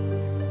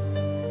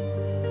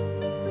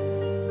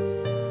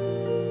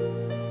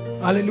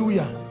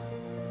 Hallelujah.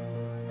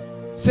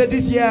 Say,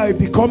 this year I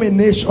become a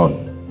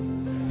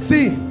nation.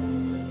 See,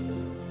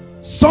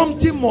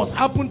 something must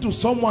happen to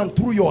someone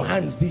through your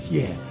hands this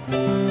year.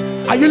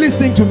 Are you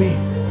listening to me?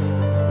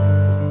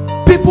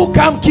 People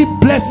can't keep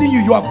blessing you.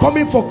 You are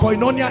coming for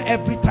koinonia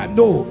every time.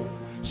 No.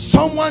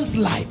 Someone's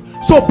life.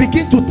 So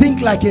begin to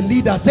think like a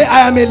leader. Say,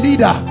 I am a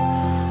leader.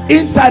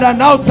 Inside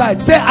and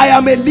outside. Say, I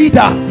am a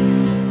leader.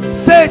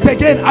 Say it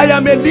again. I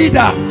am a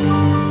leader.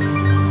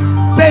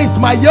 Say, it's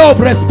my year of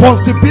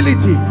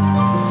responsibility.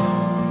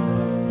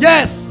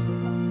 Yes.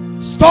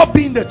 Stop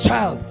being the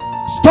child.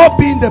 Stop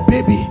being the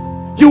baby.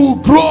 You will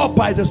grow up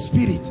by the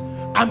Spirit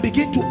and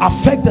begin to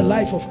affect the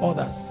life of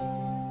others.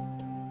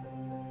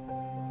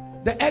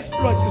 The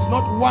exploits is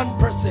not one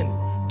person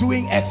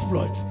doing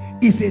exploits.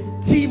 It's a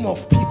team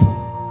of people.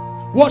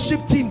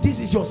 Worship team, this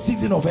is your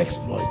season of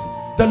exploits.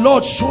 The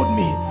Lord showed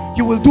me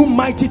you will do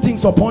mighty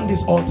things upon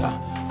this altar.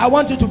 I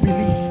want you to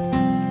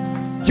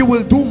believe you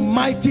will do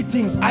mighty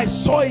things. I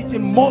saw it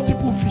in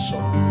multiple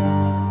visions.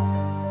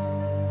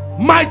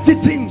 Mighty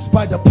things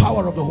by the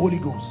power of the Holy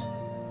Ghost.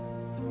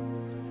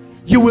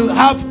 You will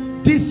have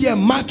this year,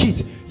 mark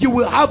it, you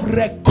will have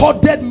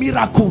recorded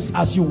miracles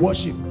as you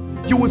worship.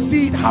 You will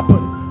see it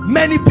happen.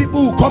 Many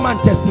people will come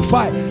and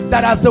testify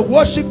that as the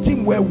worship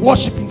team were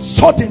worshiping,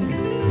 suddenly,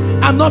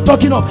 I'm not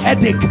talking of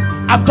headache,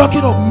 I'm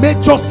talking of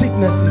major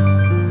sicknesses,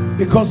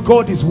 because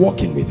God is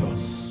walking with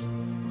us.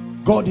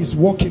 God is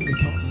walking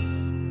with us.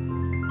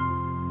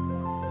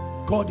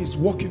 God is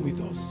walking with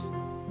us.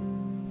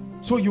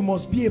 So you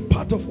must be a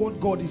part of what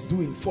God is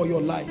doing for your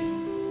life.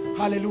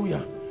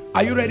 Hallelujah.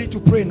 Are you ready to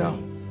pray now?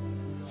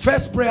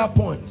 First prayer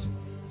point.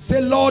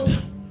 Say, Lord,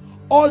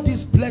 all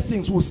these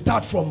blessings will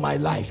start from my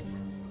life.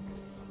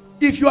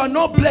 If you are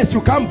not blessed,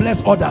 you can't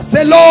bless others.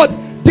 Say, Lord,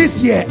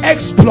 this year,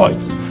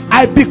 exploits,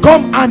 I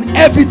become an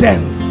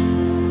evidence.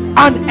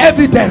 An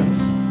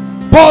evidence.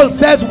 Paul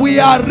says we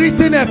are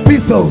written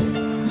epistles.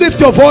 Lift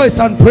your voice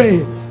and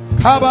pray.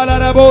 Come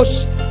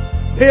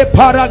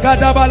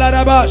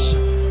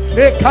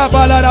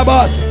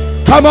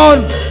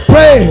on,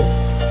 pray.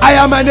 I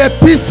am an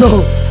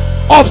epistle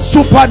of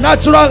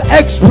supernatural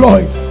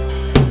exploits.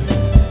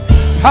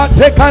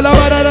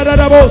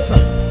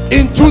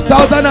 In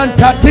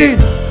 2013,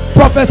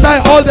 prophesy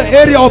all the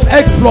area of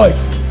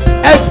exploits.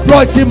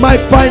 Exploits in my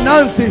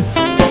finances,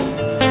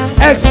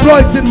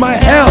 exploits in my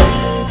health.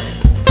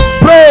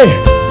 Pray.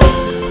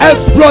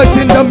 Exploits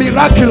in the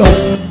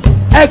miraculous,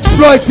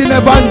 exploits in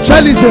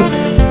evangelism.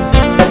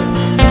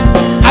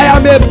 I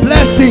am a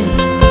blessing.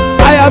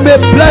 I am a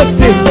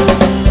blessing.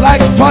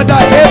 Like Father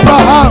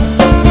Abraham,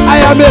 I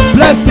am a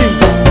blessing.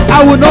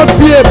 I will not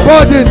be a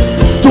burden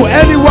to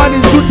anyone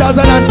in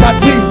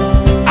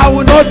 2013. I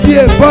will not be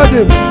a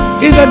burden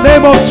in the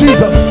name of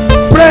Jesus.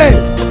 Pray.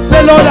 Say,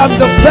 Lord, I'm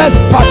the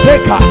first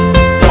partaker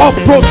of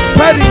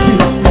prosperity,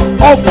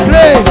 of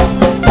grace,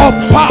 of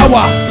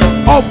power,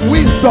 of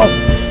wisdom,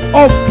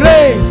 of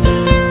grace.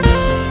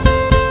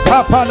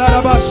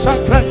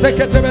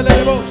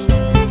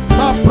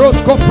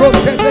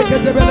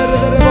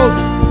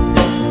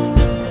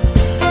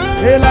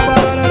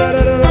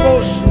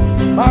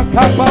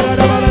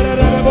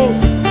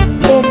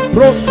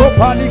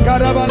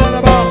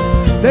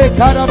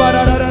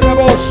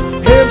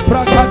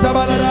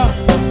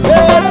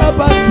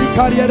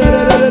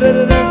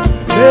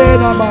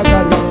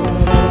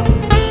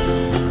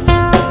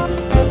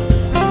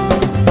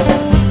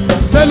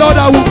 Say, Lord,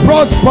 I will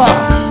prosper.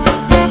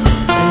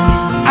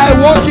 I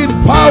walk in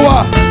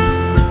power.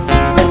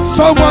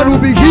 Someone will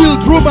be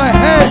healed through my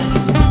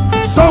hands.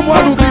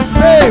 Someone will be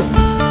saved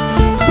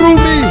through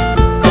me.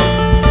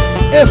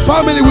 A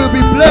family will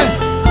be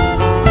blessed.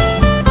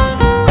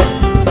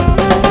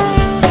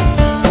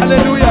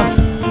 Hallelujah.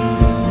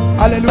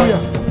 Hallelujah.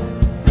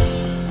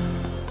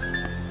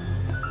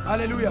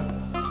 Hallelujah.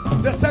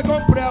 The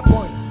second prayer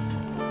point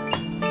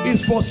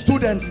is for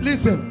students.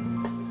 Listen.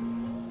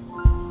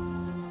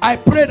 I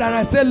prayed and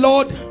I said,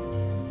 Lord,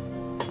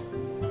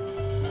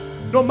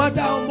 no matter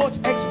how much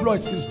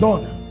exploits is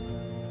done,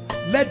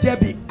 let there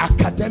be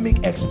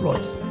academic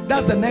exploits.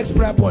 That's the next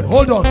prayer point.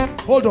 Hold on.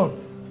 Hold on.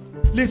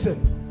 Listen.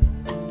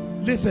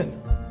 Listen.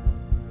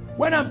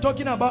 When I'm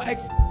talking about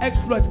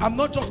exploits, I'm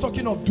not just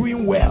talking of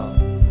doing well.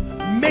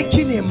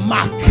 Making a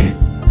mark.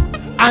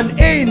 An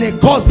A in a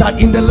course that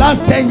in the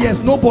last 10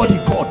 years nobody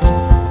got.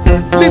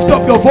 Lift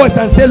up your voice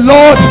and say,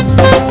 Lord,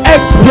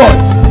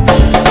 exploits.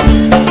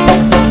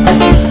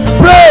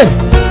 Pray.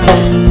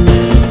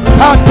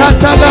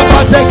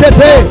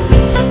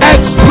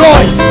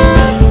 Exploits.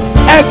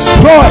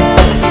 Exploits.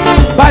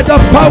 By the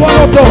power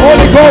of the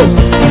Holy Ghost.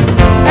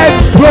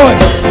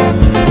 Exploits.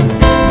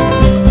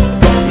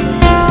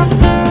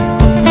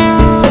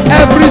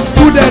 Every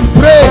student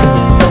pray.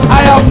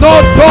 I am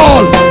not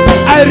dull.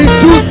 I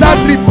refuse that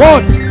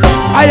report.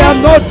 I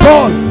am not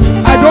dull.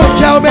 I don't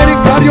care how many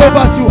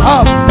carryovers you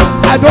have.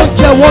 I don't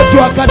care what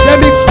your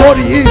academic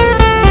story is.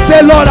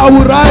 Say, Lord, I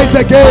will rise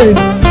again.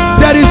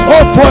 There is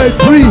hope for a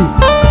tree.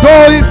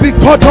 Though it be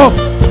cut off,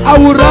 I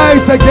will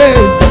rise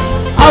again.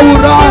 I will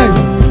rise.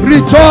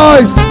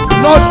 Rejoice,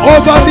 not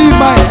over me,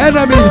 my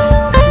enemies.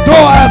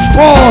 Though I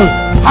fall,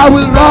 I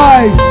will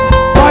rise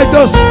by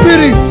the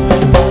Spirit.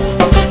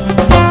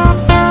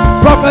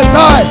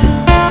 Prophesy.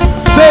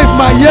 Save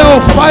my year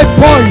of 5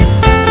 points.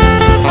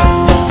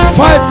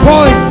 5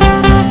 points.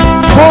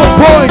 4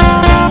 points.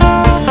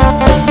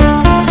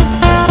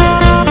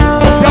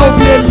 There will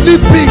be a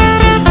leaping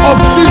of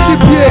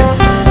CGPAs.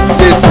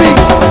 Leaping.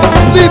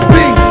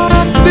 Leaping.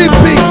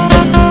 Leaping.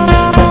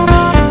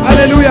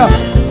 Hallelujah.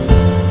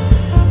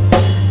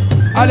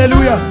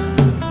 Hallelujah.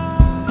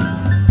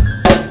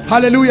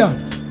 Hallelujah.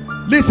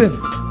 Listen.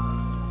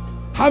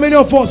 How many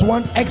of us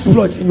want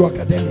exploits in your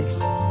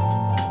academics?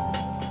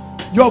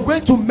 You're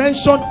going to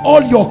mention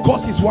all your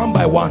courses one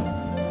by one.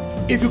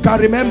 If you can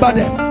remember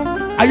them.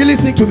 Are you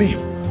listening to me?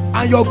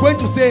 And you're going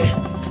to say,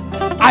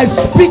 I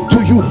speak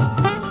to you.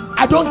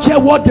 I don't care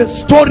what the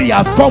story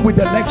has come with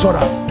the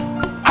lecturer.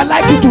 I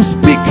like you to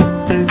speak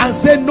and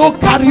say no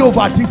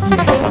carryover this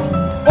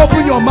year.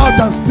 Open your mouth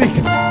and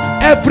speak.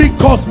 Every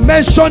course,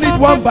 mention it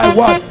one by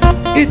one.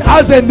 It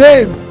has a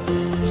name.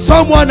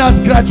 Someone has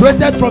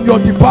graduated from your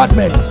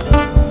department.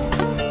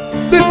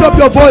 Lift up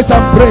your voice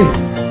and pray.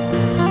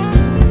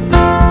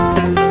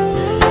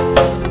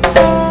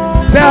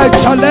 Say, I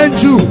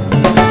challenge you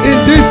in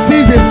this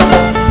season.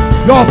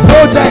 Your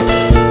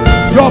projects,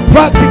 your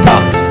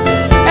practicals,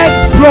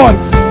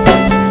 exploits,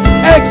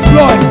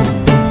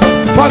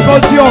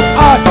 Faculty of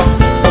Arts,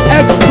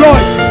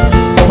 exploits,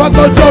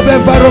 Faculty of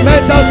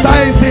Environmental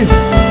Sciences,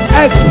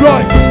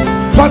 exploits,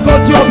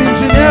 Faculty of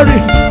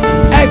Engineering,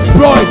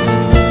 exploits,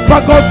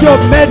 Faculty of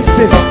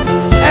Medicine,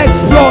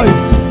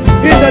 exploits,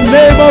 in the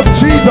name of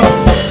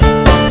Jesus.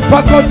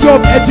 Faculty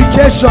of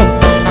Education,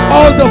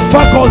 all the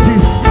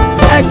faculties,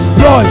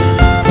 exploits,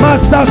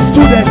 master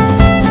students,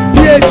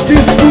 PhD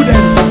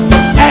students,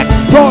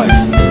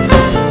 exploits.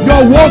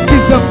 Your work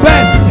is the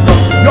best.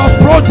 Your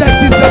project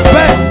is the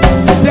best.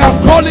 They are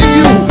calling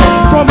you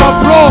from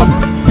abroad.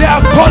 They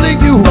are calling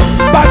you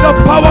by the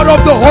power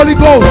of the Holy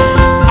Ghost.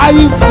 I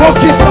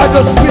invoke it by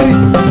the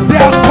Spirit. They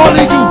are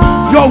calling you.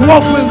 Your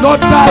work will not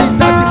die in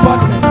that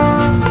department.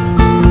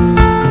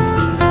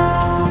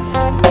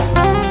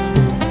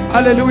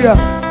 Hallelujah.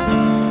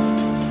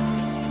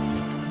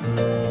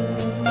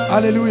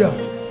 Hallelujah.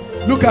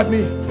 Look at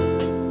me.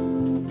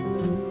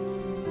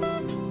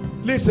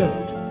 Listen.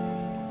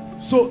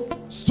 So,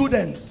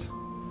 students,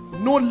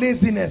 no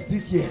laziness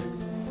this year.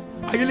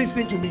 Are you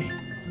listening to me?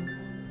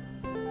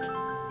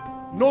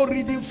 No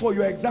reading for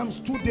your exams,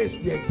 2 days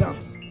the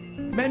exams.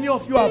 Many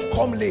of you have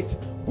come late.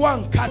 Go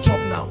and catch up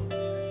now.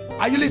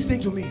 Are you listening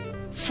to me?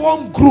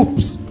 Form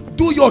groups.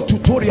 Do your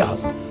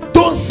tutorials.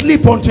 Don't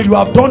sleep until you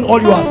have done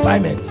all your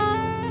assignments.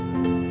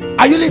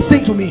 Are you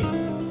listening to me?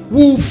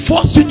 We will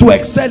force you to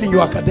excel in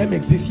your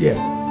academics this year.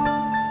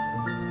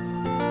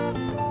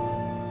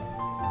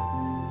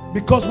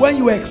 Because when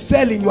you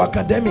excel in your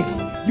academics,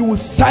 you will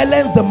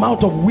silence the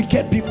mouth of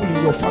wicked people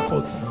in your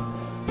faculty.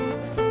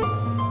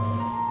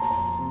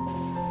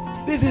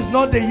 This is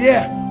not the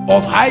year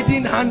of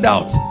hiding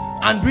handouts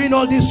and doing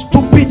all these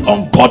stupid,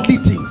 ungodly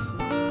things.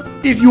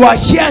 If you are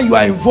here and you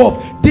are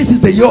involved, this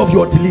is the year of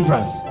your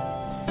deliverance.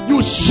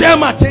 You share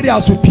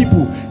materials with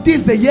people. This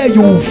is the year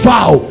you will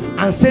vow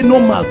and say no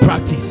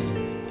malpractice.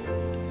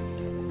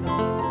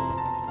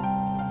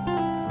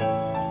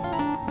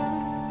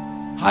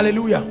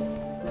 Hallelujah.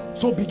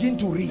 So begin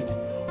to read.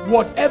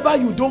 Whatever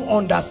you don't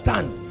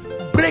understand,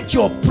 break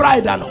your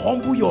pride and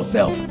humble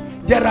yourself.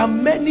 There are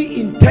many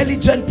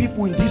intelligent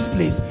people in this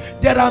place.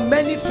 There are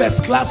many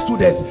first-class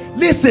students.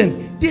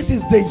 Listen, this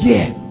is the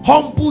year.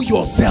 Humble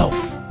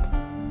yourself.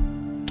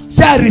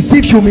 Say, I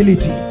receive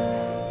humility.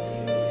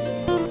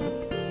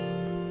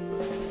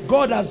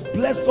 God has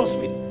blessed us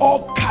with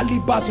all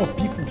calibers of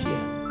people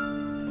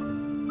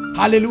here.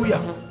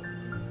 Hallelujah.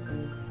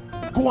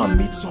 Go and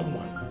meet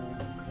someone.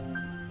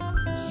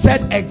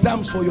 Set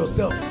exams for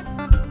yourself.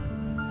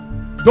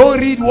 Don't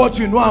read what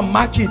you know and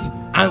mark it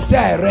and say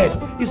I read.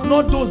 It's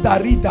not those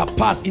that read that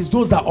pass, it's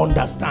those that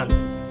understand.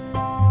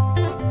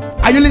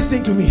 Are you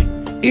listening to me?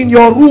 In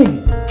your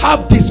room,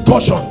 have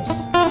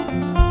discussions.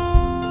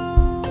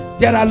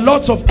 There are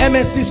lots of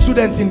MSc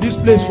students in this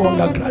place for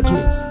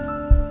undergraduates.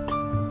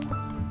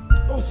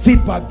 Don't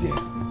sit back there.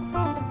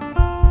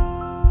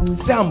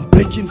 Say, I'm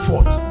breaking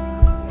forth.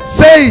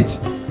 Say it.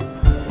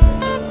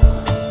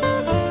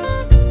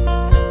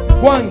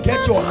 Go and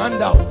get your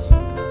handout.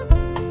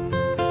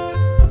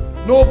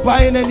 No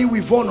buying any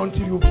Wivon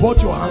until you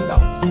bought your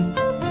handout.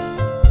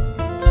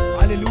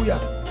 Hallelujah.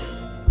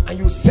 And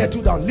you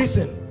settle down.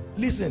 Listen,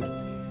 listen.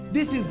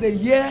 This is the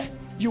year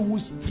you will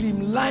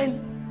streamline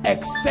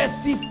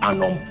excessive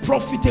and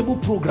unprofitable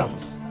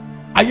programs.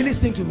 Are you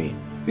listening to me?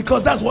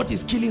 Because that's what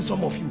is killing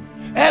some of you.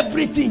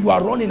 Everything you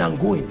are running and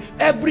going,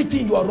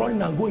 everything you are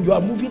running and going, you are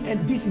moving,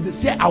 and this is the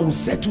say, I will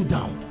settle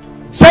down.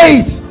 Say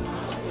it.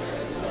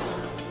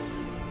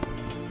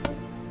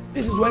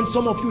 This is when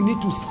some of you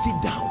need to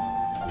sit down.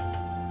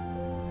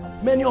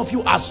 Many of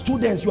you are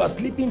students, you are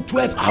sleeping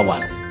 12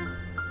 hours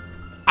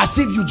as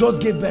if you just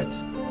gave birth.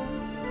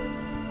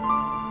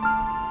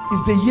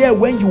 It's the year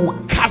when you will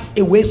cast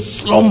away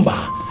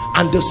slumber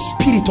and the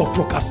spirit of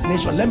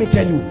procrastination. Let me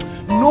tell you,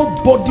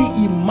 nobody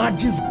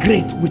emerges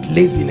great with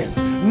laziness.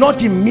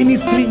 Not in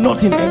ministry,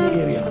 not in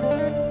any area.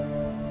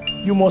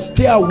 You must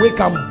stay awake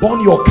and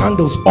burn your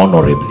candles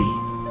honorably.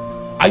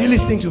 Are you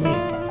listening to me?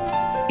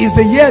 It's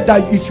the year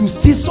that if you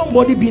see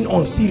somebody being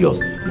unserious,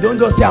 you don't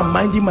just say, I'm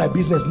minding my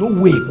business. No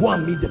way. Go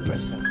and meet the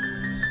person.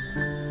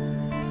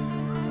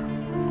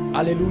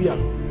 Hallelujah.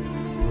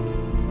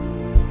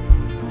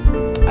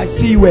 I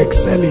see you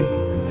excelling.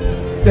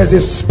 There's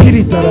a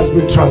spirit that has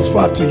been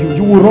transferred to you.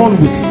 You will run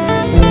with it.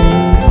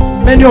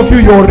 Many of you,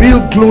 your real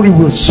glory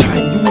will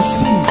shine. You will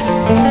see it.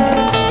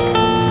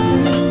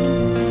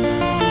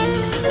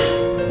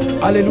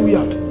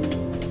 Hallelujah.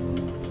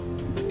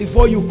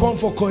 Before you come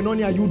for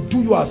Koinonia, you do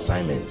your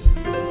assignment.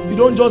 You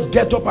don't just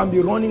get up and be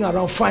running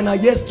around. Final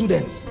year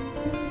students,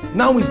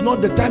 now is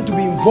not the time to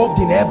be involved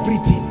in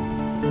everything.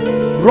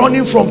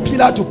 Running from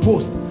pillar to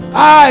post.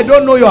 I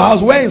don't know your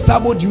house. Where in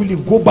Sabo do you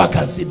live? Go back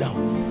and sit down.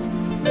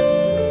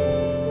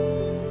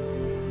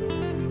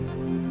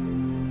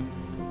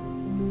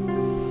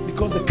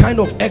 Because the kind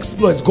of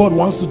exploits God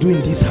wants to do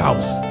in this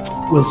house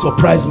will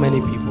surprise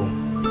many people.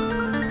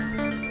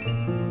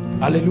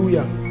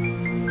 Hallelujah.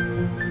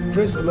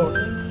 Praise the Lord.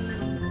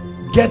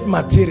 Get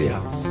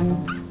materials.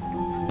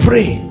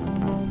 Pray.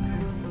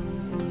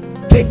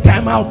 Take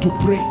time out to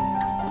pray.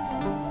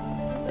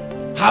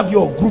 Have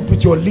your group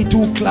with your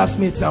little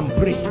classmates and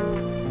pray.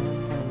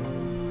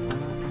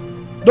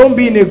 Don't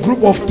be in a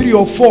group of 3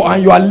 or 4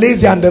 and you are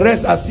lazy and the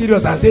rest are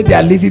serious and say they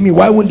are leaving me.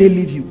 Why wouldn't they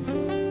leave you?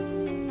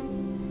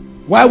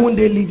 Why wouldn't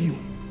they leave you?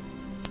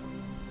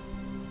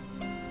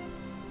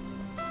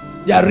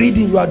 They are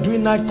reading, you are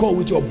doing night call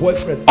with your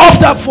boyfriend. Off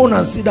that phone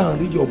and sit down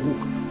and read your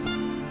book.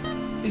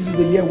 This is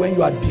the year when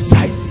you are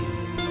decisive.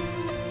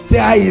 Say,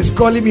 hi, he's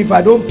calling me. If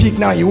I don't pick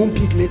now, he won't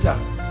pick later.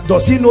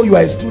 Does he know you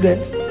are a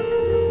student?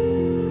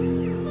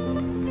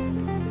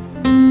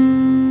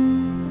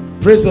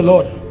 Praise the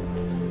Lord.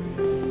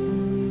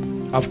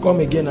 I've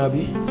come again,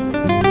 Abby.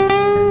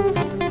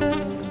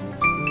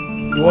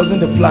 It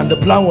wasn't the plan. The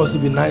plan was to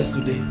be nice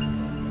today.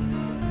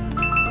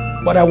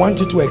 But I want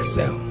you to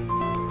excel.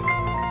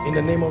 In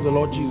the name of the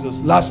Lord Jesus.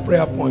 Last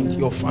prayer point,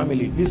 your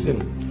family.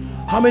 Listen.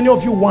 How many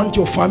of you want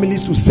your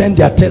families to send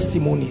their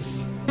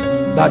testimonies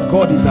that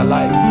God is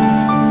alive?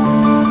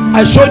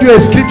 I showed you a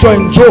scripture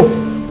in Job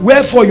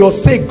where for your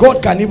sake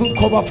God can even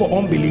cover for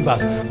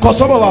unbelievers, because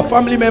some of our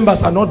family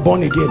members are not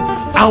born again,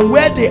 and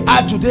where they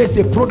are today is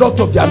a product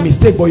of their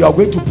mistake. But you are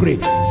going to pray,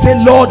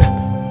 say, Lord,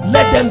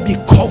 let them be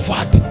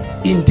covered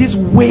in this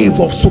wave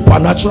of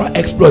supernatural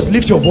exploits.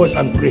 Lift your voice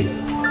and pray.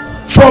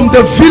 From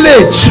the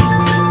village,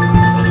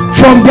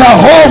 from their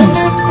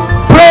homes,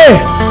 pray.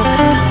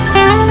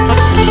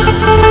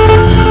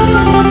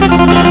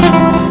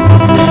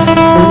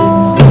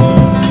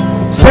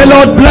 Say,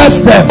 Lord, bless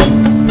them.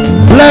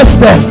 Bless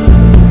them.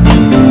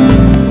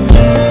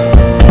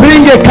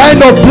 Bring a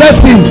kind of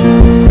blessing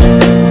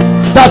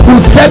that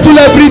will settle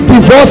every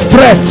divorce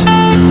threat.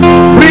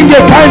 Bring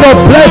a kind of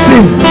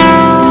blessing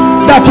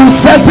that will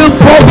settle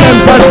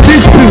problems and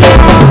disputes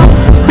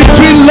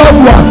between loved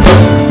ones.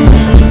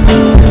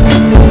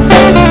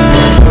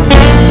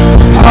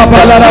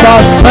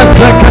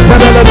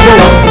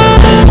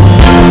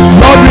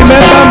 Lord,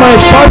 remember my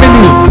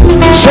family.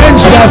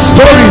 Change their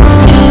stories.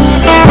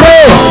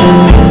 Pray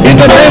in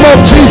the name of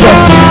Jesus.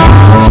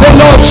 Say,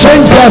 Lord,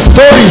 change their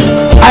stories.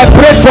 I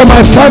prayed for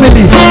my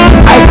family.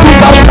 I took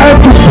out time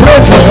to pray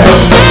for them.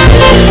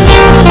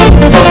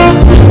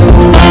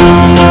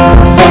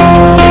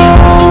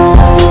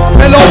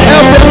 Say, Lord,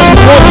 help them to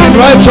walk in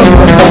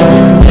righteousness.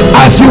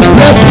 As you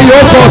bless me,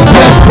 oh God,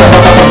 bless them.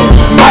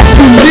 As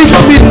you lift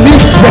me,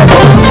 lift them.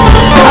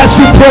 As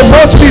you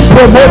promote me,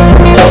 promote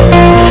them.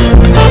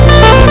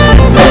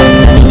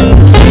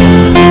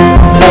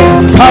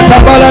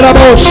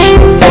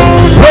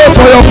 Pray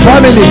for your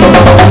family.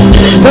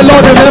 Say,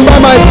 Lord, remember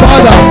my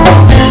father.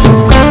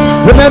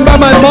 Remember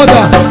my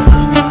mother.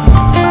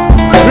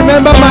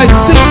 Remember my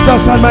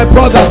sisters and my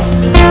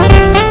brothers.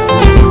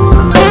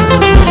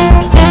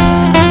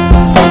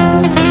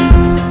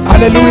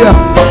 Hallelujah.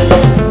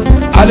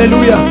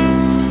 Hallelujah.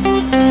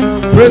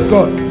 Praise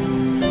God.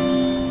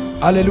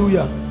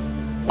 Hallelujah.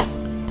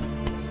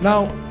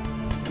 Now,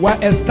 we're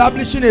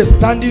establishing a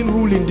standing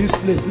rule in this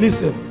place.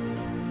 Listen.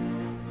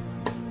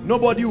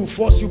 Nobody will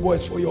force you,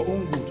 boys, for your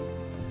own good.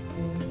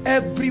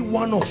 Every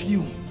one of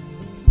you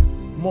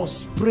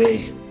must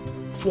pray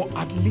for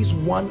at least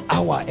 1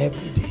 hour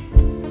every day.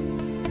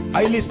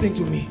 Are you listening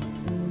to me?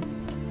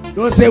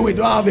 Don't say we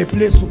don't have a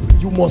place to pray.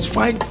 You must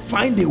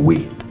find a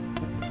way.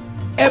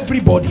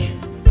 Everybody.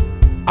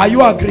 Are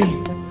you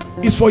agreeing?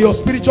 It's for your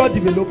spiritual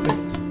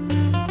development.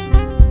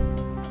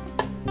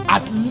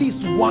 At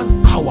least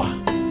 1 hour.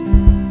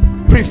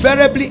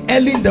 Preferably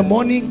early in the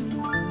morning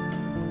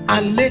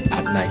and late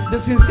at night. The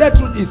sincere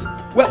truth is,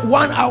 well,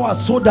 1 hour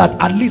so that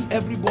at least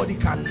everybody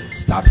can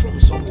start from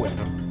somewhere.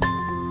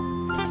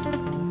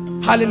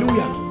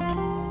 Hallelujah.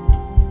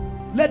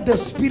 Let the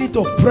spirit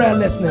of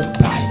prayerlessness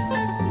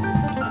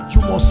die.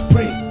 You must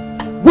pray.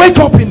 Wake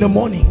up in the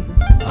morning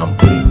and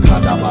pray.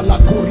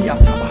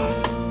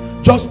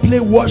 Just play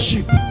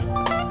worship.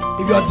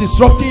 If you are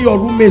disrupting your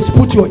roommates,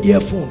 put your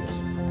earphones.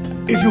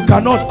 If you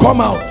cannot,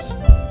 come out.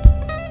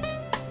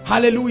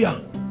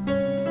 Hallelujah.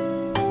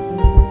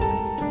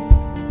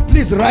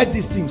 Please write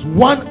these things.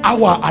 1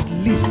 hour at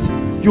least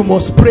you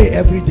must pray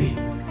every day.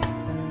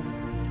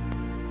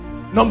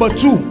 Number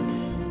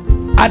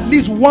 2, at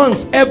least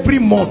once every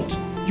month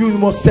you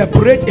must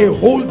separate a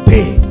whole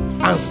day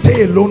and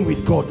stay alone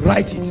with God.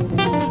 Write it.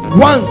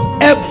 Once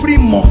every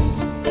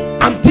month.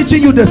 I'm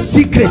teaching you the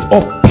secret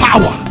of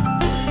power.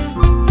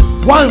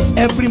 Once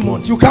every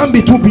month. You can't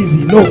be too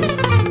busy. No.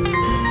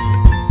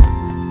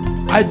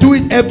 I do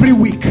it every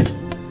week.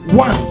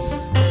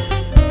 Once.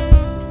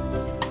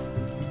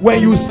 When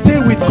you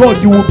stay with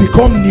God, you will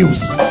become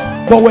news.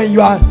 But when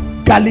you are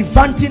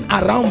gallivanting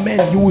around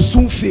men, you will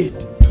soon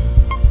fade.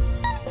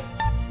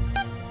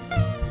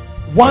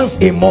 Once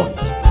a month.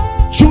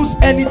 Choose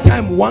any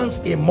time once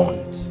a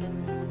month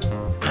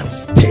and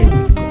stay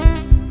with God.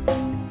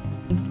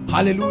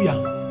 Hallelujah.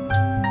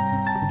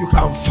 You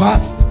can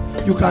fast.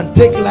 You can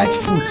take light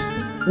food.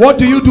 What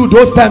do you do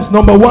those times?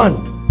 Number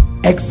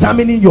 1,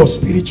 examining your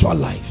spiritual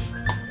life.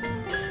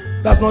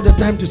 That's not the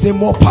time to say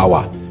more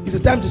power. It's the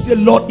time to say,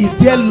 Lord, is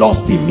there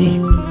lust in me?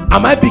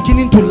 Am I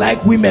beginning to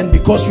like women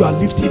because you are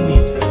lifting me?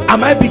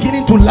 Am I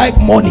beginning to like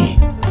money?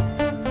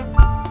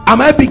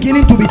 Am I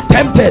beginning to be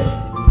tempted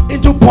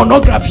into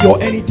pornography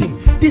or anything?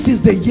 This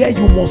is the year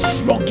you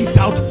must flog it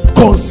out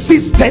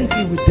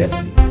consistently with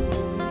destiny.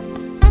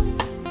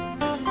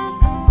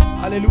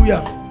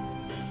 Hallelujah.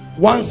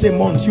 Once a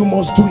month you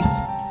must do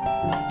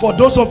it. For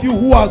those of you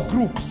who are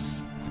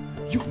groups,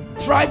 you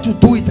try to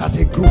do it as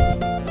a group.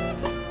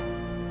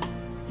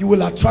 You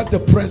will attract the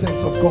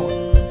presence of God.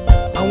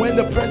 And when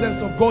the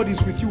presence of God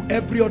is with you,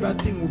 every other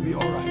thing will be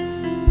all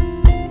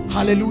right.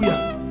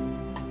 Hallelujah.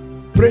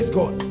 Praise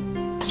God.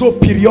 So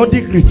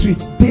periodic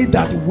retreats, they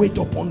that wait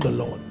upon the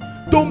Lord.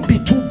 Don't be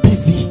too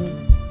busy.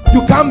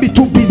 You can't be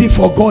too busy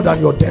for God and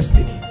your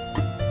destiny.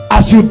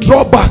 As you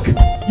draw back,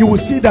 you will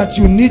see that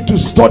you need to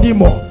study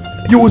more.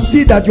 You will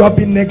see that you have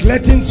been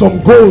neglecting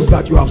some goals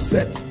that you have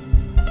set.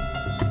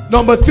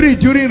 Number 3,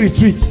 during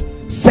retreats,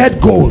 set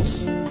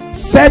goals.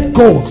 Set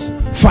goals.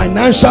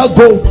 Financial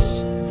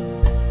goals,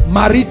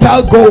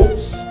 marital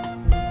goals,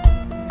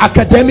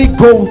 academic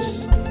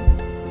goals,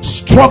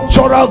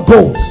 structural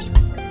goals,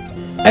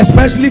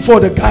 especially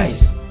for the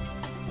guys.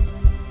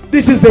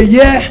 This is the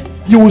year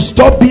you will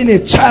stop being a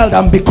child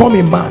and become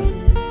a man.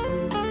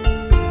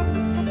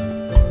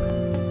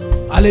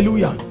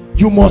 Hallelujah.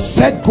 You must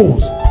set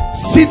goals.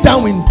 Sit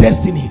down in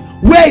destiny.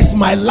 Where is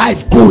my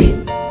life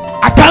going?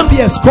 I can't be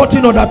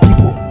escorting other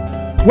people.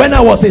 When I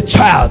was a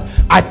child,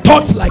 I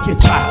thought like a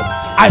child.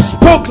 I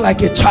spoke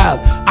like a child.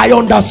 I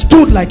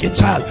understood like a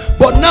child.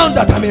 But now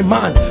that I'm a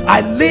man,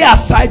 I lay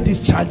aside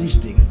these childish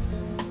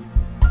things.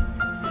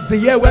 It's the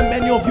year when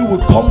many of you will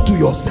come to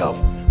yourself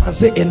and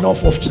say,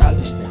 enough of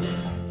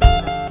childishness.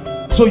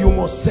 So you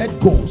must set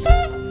goals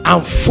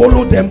and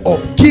follow them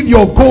up. Give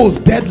your goals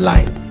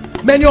deadline.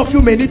 Many of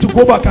you may need to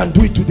go back and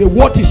do it today.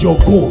 What is your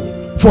goal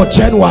for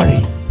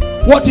January?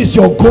 What is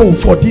your goal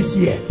for this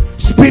year?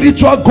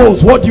 Spiritual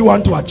goals, what do you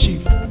want to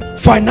achieve?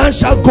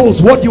 Financial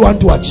goals, what do you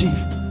want to achieve?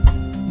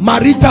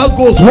 Marital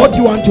goals, what do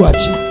you want to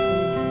achieve?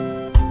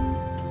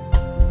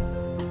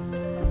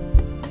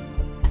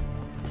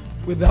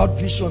 Without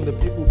vision, the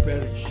people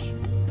perish.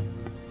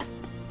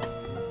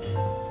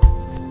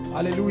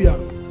 Hallelujah.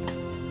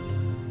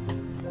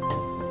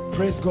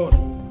 Praise God.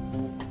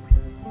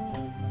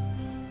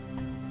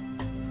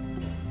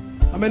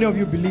 How many of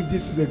you believe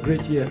this is a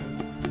great year?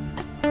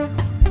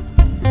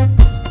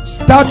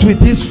 Start with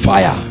this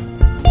fire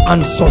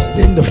and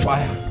sustain the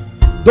fire.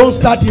 Don't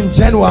start in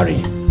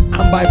January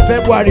and by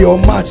February or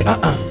March.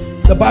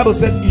 The Bible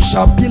says it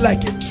shall be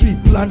like a tree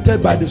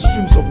planted by the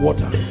streams of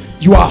water.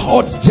 You are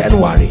hot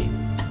January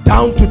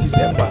down to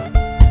December.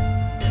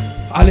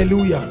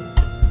 Hallelujah.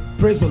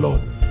 Praise the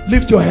Lord.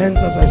 Lift your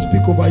hands as I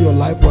speak over your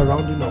life. We're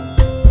rounding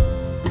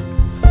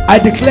up. I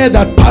declare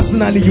that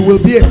personally you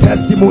will be a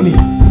testimony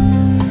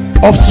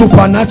of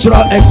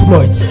supernatural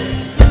exploits.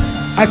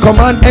 I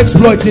command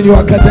exploits in your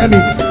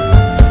academics,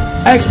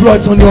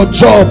 exploits on your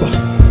job,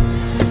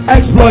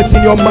 exploits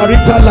in your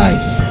marital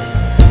life.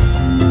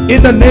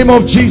 In the name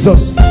of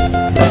Jesus,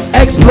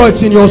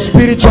 exploits in your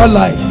spiritual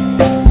life,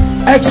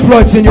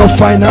 exploits in your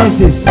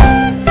finances.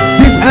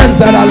 These hands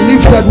that are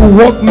lifted will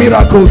work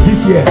miracles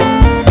this year.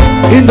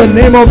 In the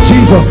name of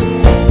Jesus,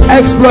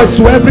 exploits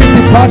to every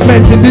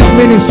department in this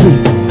ministry,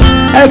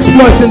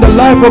 exploits in the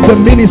life of the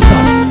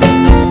ministers,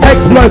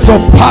 exploits of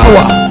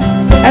power,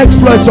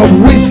 exploits of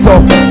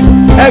wisdom,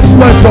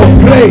 exploits of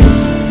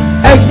grace,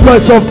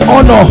 exploits of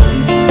honor.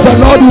 The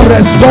Lord will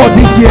restore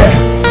this year.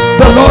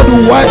 The Lord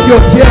will wipe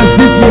your tears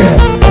this year.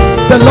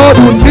 The Lord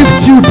will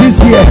lift you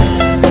this year.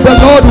 The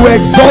Lord will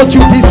exalt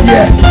you this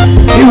year.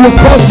 He will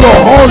cause your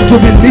horn to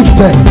be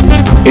lifted.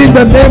 In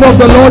the name of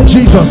the Lord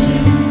Jesus.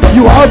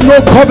 You have no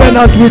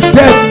covenant with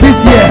death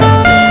this year.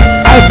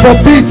 I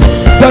forbid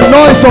the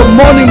noise of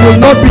mourning will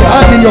not be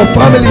heard in your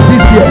family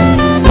this year.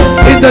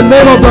 In the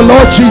name of the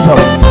Lord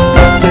Jesus.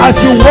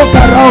 As you walk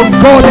around,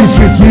 God is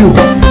with you.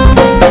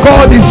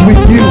 God is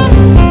with you.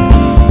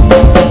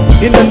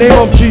 In the name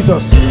of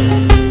Jesus.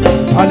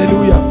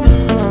 Hallelujah.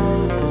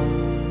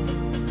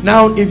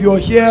 Now, if you're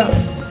here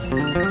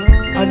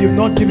and you've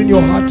not given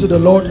your heart to the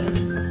Lord,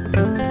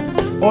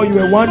 or you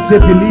were once a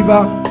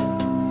believer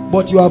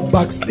but you are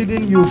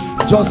backsliding, you've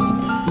just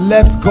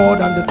left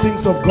God and the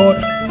things of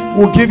God,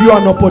 we'll give you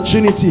an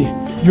opportunity.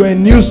 You're a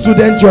new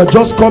student, you're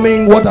just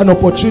coming. What an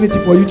opportunity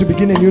for you to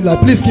begin a new life.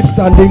 Please keep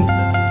standing.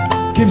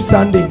 Keep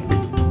standing.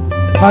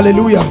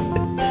 Hallelujah.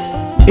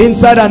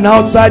 Inside and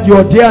outside,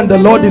 you're there and the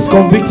Lord is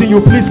convicting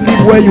you. Please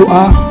leave where you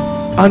are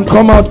and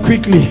come out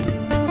quickly.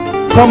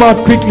 Come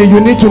out quickly. You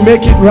need to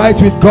make it right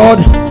with God.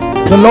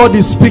 The Lord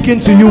is speaking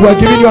to you. We're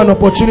giving you an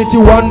opportunity.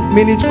 1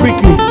 minute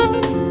quickly.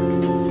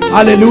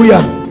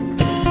 Hallelujah.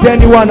 Is there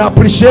anyone?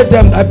 Appreciate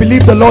them. I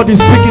believe the Lord is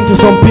speaking to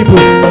some people.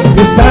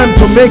 It's time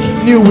to make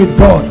it new with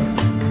God.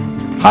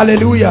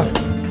 Hallelujah.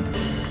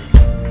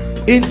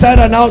 Inside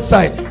and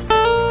outside.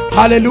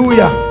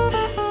 Hallelujah.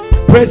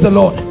 Praise the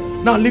Lord.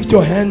 Now lift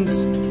your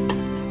hands.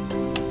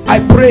 I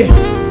pray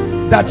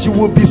that you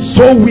will be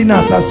soul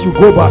winners as you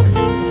go back.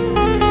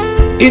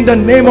 In the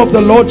name of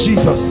the Lord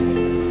Jesus.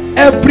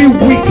 Every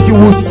week you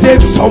will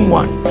save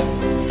someone.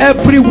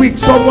 Every week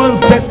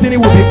someone's destiny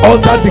will be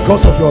altered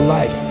because of your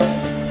life.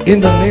 In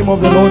the name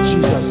of the Lord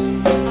Jesus.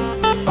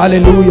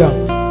 Hallelujah.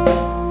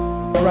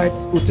 Right,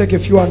 we'll take a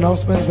few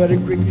announcements very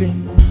quickly.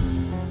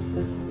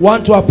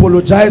 Want to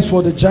apologize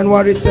for the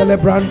January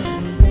celebrants.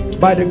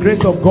 By the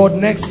grace of God,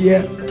 next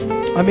week,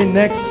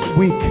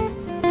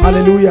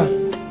 hallelujah,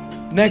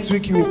 next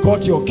week you will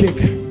cut your cake.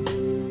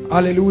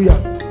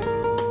 Hallelujah.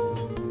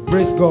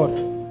 Praise God.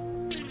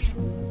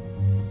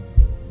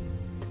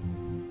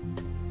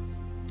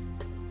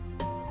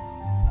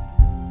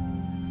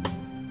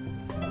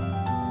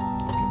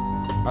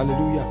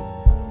 Hallelujah.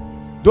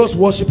 Those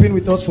worshiping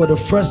with us for the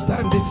first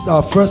time, this is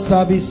our first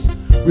service.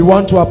 We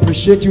want to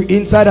appreciate you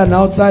inside and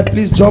outside.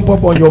 Please jump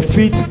up on your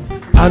feet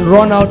and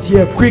run out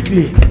here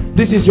quickly.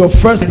 This is your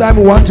first time.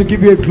 We want to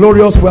give you a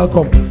glorious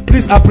welcome.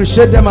 Please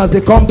appreciate them as they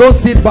come. Don't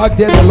sit back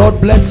there. The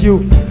Lord bless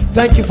you.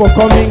 Thank you for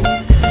coming.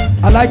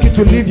 I'd like you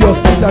to leave your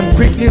seat and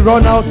quickly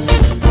run out.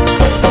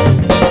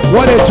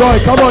 What a joy.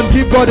 Come on,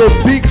 give God a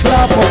big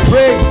clap of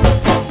praise.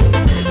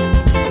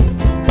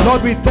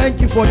 Lord, we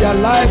thank you for their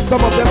lives.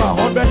 Some of them are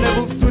 100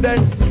 level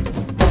students.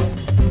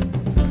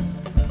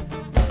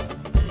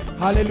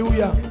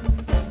 Hallelujah.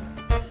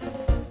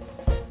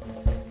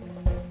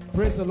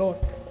 Praise the Lord.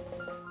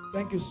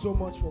 Thank you so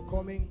much for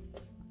coming.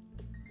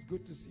 It's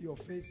good to see your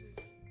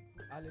faces.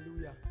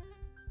 Hallelujah.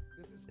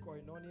 This is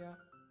Koinonia,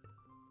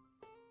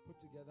 put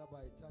together by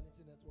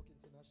Eternity Network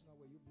International.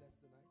 Were you blessed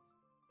tonight?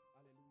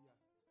 Hallelujah. I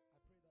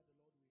pray that the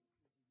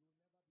Lord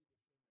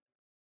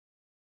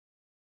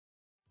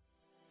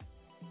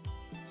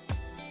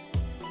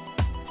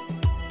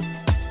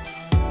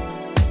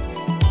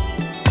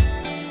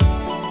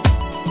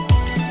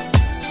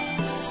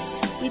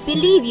will We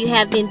believe you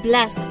have been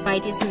blessed by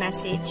this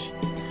message.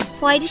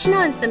 For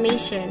additional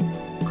information,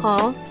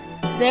 call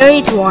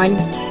 081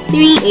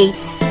 38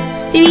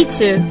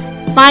 32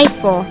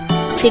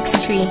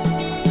 5463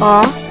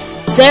 or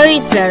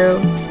 080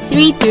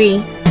 33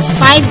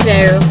 50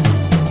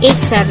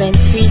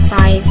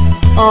 8735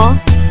 or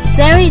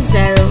 080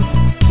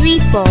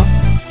 34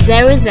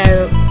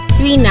 00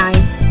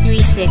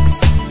 3936.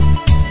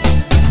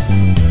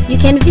 You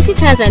can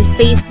visit us on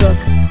Facebook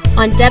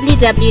on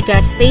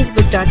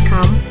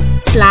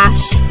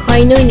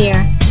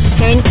www.facebook.com/Koinonia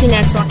Eternity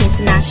Network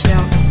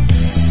International,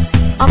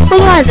 or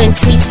follow us on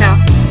Twitter,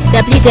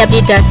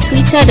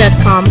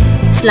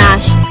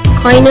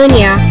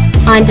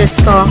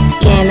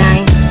 www.twitter.com/Koinonia_ENI.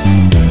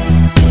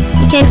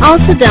 You can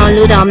also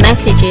download our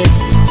messages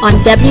on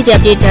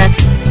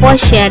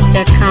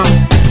www.forshared.com.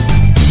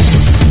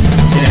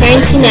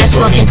 Eternity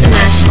Network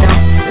International,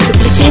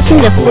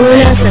 duplicating the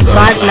fullness of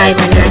God's life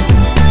on earth.